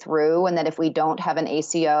getting through, and that if we don't have an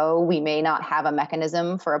ACO, we may not have a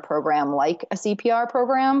mechanism for a program like a CPR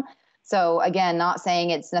program. So again, not saying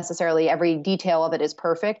it's necessarily every detail of it is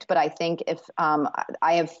perfect, but I think if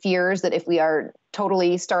I have fears that if we are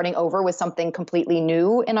totally starting over with something completely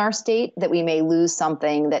new in our state, that we may lose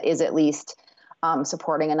something that is at least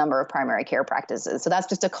supporting a number of primary care practices. So that's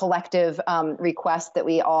just a collective request that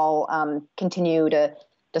we all continue to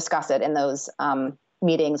discuss it in those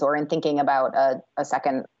meetings or in thinking about a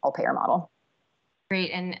second all-payer model. Great,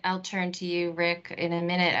 and I'll turn to you, Rick, in a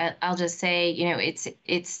minute. I'll just say, you know,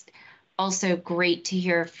 it's also great to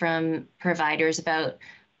hear from providers about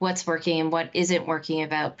what's working and what isn't working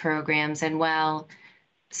about programs. And while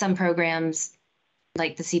some programs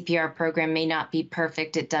like the CPR program may not be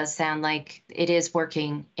perfect, it does sound like it is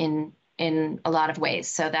working in a lot of ways.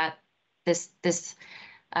 So that this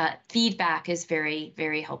feedback is very,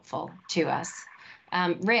 very helpful to us.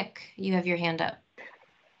 Rick, you have your hand up.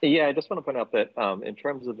 Yeah, I just want to point out that in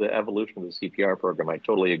terms of the evolution of the CPR program, I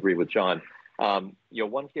totally agree with John. You know,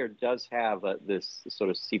 OneCare does have this sort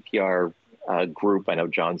of CPR group. I know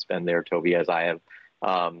John's been there, Toby, as I have,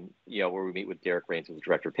 you know, where we meet with Derek Rains, who's the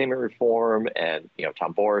Director of Payment Reform, and, you know,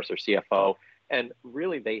 Tom Boris, our CFO. And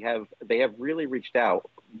really, they have really reached out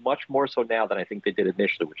much more so now than I think they did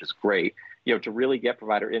initially, which is great, you know, to really get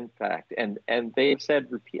provider impact. And they've said,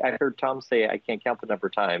 I heard Tom say, I can't count the number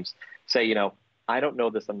of times, say, you know, I don't know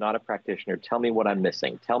this. I'm not a practitioner. Tell me what I'm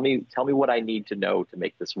missing. Tell me what I need to know to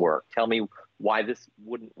make this work. Tell me why this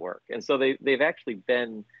wouldn't work. And so they've actually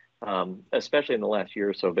been, especially in the last year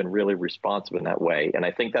or so, been really responsive in that way. And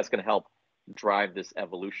I think that's going to help drive this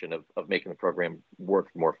evolution of making the program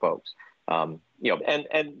work for more folks. You know,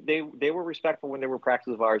 and they were respectful when they were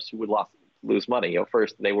practices of ours who would lose money. You know,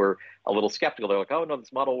 first they were a little skeptical. They're like, oh no,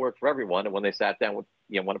 this model will work for everyone. And when they sat down with,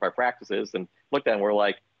 you know, one of our practices and looked at it, we're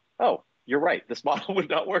like, oh, you're right, this model would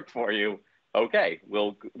not work for you. Okay,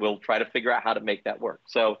 we'll try to figure out how to make that work.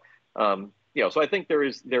 So you know, so I think there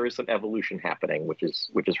is some evolution happening, which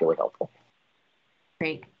is really helpful.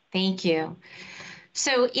 Great, thank you.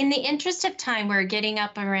 So in the interest of time, we're getting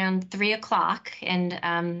up around 3 o'clock,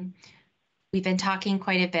 and we've been talking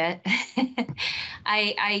quite a bit.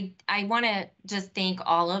 I want to just thank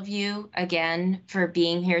all of you again for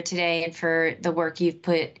being here today and for the work you've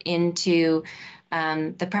put into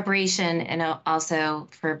the preparation, and also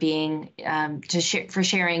for being for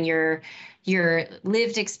sharing your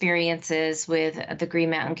lived experiences with the Green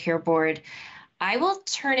Mountain Care Board. I will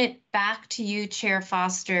turn it back to you, Chair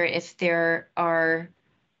Foster, if there are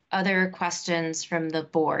other questions from the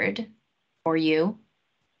board or you.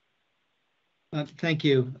 Thank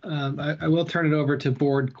you. I will turn it over to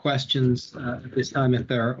board questions at this time if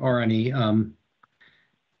there are any.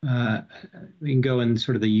 We can go in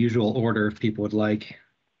sort of the usual order if people would like.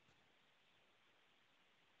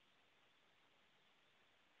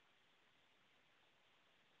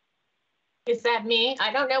 Is that me?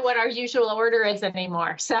 I don't know what our usual order is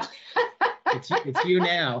anymore. So it's you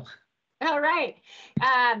now. All right.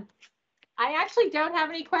 I actually don't have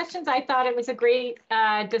any questions. I thought it was a great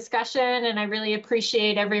discussion, and I really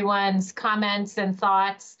appreciate everyone's comments and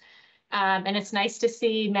thoughts. And it's nice to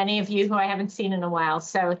see many of you who I haven't seen in a while.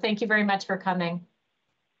 So thank you very much for coming.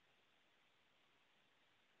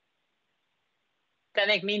 I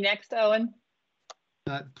think me next, Owen?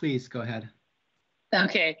 Please go ahead.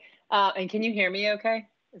 Okay. And can you hear me okay?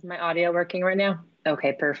 Is my audio working right now?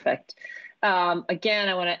 Okay, perfect. Again,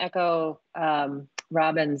 I want to echo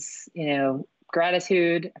Robin's,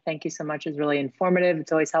 gratitude. Thank you so much. It's really informative.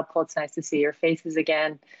 It's always helpful. It's nice to see your faces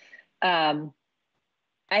again. I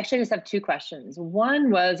actually just have two questions.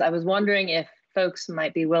 One was, I was wondering if folks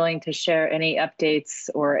might be willing to share any updates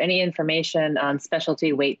or any information on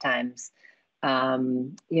specialty wait times.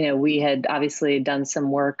 We had obviously done some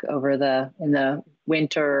work in the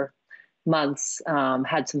winter months,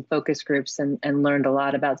 had some focus groups and learned a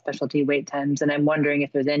lot about specialty wait times. And I'm wondering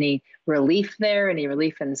if there's any relief there, any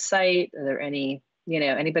relief in sight. Are there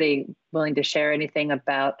anybody willing to share anything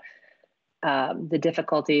about the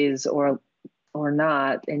difficulties or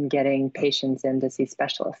not in getting patients in to see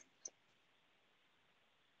specialists?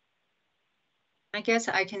 I guess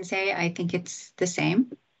I can say I think it's the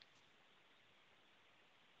same.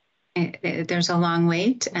 There's a long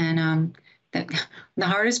wait, and the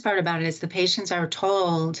hardest part about it is the patients are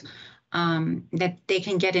told that they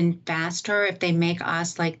can get in faster if they make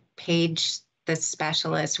us page the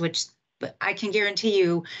specialist, which I can guarantee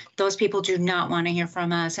you those people do not want to hear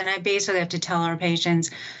from us. And I basically have to tell our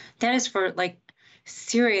patients that is for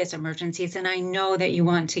serious emergencies. And I know that you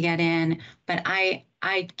want to get in, but I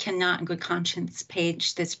cannot in good conscience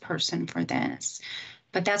page this person for this.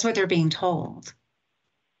 But that's what they're being told.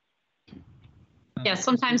 Yeah,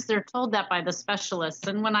 sometimes they're told that by the specialists.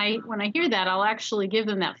 And when I hear that, I'll actually give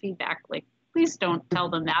them that feedback. Please don't tell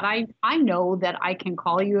them that. I know that I can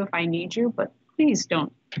call you if I need you, but please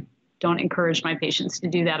don't encourage my patients to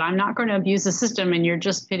do that. I'm not going to abuse the system, and you're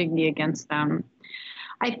just pitting me against them.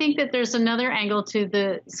 I think that there's another angle to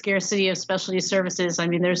the scarcity of specialty services. I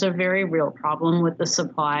mean, there's a very real problem with the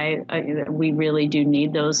supply. We really do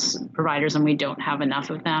need those providers, and we don't have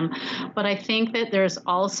enough of them. But I think that there's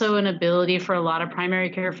also an ability for a lot of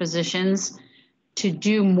primary care physicians to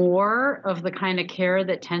do more of the kind of care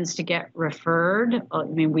that tends to get referred. I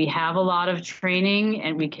mean, we have a lot of training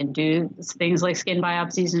and we can do things like skin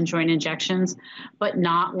biopsies and joint injections, but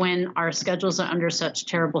not when our schedules are under such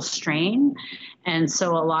terrible strain. And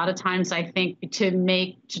so a lot of times I think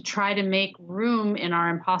to try to make room in our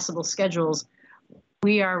impossible schedules,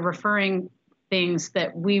 we are referring things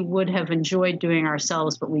that we would have enjoyed doing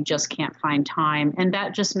ourselves, but we just can't find time. And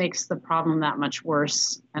that just makes the problem that much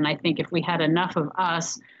worse. And I think if we had enough of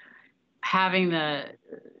us having the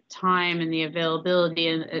time and the availability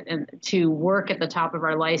and to work at the top of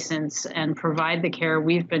our license and provide the care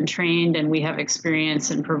we've been trained and we have experience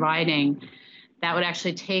in providing, that would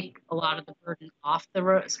actually take a lot of the burden off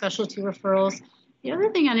the specialty referrals. The other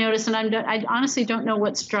thing I noticed, and I honestly don't know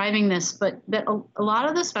what's driving this, but that a lot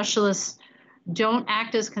of the specialists don't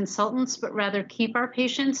act as consultants, but rather keep our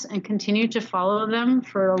patients and continue to follow them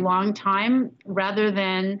for a long time, rather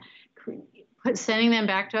than sending them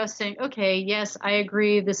back to us saying, okay, yes, I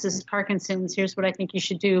agree, this is Parkinson's, here's what I think you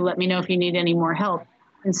should do, let me know if you need any more help.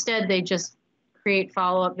 Instead, they just create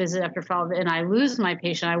follow-up visit after follow-up, and I lose my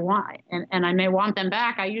patient. And I may want them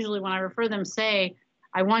back. I usually, when I refer them, say,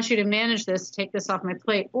 I want you to manage this, take this off my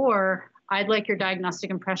plate, or I'd like your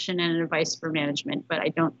diagnostic impression and advice for management, but I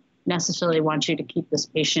don't necessarily want you to keep this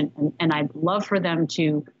patient. And I'd love for them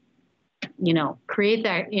to, create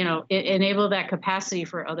that, enable that capacity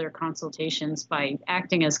for other consultations by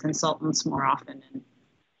acting as consultants more often and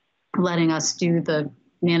letting us do the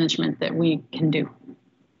management that we can do.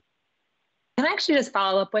 Can I actually just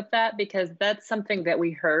follow up with that? Because that's something that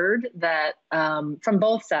we heard that from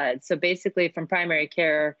both sides. So basically from primary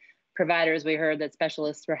care providers, we heard that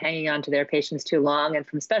specialists were hanging on to their patients too long. And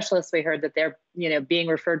from specialists, we heard that they're, being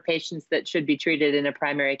referred patients that should be treated in a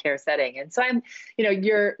primary care setting. And so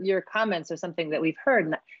your comments are something that we've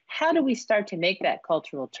heard. How do we start to make that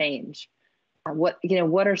cultural change? What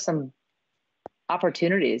are some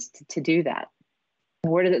opportunities to do that?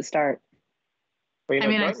 Where does it start? Well,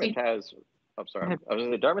 Dartmouth has, I'm sorry,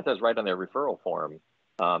 Dartmouth has right on their referral form.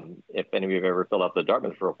 If any of you have ever filled out the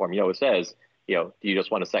Dartmouth referral form, it says, do you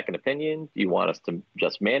just want a second opinion? Do you want us to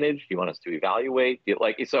just manage? Do you want us to evaluate?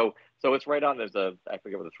 So it's right on. I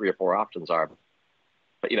forget what the 3 or 4 options are,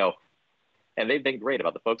 but and they've been great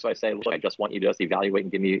about the folks who I say, look, I just want you to just evaluate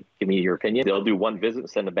and give me your opinion. They'll do one visit and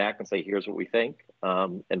send it back and say, here's what we think.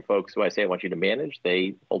 And folks who I say I want you to manage,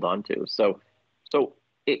 they hold on to. So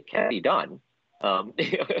it can be done.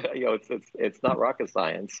 It's not rocket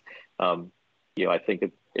science. I think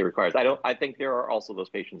it requires. I think there are also those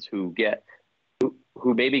patients who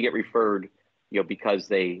maybe get referred,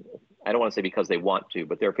 because I don't want to say because they want to,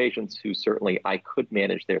 but there are patients who certainly I could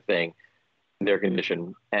manage their thing, their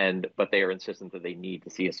condition, but they are insistent that they need to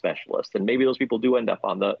see a specialist. And maybe those people do end up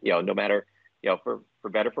on the, no matter, for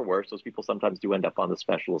better, for worse, those people sometimes do end up on the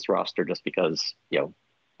specialist roster just because,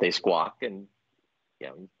 they squawk, and,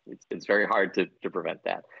 it's very hard to prevent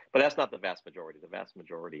that. But that's not the vast majority. The vast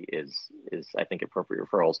majority is I think, appropriate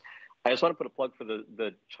referrals. I just want to put a plug for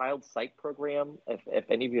the child psych program. If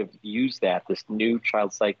any of you have used this new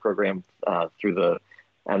child psych program through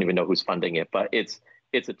I don't even know who's funding it, but it's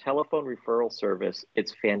a telephone referral service.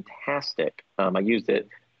 It's fantastic. I used it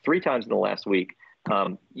 3 times in the last week.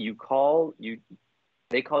 They call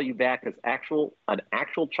you back as an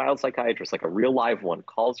actual child psychiatrist, like a real live one,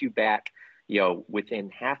 calls you back, within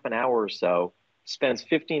half an hour or so, spends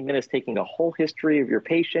 15 minutes taking a whole history of your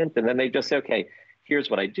patient, and then they just say, okay, here's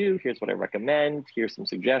what I do, here's what I recommend, here's some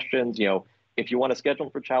suggestions. If you want to schedule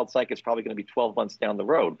for child psych, it's probably going to be 12 months down the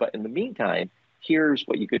road. But in the meantime, here's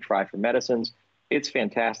what you could try for medicines. It's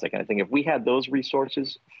fantastic. And I think if we had those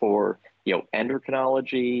resources for,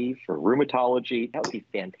 endocrinology, for rheumatology, that would be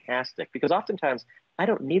fantastic. Because oftentimes I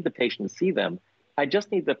don't need the patient to see them. I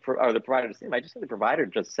just need the provider to see them. I just need the provider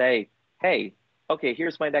to just say, hey, okay,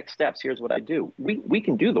 here's my next steps. Here's what I do. We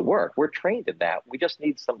can do the work. We're trained in that. We just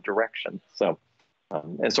need some direction. So,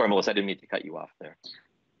 and sorry, Melissa, I didn't mean to cut you off there.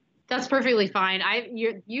 That's perfectly fine.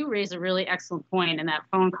 You raise a really excellent point in that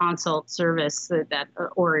phone consult service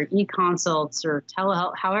or e-consults or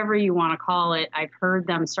telehealth, however you want to call it. I've heard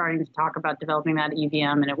them starting to talk about developing that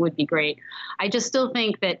EVM, and it would be great. I just still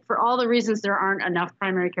think that for all the reasons there aren't enough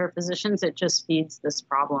primary care physicians, it just feeds this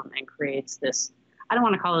problem and creates this, I don't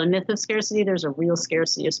want to call it a myth of scarcity. There's a real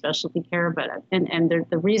scarcity of specialty care, but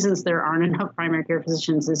the reasons there aren't enough primary care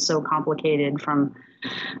physicians is so complicated, from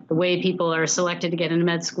the way people are selected to get into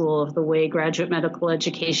med school, the way graduate medical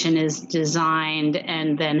education is designed,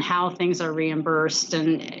 and then how things are reimbursed,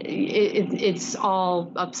 and it's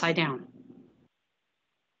all upside down.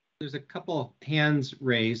 There's a couple hands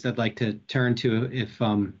raised I'd like to turn to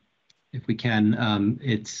if we can.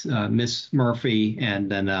 It's Miss Murphy, and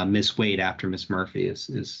then Miss Wade after Miss Murphy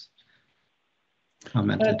is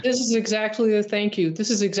commented. This is exactly thank you.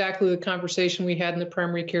 This is exactly the conversation we had in the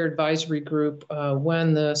primary care advisory group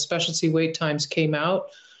when the specialty wait times came out.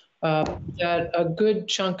 That a good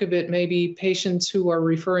chunk of it may be patients who are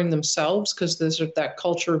referring themselves because there's that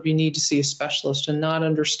culture of you need to see a specialist, and not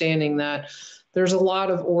understanding that there's a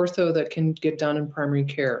lot of ortho that can get done in primary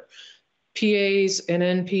care. PAs and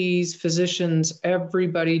NPs, physicians,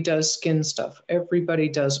 everybody does skin stuff. Everybody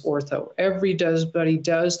does ortho. Everybody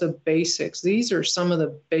does the basics. These are some of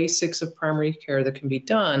the basics of primary care that can be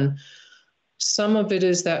done. Some of it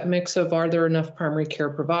is that mix of, are there enough primary care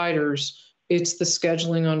providers? It's the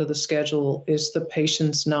scheduling onto the schedule. It's the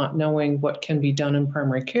patients not knowing what can be done in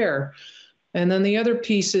primary care. And then the other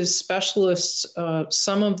piece is specialists,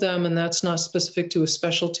 some of them, and that's not specific to a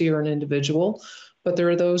specialty or an individual, but there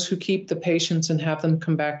are those who keep the patients and have them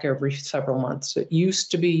come back every several months. It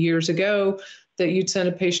used to be years ago that you'd send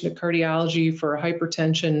a patient to cardiology for a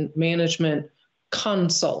hypertension management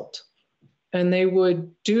consult, and they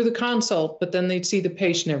would do the consult, but then they'd see the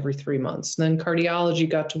patient every 3 months. And then cardiology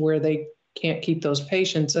got to where they can't keep those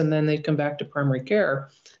patients, and then they'd come back to primary care.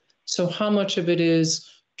 So how much of it is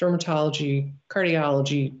dermatology,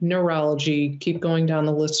 cardiology, neurology, keep going down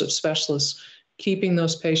the list of specialists, keeping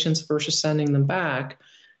those patients versus sending them back,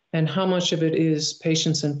 and how much of it is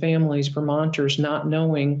patients and families, Vermonters, not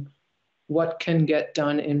knowing what can get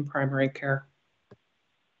done in primary care.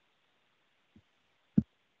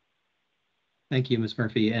 Thank you, Ms.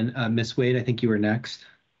 Murphy. And Ms. Wade, I think you were next.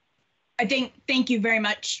 Thank you very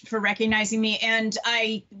much for recognizing me. And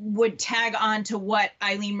I would tag on to what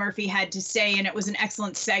Eileen Murphy had to say, and it was an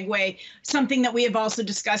excellent segue. Something that we have also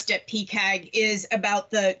discussed at PCAG is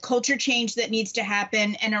about the culture change that needs to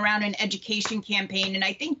happen and around an education campaign. And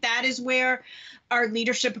I think that is where our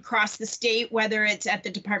leadership across the state, whether it's at the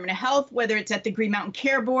Department of Health, whether it's at the Green Mountain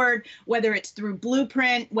Care Board, whether it's through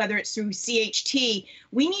Blueprint, whether it's through CHT,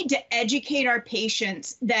 we need to educate our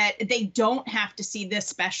patients that they don't have to see this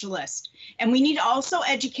specialist. And we need to also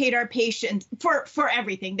educate our patients for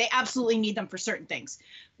everything. They absolutely need them for certain things.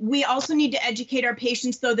 We also need to educate our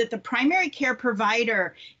patients, though, that the primary care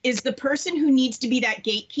provider is the person who needs to be that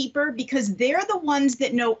gatekeeper, because they're the ones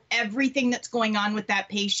that know everything that's going on with that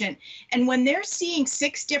patient. And when they're seeing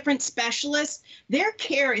 6 different specialists, their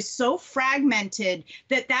care is so fragmented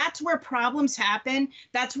that that's where problems happen.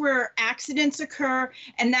 That's where accidents occur.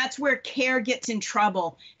 And that's where care gets in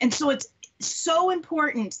trouble. And so it's so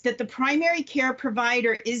important that the primary care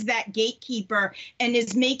provider is that gatekeeper and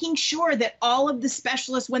is making sure that all of the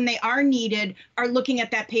specialists, when they are needed, are looking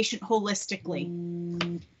at that patient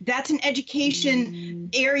holistically. That's an education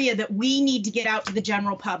area that we need to get out to the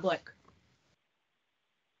general public.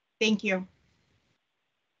 Thank you.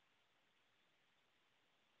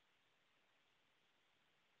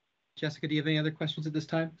 Jessica, do you have any other questions at this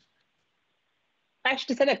time? I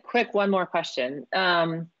actually just had a quick one more question.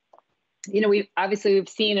 You know, we've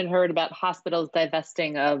seen and heard about hospitals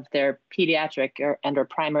divesting of their pediatric or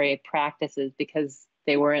primary practices because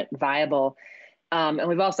they weren't viable. And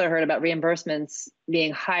we've also heard about reimbursements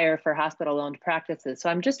being higher for hospital-owned practices. So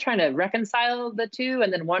I'm just trying to reconcile the two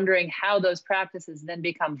and then wondering how those practices then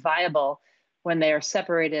become viable when they are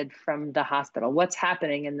separated from the hospital. What's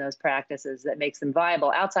happening in those practices that makes them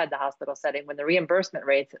viable outside the hospital setting when the reimbursement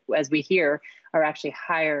rates, as we hear, are actually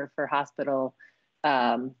higher for hospital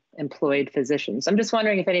employed physicians? I'm just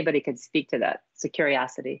wondering if anybody could speak to that. It's a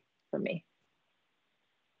curiosity for me.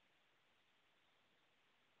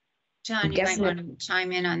 John, you might want to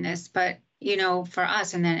chime in on this, but you know, for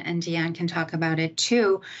us, and Deanne can talk about it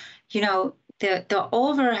too, you know, the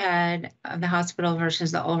overhead of the hospital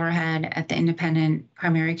versus the overhead at the independent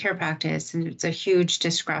primary care practice, and it's a huge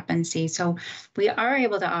discrepancy. So we are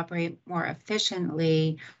able to operate more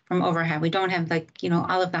efficiently from overhead. We don't have, like, you know,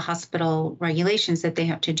 all of the hospital regulations that they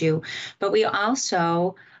have to do, but we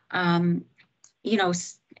also, you know,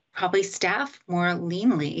 probably staff more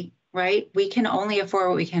leanly, right? We can only afford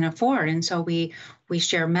what we can afford. And so we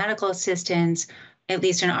share medical assistants. At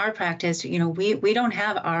least in our practice, you know, we don't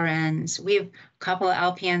have RNs. We have a couple of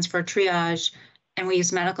LPNs for triage, and we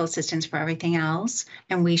use medical assistants for everything else.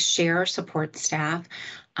 And we share support staff.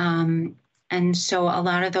 And so a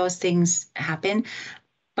lot of those things happen,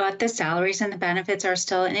 but the salaries and the benefits are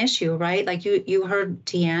still an issue, right? Like you heard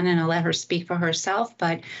Deanne, and I'll let her speak for herself,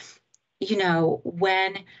 but you know,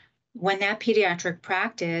 when that pediatric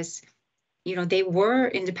practice, you know, they were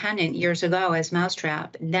independent years ago as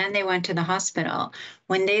Mousetrap. Then they went to the hospital.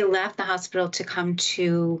 When they left the hospital to come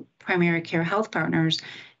to Primary Care Health Partners,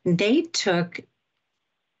 they took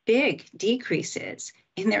big decreases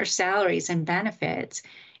in their salaries and benefits,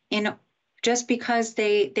 just because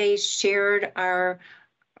they shared our,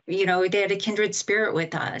 you know, they had a kindred spirit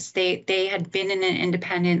with us. They had been in an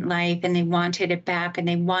independent life, and they wanted it back, and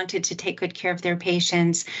they wanted to take good care of their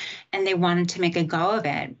patients, and they wanted to make a go of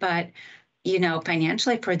it. But you know,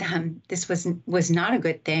 financially for them, this was not a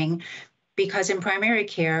good thing, because in primary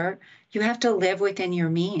care, you have to live within your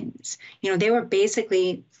means. You know, they were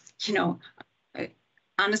basically, you know,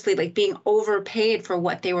 honestly, like being overpaid for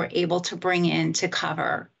what they were able to bring in to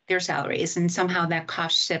cover their salaries. And somehow that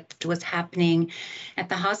cost shift was happening at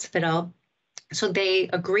the hospital. So they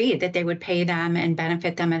agreed that they would pay them and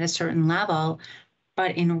benefit them at a certain level.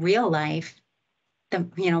 But in real life,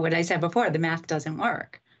 you know, what I said before, the math doesn't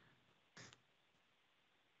work.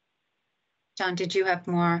 John, did you have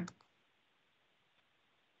more?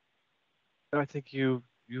 I think you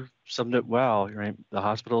summed it well, right? The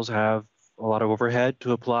hospitals have a lot of overhead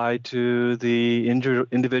to apply to the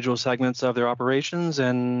individual segments of their operations,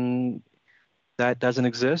 and that doesn't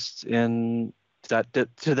exist to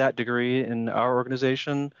that degree in our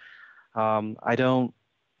organization. I don't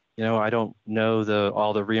know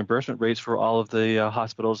all the reimbursement rates for all of the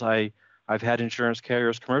hospitals. I've had insurance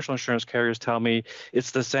carriers, commercial insurance carriers, tell me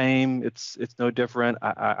it's the same. It's no different.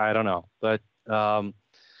 I don't know, but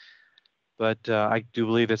I do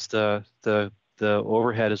believe it's the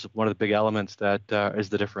overhead is one of the big elements that is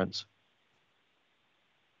the difference.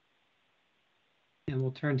 And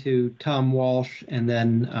we'll turn to Tom Walsh and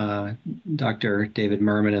then Dr. David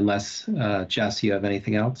Merman, unless Jess, you have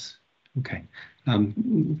anything else? Okay.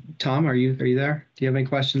 Tom, are you there? Do you have any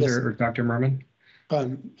questions? Yes. or Dr. Merman?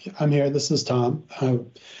 I'm here. This is Tom. I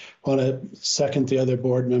want to second the other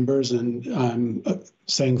board members and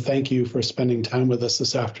saying thank you for spending time with us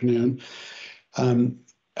this afternoon.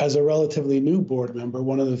 As a relatively new board member,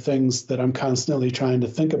 one of the things that I'm constantly trying to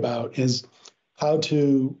think about is how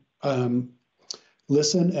to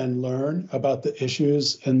listen and learn about the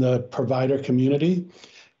issues in the provider community,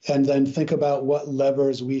 and then think about what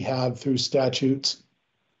levers we have through statutes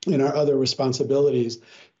and our other responsibilities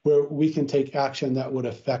where we can take action that would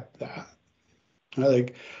affect that.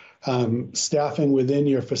 Like staffing within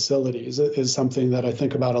your facilities is something that I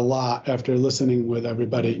think about a lot after listening with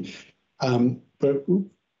everybody. But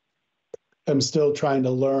I'm still trying to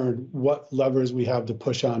learn what levers we have to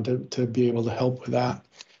push on to be able to help with that.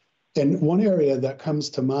 And one area that comes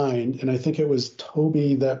to mind, and I think it was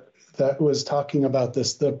Toby that was talking about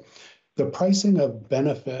this, the pricing of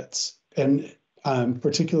benefits. And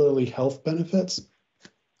particularly health benefits.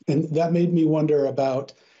 And that made me wonder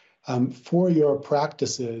about, for your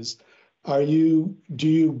practices, do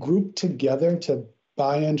you group together to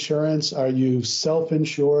buy insurance? Are you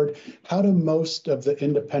self-insured? How do most of the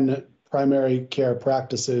independent primary care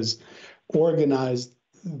practices organize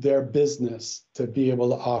their business to be able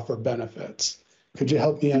to offer benefits? Could you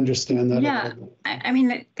help me understand that? Yeah, I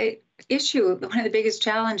mean, the issue, one of the biggest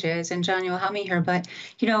challenges, and John, you'll help me here, but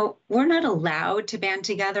we're not allowed to band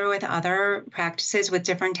together with other practices with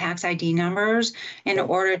different tax ID numbers in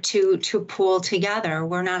order to pool together.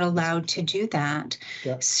 We're not allowed to do that.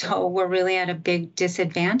 Yeah. So we're really at a big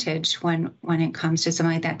disadvantage when it comes to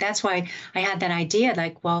something like that. That's why I had that idea,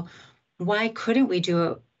 like, well, why couldn't we do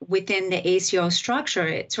it within the ACO structure?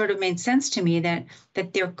 It sort of made sense to me that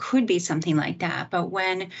there could be something like that. But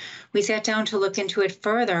when we sat down to look into it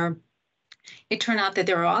further, it turned out that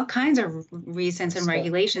there are all kinds of reasons and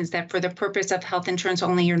regulations that for the purpose of health insurance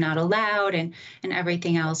only you're not allowed and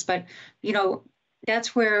everything else. But,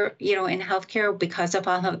 that's where, in healthcare, because of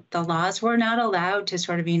all of the laws, we're not allowed to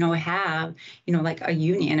sort of, have, like a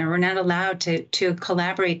union, or we're not allowed to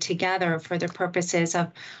collaborate together for the purposes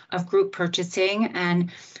of group purchasing.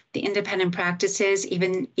 And the independent practices,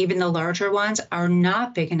 even the larger ones, are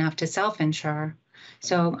not big enough to self-insure.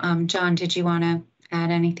 So, John, did you want to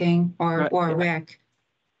add anything, or Rick?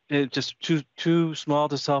 It's just too small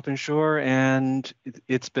to self-insure, and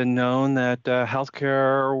it's been known that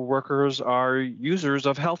healthcare workers are users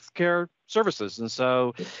of healthcare services, and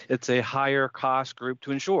so it's a higher cost group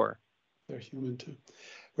to insure. They're human too,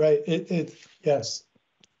 right? Yes,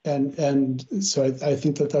 and so I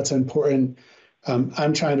think that's important.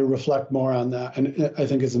 I'm trying to reflect more on that, and I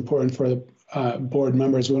think it's important for the board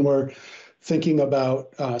members when we're thinking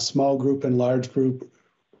about small group and large group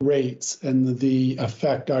rates and the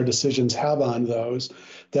effect our decisions have on those,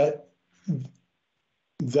 that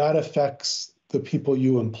affects the people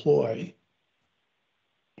you employ.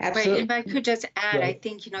 Absolutely. Right. If I could just add, I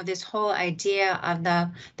think, this whole idea of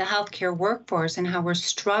the healthcare workforce and how we're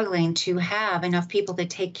struggling to have enough people to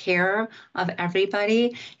take care of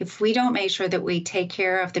everybody. If we don't make sure that we take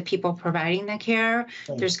care of the people providing the care,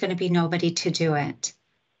 there's going to be nobody to do it.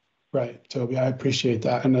 Right, Toby, I appreciate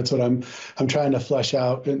that. And that's what I'm trying to flesh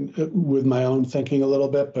out with my own thinking a little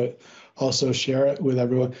bit, but also share it with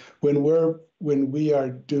everyone. When we are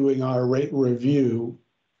doing our rate review,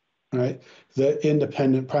 right, the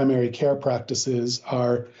independent primary care practices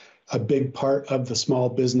are a big part of the small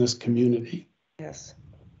business community. Yes.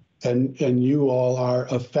 And you all are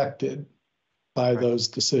affected by those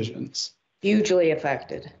decisions. Hugely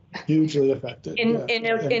affected. Hugely affected. In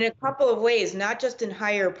a couple of ways, not just in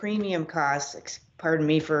higher premium costs, pardon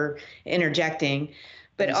me for interjecting,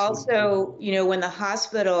 but also, when the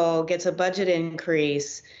hospital gets a budget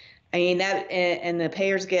increase, I mean, that, and the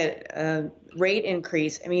payers get a rate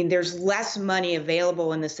increase, I mean, there's less money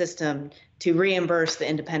available in the system to reimburse the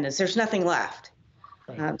independents. There's nothing left.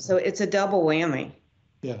 Right. So it's a double whammy.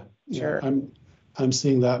 Yeah, sure. I'm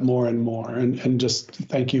seeing that more and more, and just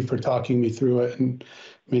thank you for talking me through it and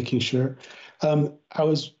making sure. I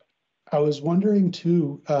was wondering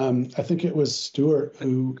too. I think it was Stuart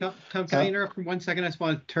who. Tom, can I interrupt for 1 second? I just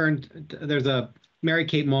want to turn. There's a Mary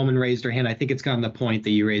Kate Molman raised her hand. I think it's on the point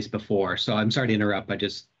that you raised before. So I'm sorry to interrupt. I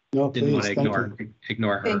just didn't want to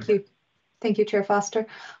ignore her. Thank you, Chair Foster.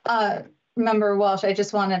 Member Walsh, I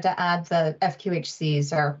just wanted to add the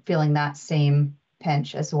FQHCs are feeling that same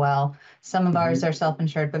pinch as well. Some of ours are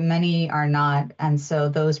self-insured, but many are not. And so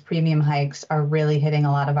those premium hikes are really hitting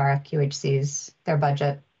a lot of our FQHCs, their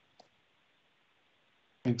budget.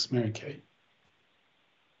 Thanks, Mary Kate.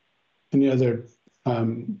 Any other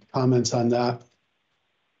comments on that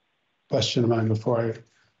question of mine before I...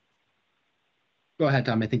 Go ahead,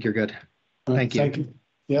 Tom. I think you're good. Thank you. Thank you.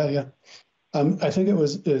 Yeah. I think it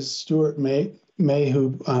was Stuart May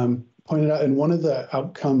who pointed out in one of the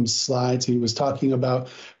outcomes slides, he was talking about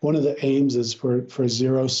one of the aims is for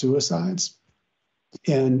zero suicides.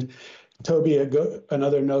 And Toby,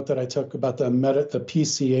 another note that I took about the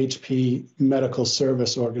PCHP Medical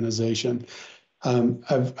Service Organization.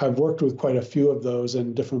 I've worked with quite a few of those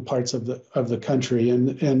in different parts of the country,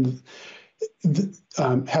 and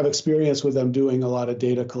have experience with them doing a lot of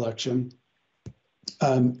data collection.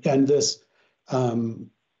 And this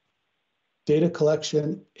data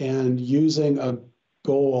collection and using a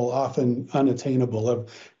goal often unattainable of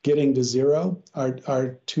getting to zero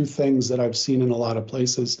are two things that I've seen in a lot of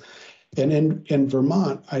places. And in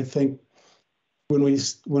Vermont, I think when we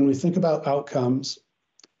think about outcomes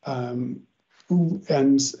and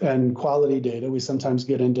quality data, we sometimes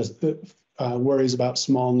get into worries about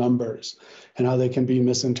small numbers and how they can be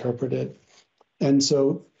misinterpreted. And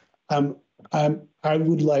so I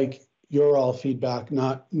would like your all feedback,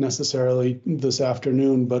 not necessarily this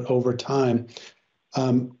afternoon, but over time,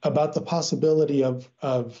 about the possibility of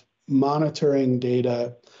monitoring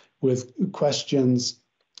data with questions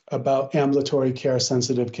about ambulatory care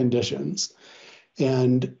sensitive conditions.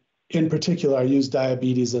 And in particular, I use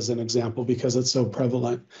diabetes as an example because it's so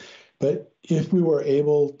prevalent. But if we were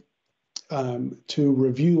able to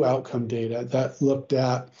review outcome data that looked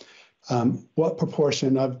at what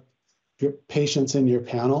proportion of your patients in your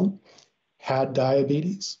panel had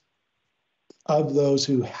diabetes, of those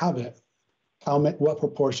who have it, what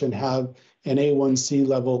proportion have an A1C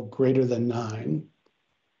level greater than 9,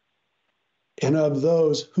 and of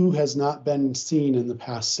those who has not been seen in the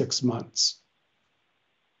past 6 months.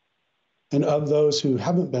 And of those who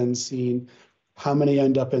haven't been seen, how many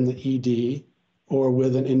end up in the ED or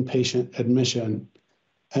with an inpatient admission,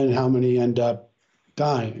 and how many end up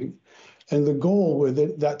dying. And the goal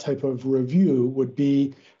with that type of review would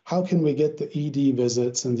be, how can we get the ED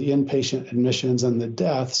visits and the inpatient admissions and the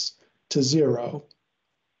deaths to 0?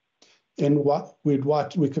 And we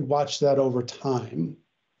could watch that over time,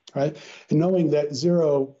 right? And knowing that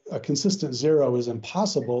a consistent 0 is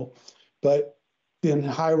impossible, but in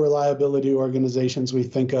high reliability organizations, we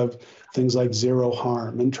think of things like 0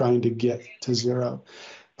 harm and trying to get to 0.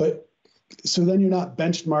 But so then you're not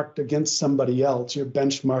benchmarked against somebody else, you're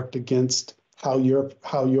benchmarked against how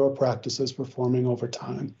your practice is performing over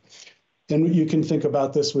time. And you can think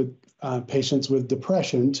about this with patients with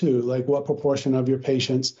depression too, like what proportion of your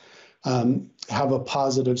patients have a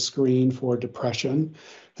positive screen for depression,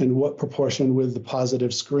 and what proportion with the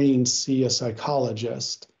positive screen see a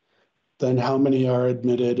psychologist, then how many are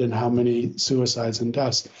admitted and how many suicides and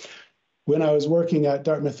deaths. When I was working at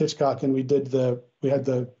Dartmouth-Hitchcock and we had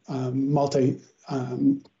the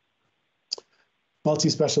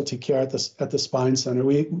multi-specialty care at the spine center,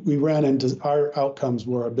 we ran into, our outcomes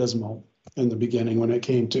were abysmal in the beginning when it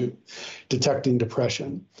came to detecting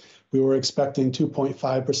depression. We were expecting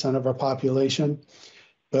 2.5% of our population,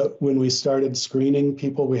 but when we started screening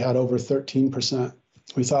people, we had over 13%.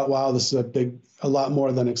 We thought, wow, this is a lot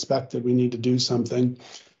more than expected. We need to do something.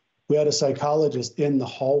 We had a psychologist in the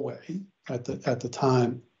hallway at the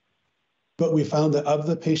time, but we found that of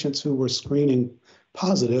the patients who were screening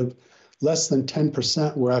positive, less than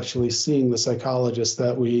 10% were actually seeing the psychologist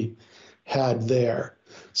that we had there.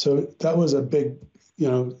 So that was a big,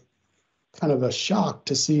 kind of a shock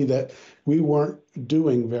to see that we weren't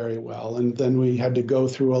doing very well. And then we had to go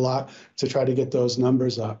through a lot to try to get those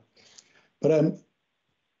numbers up. But I'm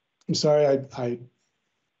sorry, I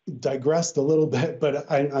digressed a little bit, but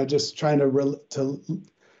I'm just trying to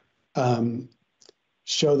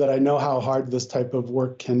show that I know how hard this type of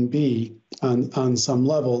work can be on some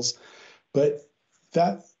levels. But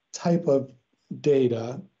that type of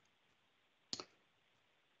data,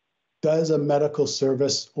 does a medical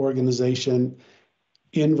service organization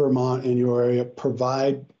in Vermont, in your area,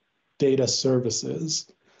 provide data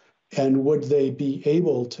services? And would they be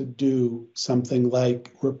able to do something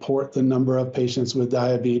like report the number of patients with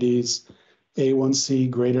diabetes, A1C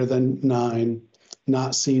greater than 9,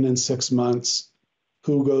 not seen in 6 months,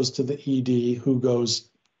 who goes to the ED, who goes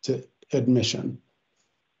to admission?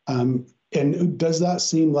 And does that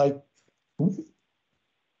seem like,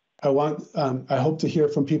 I hope to hear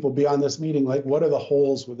from people beyond this meeting, like what are the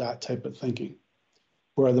holes with that type of thinking?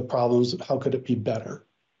 Where are the problems? How could it be better?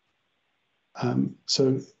 That's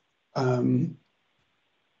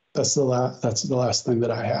the last thing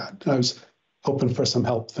that I had. I was hoping for some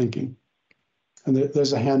help thinking. And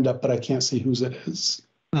there's a hand up, but I can't see whose it is.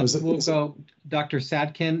 We'll go Dr.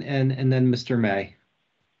 Sadkin and then Mr. May.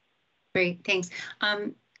 Great, thanks.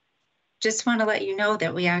 Just want to let you know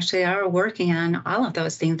that we actually are working on all of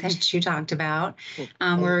those things that you talked about.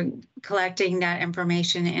 We're collecting that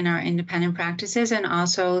information in our independent practices and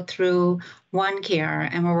also through OneCare,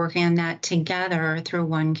 and we're working on that together through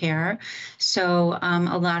OneCare. So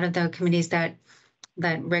a lot of the committees that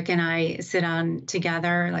Rick and I sit on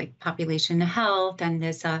together, like population health and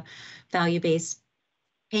this value-based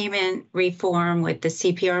payment reform with the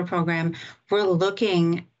CPR program, we're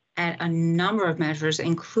looking at a number of measures,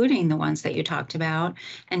 including the ones that you talked about,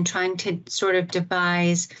 and trying to sort of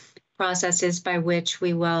devise processes by which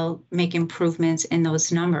we will make improvements in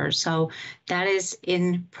those numbers. So that is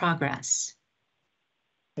in progress.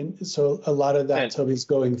 And so a lot of that, Toby's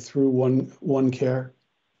going through OneCare.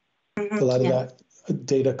 A lot of that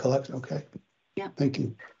data collection. Okay. Yeah. Thank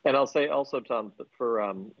you. And I'll say also, Tom, that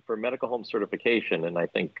for medical home certification, and I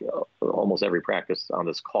think almost every practice on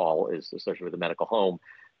this call is associated with the medical home.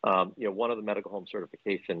 One of the medical home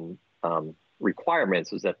certification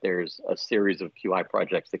requirements is that there's a series of QI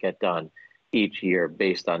projects that get done each year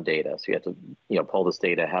based on data. So you have to, pull this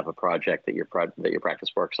data, have a project that your practice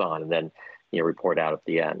works on, and then, report out at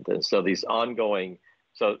the end. And so these ongoing,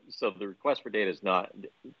 so the request for data is not,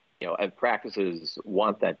 and practices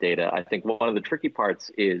want that data. I think one of the tricky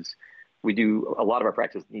parts is a lot of our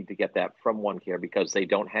practices need to get that from OneCare because they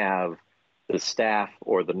don't have the staff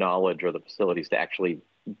or the knowledge or the facilities to actually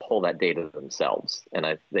pull that data themselves. And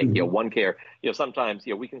I think, OneCare, sometimes,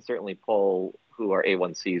 we can certainly pull who our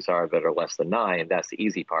A1Cs are that are less than 9. That's the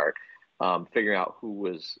easy part. Figuring out who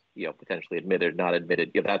was, potentially admitted, not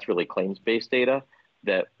admitted. That's really claims-based data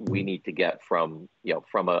that we need to get from,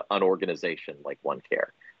 from an organization like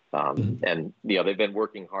OneCare. And, they've been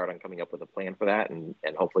working hard on coming up with a plan for that. And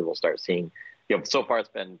hopefully we'll start seeing, so far it's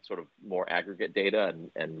been sort of more aggregate data,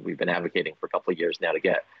 and we've been advocating for a couple of years now to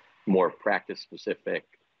get more practice-specific,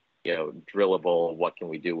 drillable, what can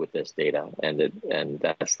we do with this data? And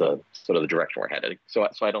that's the sort of the direction we're headed. So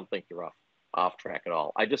I don't think you're off track at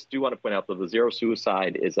all. I just do want to point out that the Zero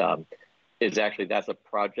Suicide is actually, that's a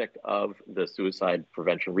project of the Suicide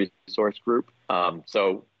Prevention Resource Group.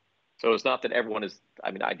 So it's not that everyone is,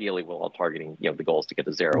 ideally we're all targeting, the goal is to get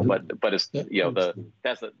to zero, but it's,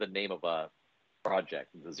 that's the name of a project,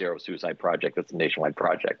 the Zero Suicide Project. That's a nationwide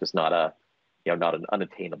project. It's not not an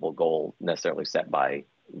unattainable goal necessarily set by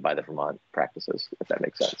the Vermont practices, if that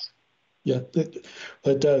makes sense. Yeah,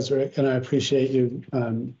 that does, Rick, and I appreciate you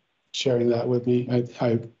sharing that with me.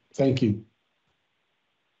 I thank you.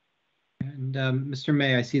 And Mr.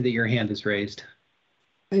 May, I see that your hand is raised.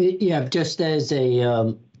 Yeah, just as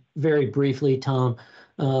a very briefly, Tom,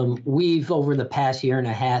 we've over the past year and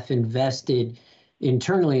a half invested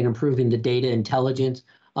internally in improving the data intelligence.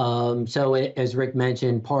 So as Rick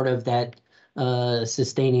mentioned, part of that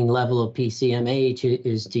sustaining level of PCMH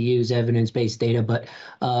is to use evidence-based data, but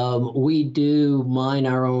we do mine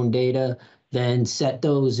our own data, then set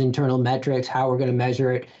those internal metrics, how we're going to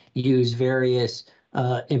measure it, use various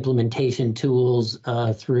implementation tools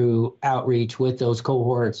through outreach with those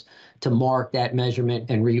cohorts to mark that measurement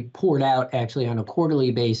and report out actually on a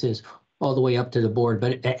quarterly basis all the way up to the board.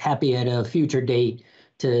 But happy at a future date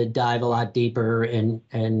to dive a lot deeper and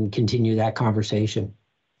continue that conversation.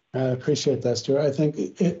 I appreciate that, Stuart. I think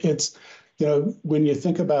it's, when you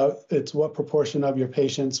think about it's what proportion of your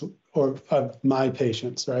patients or of my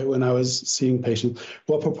patients, right? When I was seeing patients,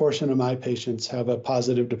 what proportion of my patients have a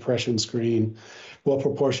positive depression screen? What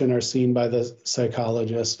proportion are seen by the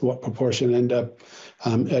psychologist? What proportion end up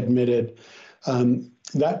admitted?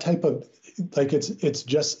 That type of,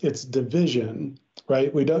 it's division,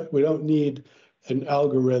 right? We don't need an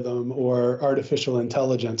algorithm or artificial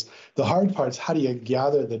intelligence. The hard part is how do you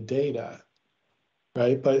gather the data,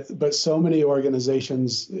 right? But so many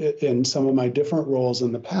organizations in some of my different roles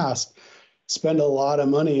in the past spend a lot of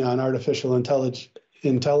money on artificial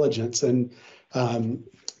intelligence and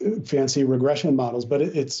fancy regression models, but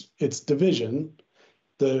it's division,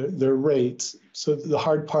 the rates. So the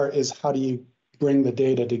hard part is how do you bring the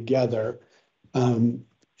data together? And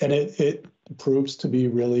it proves to be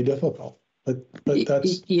really difficult. But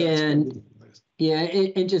that's and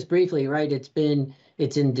just briefly, right? It's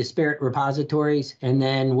in disparate repositories, and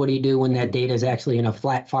then what do you do when that data is actually in a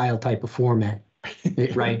flat file type of format,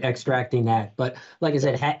 right? Extracting that. But like I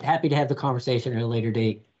said, happy to have the conversation at a later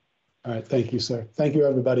date. All right, thank you, sir. Thank you,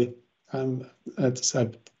 everybody. I've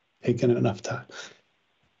taken enough time.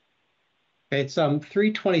 Okay, it's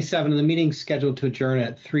 3:27, and the meeting's scheduled to adjourn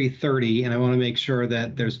at 3:30, and I want to make sure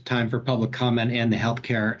that there's time for public comment and the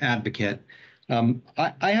healthcare advocate.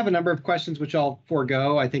 I have a number of questions which I'll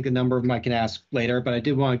forego. I think a number of them I can ask later, but I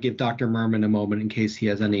did want to give Dr. Merman a moment in case he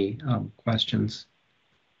has any questions.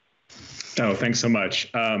 Oh, thanks so much.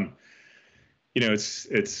 I'm new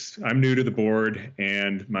to the board,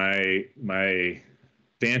 and my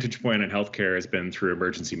vantage point on healthcare has been through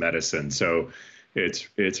emergency medicine. So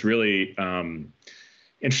it's really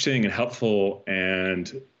interesting and helpful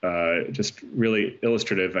and just really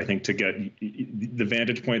illustrative, I think, to get the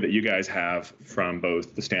vantage point that you guys have from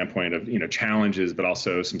both the standpoint of challenges, but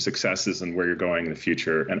also some successes and where you're going in the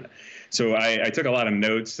future. And so I took a lot of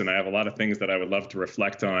notes, and I have a lot of things that I would love to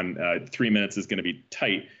reflect on. 3 minutes is going to be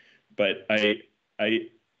tight, but I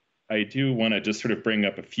do want to just sort of bring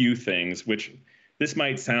up a few things, which this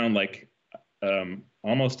might sound like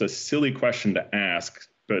almost a silly question to ask,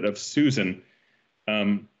 but of Susan.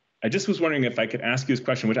 I just was wondering if I could ask you this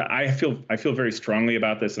question, which I feel very strongly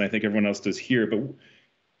about this, and I think everyone else does here. But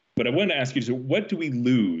what I wanted to ask you is, what do we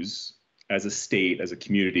lose as a state, as a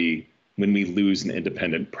community, when we lose an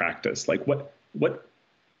independent practice? Like what?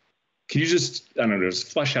 Can you just, I don't know, just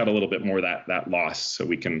flesh out a little bit more that loss so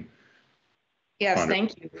we can Yes,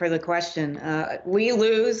 thank you for the question. We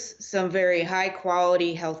lose some very high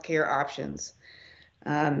quality healthcare options.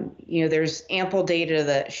 There's ample data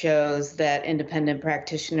that shows that independent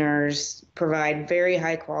practitioners provide very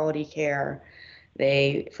high quality care.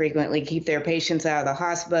 They frequently keep their patients out of the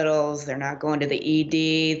hospitals. They're not going to the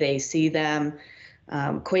ED. They see them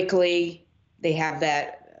quickly. They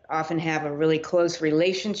often have a really close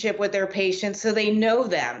relationship with their patients, so they know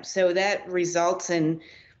them. So that results in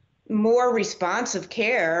more responsive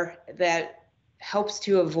care that helps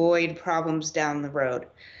to avoid problems down the road.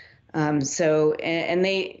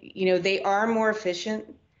 They are more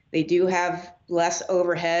efficient. They do have less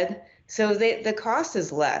overhead, so the cost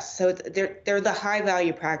is less. So they're the high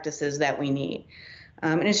value practices that we need.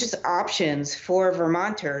 And it's just options for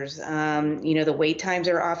Vermonters. The wait times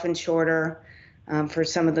are often shorter for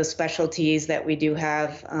some of the specialties that we do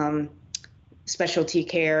have, specialty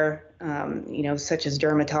care, such as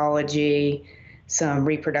dermatology, some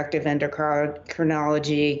reproductive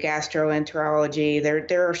endocrinology, gastroenterology.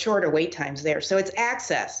 There are shorter wait times there. So it's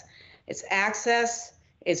access,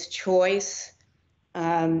 it's choice,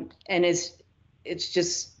 and it's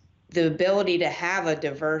just the ability to have a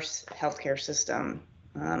diverse healthcare system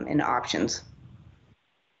and options.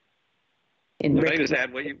 And Let me just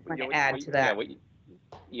add what you add to that. What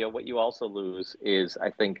you also lose is, I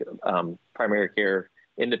think, primary care,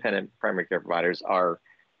 independent primary care providers are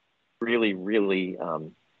really, really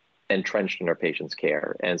entrenched in our patients'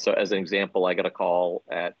 care. And so as an example, I got a call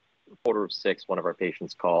at 5:45. One of our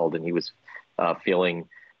patients called and he was feeling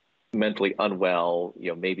mentally unwell,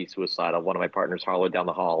 maybe suicidal. One of my partners hollered down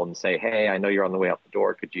the hall and say, "Hey, I know you're on the way out the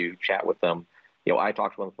door. Could you chat with them?" I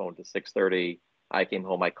talked to him on the phone to 6:30. I came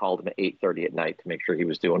home. I called him at 8:30 at night to make sure he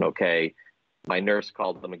was doing okay. My nurse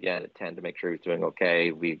called him again at 10 to make sure he was doing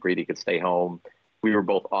okay. We agreed he could stay home. We were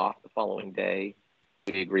both off the following day.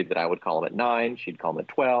 We agreed that I would call him at 9. She'd call him at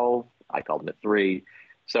 12. I called him at 3.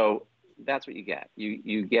 So that's what you get.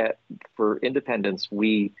 You get, for independence,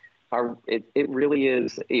 we are. It really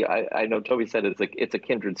is. I know Toby said it's a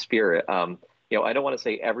kindred spirit. I don't want to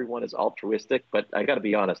say everyone is altruistic, but I got to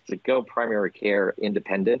be honest. To go primary care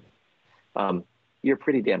independent, you're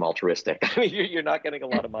pretty damn altruistic. I mean, you're not getting a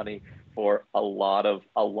lot of money for a lot of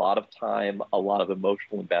time, a lot of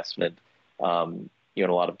emotional investment, and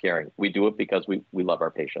a lot of caring. We do it because we love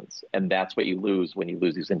our patients, and that's what you lose when you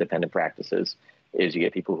lose these independent practices. Is you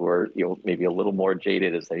get people who are maybe a little more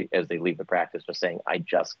jaded as they leave the practice, just saying, "I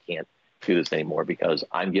just can't do this anymore because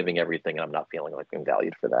I'm giving everything and I'm not feeling like I'm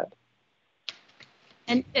valued for that."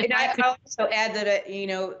 And I'll also add that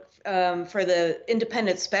for the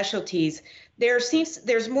independent specialties,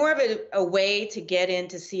 there's more of a way to get in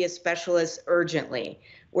to see a specialist urgently,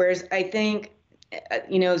 whereas I think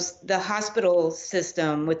the hospital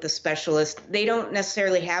system with the specialist, they don't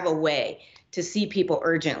necessarily have a way to see people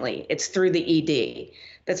urgently. It's through the ED.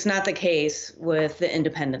 That's not the case with the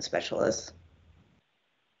independent specialists.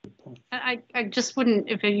 I just wouldn't,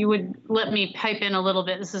 if you would let me pipe in a little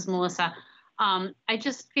bit. This is Melissa. I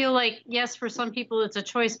just feel like, yes, for some people it's a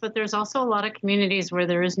choice, but there's also a lot of communities where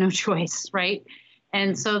there is no choice, right?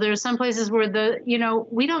 And so there's some places where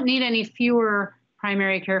we don't need any fewer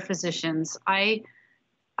primary care physicians. I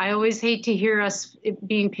always hate to hear us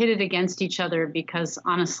being pitted against each other because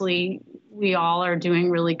honestly, we all are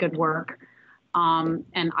doing really good work.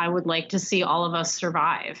 And I would like to see all of us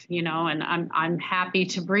survive, and I'm happy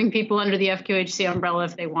to bring people under the FQHC umbrella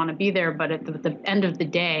if they want to be there. But at the end of the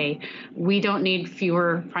day, we don't need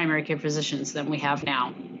fewer primary care physicians than we have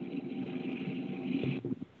now.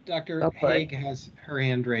 Dr. Haig has her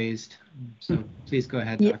hand raised, so please go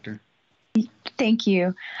ahead, Doctor. Thank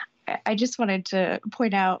you. I just wanted to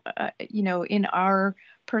point out, in our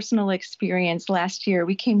personal experience last year,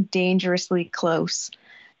 we came dangerously close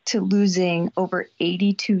to losing over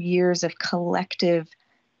 82 years of collective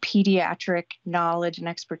pediatric knowledge and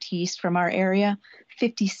expertise from our area.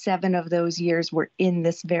 57 of those years were in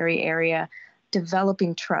this very area,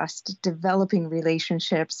 developing trust, developing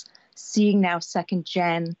relationships, seeing now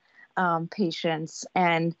second-gen patients.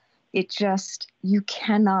 And you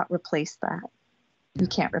cannot replace that. You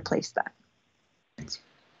can't replace that. Thanks.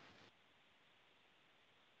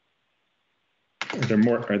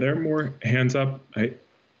 Are there more hands up? I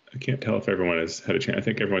can't tell if everyone has had a chance. I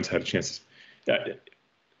think everyone's had a chance.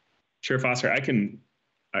 Chair Foster,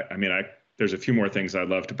 there's a few more things I'd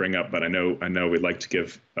love to bring up, but I know we'd like to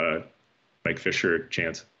give Mike Fisher a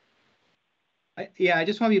chance. I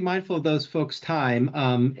just want to be mindful of those folks' time,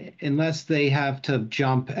 unless they have to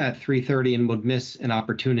jump at 3:30 and would miss an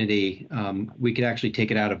opportunity. We could actually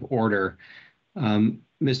take it out of order.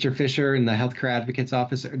 Mr. Fisher in the Healthcare Advocates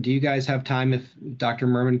Office, do you guys have time if Dr.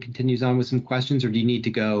 Merman continues on with some questions, or do you need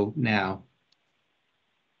to go now?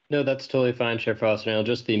 No, that's totally fine, Chair Foster. It'll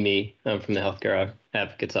just be me. I'm from the Healthcare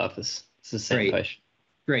Advocates Office. This is Sam Great. Peisch.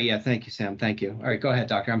 Great. Yeah. Thank you, Sam. Thank you. All right. Go ahead,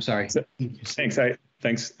 Doctor. I'm sorry. Thanks,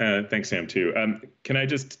 Sam, too. Can I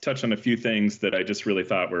just touch on a few things that I just really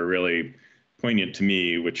thought were really poignant to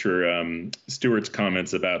me, which are Stuart's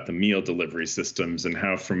comments about the meal delivery systems and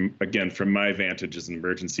how, from my vantage as an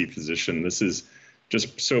emergency physician, this is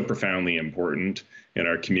just so profoundly important in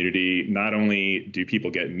our community. Not only do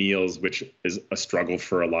people get meals, which is a struggle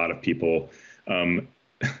for a lot of people, a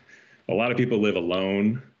lot of people live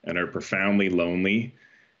alone and are profoundly lonely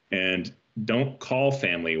and don't call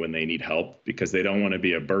family when they need help because they don't want to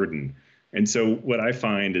be a burden. And so what I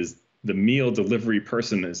find is the meal delivery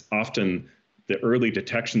person is often the early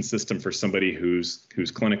detection system for somebody who's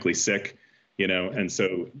clinically sick, and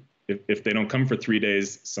so if they don't come for 3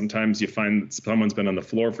 days, sometimes you find someone's been on the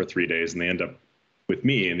floor for 3 days and they end up with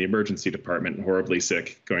me in the emergency department, horribly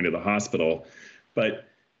sick, going to the hospital. But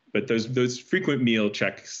those frequent meal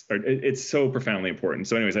checks it's so profoundly important.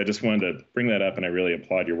 So anyways, I just wanted to bring that up, and I really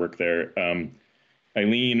applaud your work there.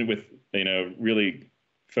 Eileen, with really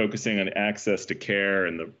focusing on access to care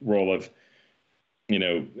and the role of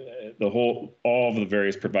all of the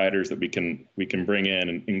various providers that we can bring in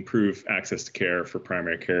and improve access to care for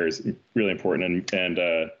primary care is really important. And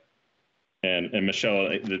Michelle,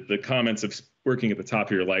 the comments of working at the top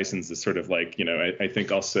of your license is sort of like, I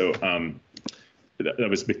think also that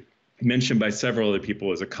was mentioned by several other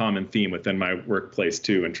people as a common theme within my workplace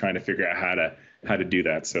too, and trying to figure out how to do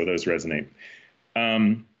that. So those resonate.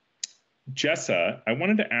 Jessa, I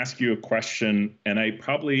wanted to ask you a question, and I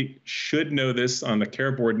probably should know this on the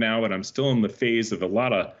care board now, but I'm still in the phase of a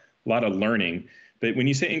lot of learning. But when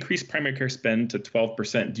you say increase primary care spend to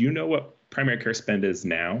 12%, do you know what primary care spend is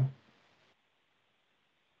now?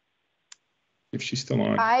 If she's still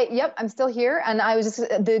on. Yep, I'm still here. And I was just,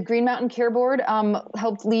 the Green Mountain Care Board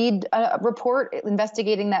helped lead a report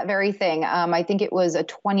investigating that very thing. I think it was a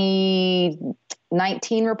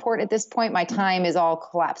 2019 report at this point. My time is all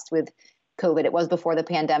collapsed with COVID. It was before the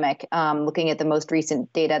pandemic, looking at the most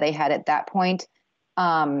recent data they had at that point.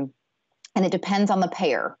 And it depends on the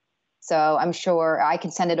payer. So I'm sure I can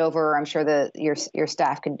send it over. I'm sure that your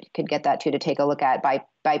staff could get that too, to take a look at by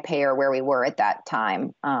payer where we were at that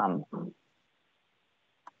time.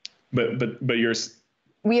 But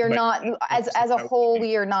we are not, as a whole,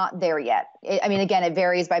 we are not there yet. I mean, again, it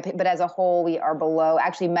varies but as a whole, we are below.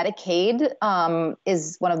 Actually, Medicaid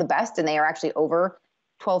is one of the best, and they are actually over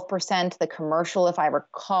 12%. The commercial, if I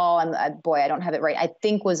recall, and boy, I don't have it right, I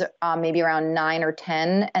think was maybe around 9 or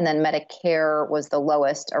 10, and then Medicare was the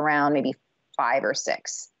lowest, around maybe 5 or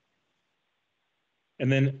 6. And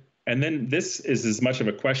then this is as much of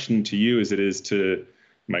a question to you as it is to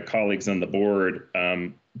my colleagues on the board.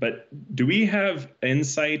 But do we have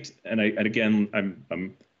insight? And again,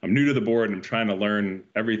 I'm new to the board and I'm trying to learn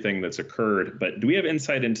everything that's occurred. But do we have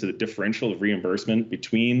insight into the differential of reimbursement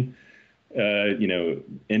between,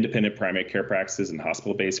 independent primary care practices and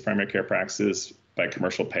hospital-based primary care practices by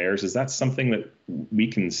commercial payers? Is that something that we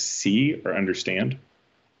can see or understand?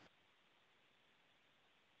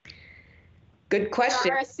 Good question.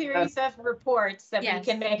 There are a series of reports that we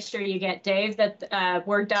can make sure you get, Dave, that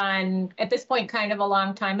were done at this point kind of a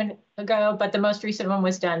long time ago, but the most recent one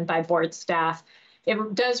was done by board staff.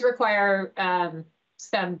 It does require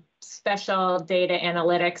some special data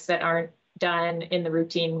analytics that aren't done in the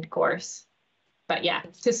routine course. But yeah,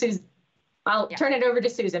 to Susan, I'll turn it over to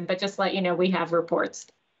Susan, but just let you know we have reports.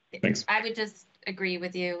 Thanks. I would just agree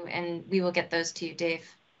with you, and we will get those to you, Dave.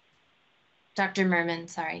 Dr. Merman,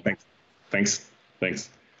 sorry. Thanks. Why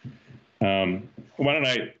don't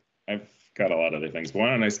I've got a lot of other things, but why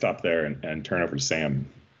don't I stop there and turn over to Sam?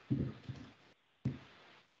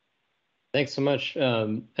 Thanks so much.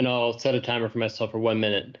 And I'll set a timer for myself for 1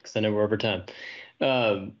 minute because I know we're over time.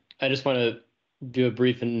 I just want to do a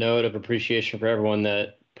brief note of appreciation for everyone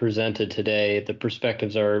that presented today. The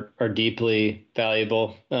perspectives are deeply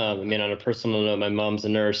valuable. I mean, on a personal note, my mom's a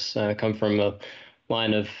nurse. I come from a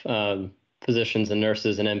line of physicians and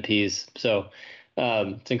nurses and MPs. So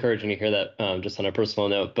it's encouraging to hear that just on a personal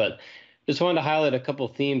note. But just wanted to highlight a couple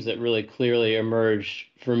of themes that really clearly emerged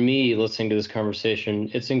for me listening to this conversation.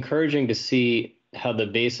 It's encouraging to see how the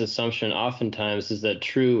base assumption oftentimes is that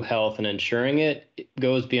true health and ensuring it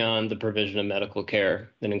goes beyond the provision of medical care.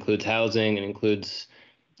 It includes housing, it includes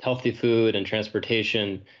healthy food and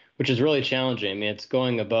transportation, which is really challenging. I mean, it's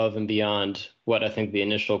going above and beyond what I think the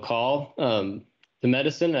initial call to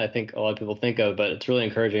medicine, I think a lot of people think of, but it's really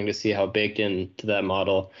encouraging to see how baked into that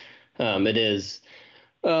model it is.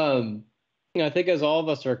 I think as all of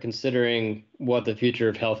us are considering what the future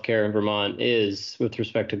of healthcare in Vermont is with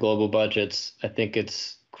respect to global budgets, I think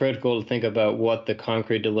it's critical to think about what the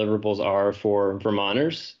concrete deliverables are for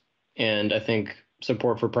Vermonters. And I think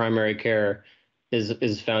support for primary care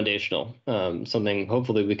is foundational, something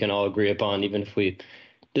hopefully we can all agree upon, even if we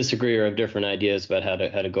disagree or have different ideas about how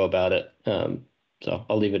to go about it. So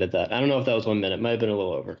I'll leave it at that. I don't know if that was 1 minute, might have been a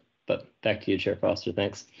little over, but back to you, Chair Foster.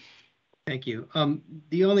 Thanks. Thank you.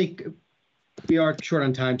 We are short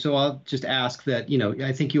on time, so I'll just ask that,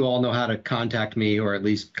 I think you all know how to contact me, or at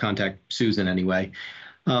least contact Susan anyway.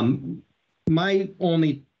 My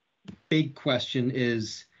only big question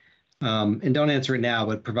is, and don't answer it now,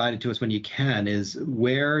 but provide it to us when you can, is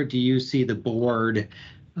where do you see the board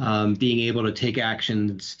being able to take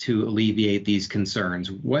actions to alleviate these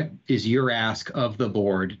concerns? What is your ask of the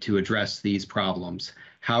board to address these problems?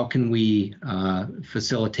 How can we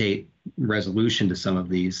facilitate resolution to some of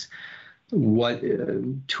these? What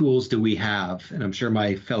tools do we have? And I'm sure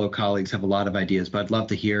my fellow colleagues have a lot of ideas, but I'd love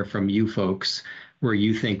to hear from you folks where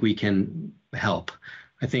you think we can help.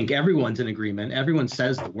 I think everyone's in agreement. Everyone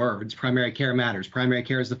says the words, primary care matters. Primary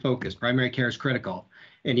care is the focus. Primary care is critical.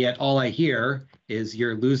 And yet all I hear is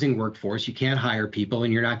you're losing workforce, you can't hire people,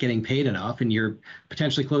 and you're not getting paid enough, and you're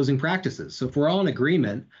potentially closing practices. So if we're all in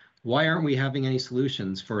agreement, why aren't we having any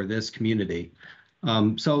solutions for this community?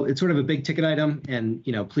 So it's sort of a big ticket item, and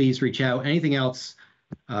please reach out. Anything else,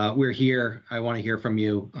 we're here. I want to hear from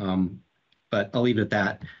you, but I'll leave it at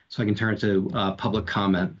that so I can turn to public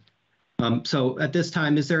comment. So at this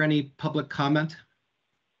time, is there any public comment?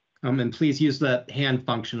 And please use the hand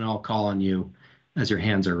function, and I'll call on you as your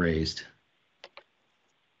hands are raised.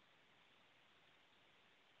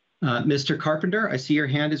 Mr. Carpenter, I see your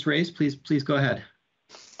hand is raised. Please go ahead.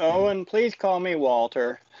 Oh, and please call me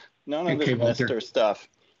Walter. None of this Mr. stuff.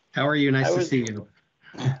 How are you? Nice to see you.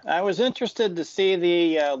 I was interested to see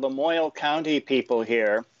the Lamoille County people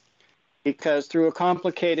here because through a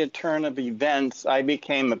complicated turn of events, I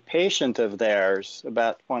became a patient of theirs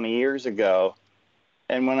about 20 years ago.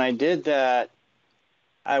 And when I did that,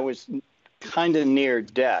 I was kind of near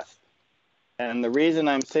death. And the reason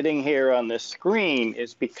I'm sitting here on this screen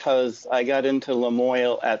is because I got into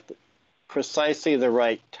Lamoille at precisely the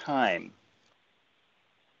right time.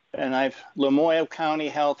 And Lamoille County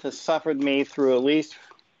Health has suffered me through at least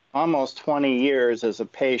almost 20 years as a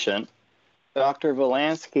patient. Dr.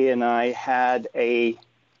 Volansky and I had a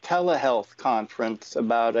telehealth conference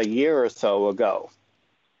about a year or so ago.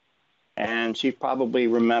 And she probably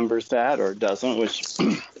remembers that or doesn't, which,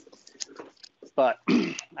 but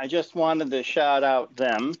I just wanted to shout out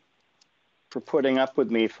them for putting up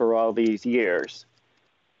with me for all these years.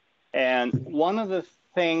 And one of the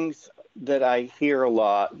things that I hear a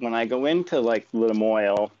lot when I go into like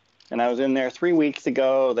Lamoille, and I was in there 3 weeks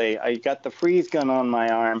ago, I got the freeze gun on my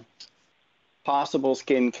arm, possible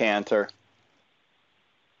skin cancer,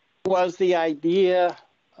 was the idea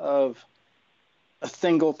of a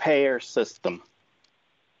single payer system.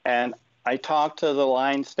 And I talk to the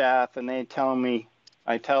line staff and they tell me,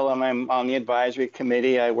 I tell them I'm on the advisory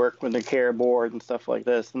committee, I work with the care board and stuff like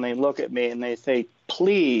this, and they look at me and they say,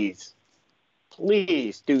 please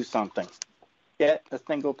do something. Get a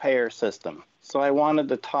single payer system. So I wanted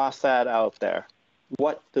to toss that out there.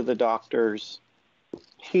 What do the doctors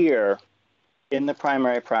here in the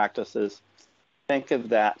primary practices think of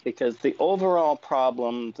that? Because the overall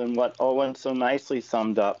problems and what Owen so nicely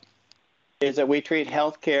summed up is that we treat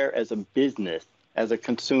healthcare as a business, as a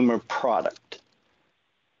consumer product.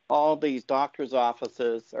 All these doctors'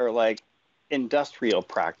 offices are like industrial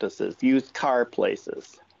practices, used car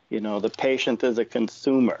places. The patient is a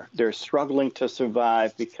consumer. They're struggling to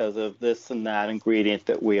survive because of this and that ingredient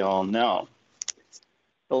that we all know.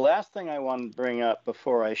 The last thing I want to bring up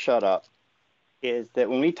before I shut up is that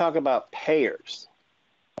when we talk about payers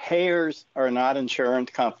are not insurance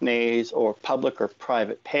companies or public or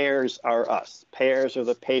private. Payers are us. Payers are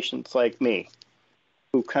the patients like me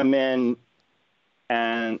who come in,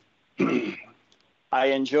 and I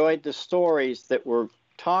enjoyed the stories that were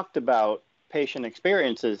talked about, patient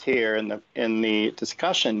experiences here in the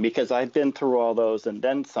discussion, because I've been through all those and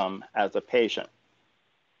then some as a patient.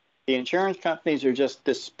 The insurance companies are just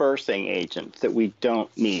dispersing agents that we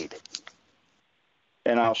don't need.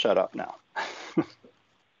 And I'll shut up now.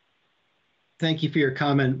 Thank you for your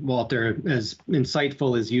comment, Walter. As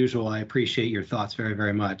insightful as usual, I appreciate your thoughts very,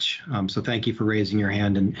 very much. So thank you for raising your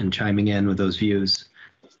hand and chiming in with those views.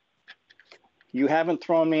 You haven't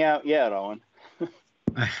thrown me out yet, Owen.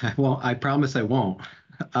 I promise I won't.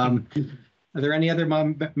 Are there any other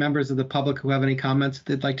members of the public who have any comments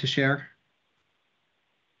they'd like to share?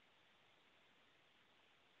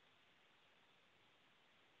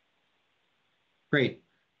 Great.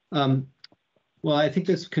 Well, I think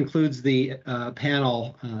this concludes the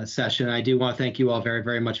panel session. I do want to thank you all very,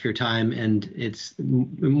 very much for your time. And it's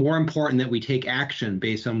more important that we take action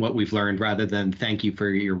based on what we've learned rather than thank you for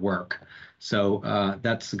your work. So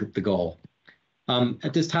that's the goal.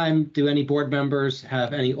 At this time, do any board members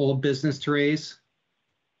have any old business to raise?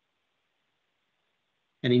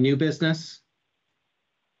 Any new business?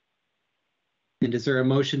 And is there a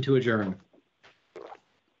motion to adjourn?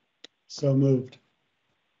 So moved.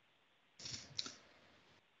 Is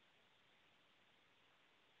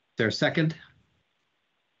there a second?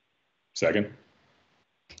 Second.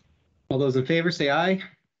 All those in favor say aye.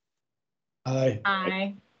 Aye.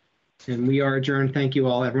 Aye. And we are adjourned. Thank you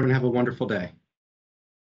all. Everyone have a wonderful day.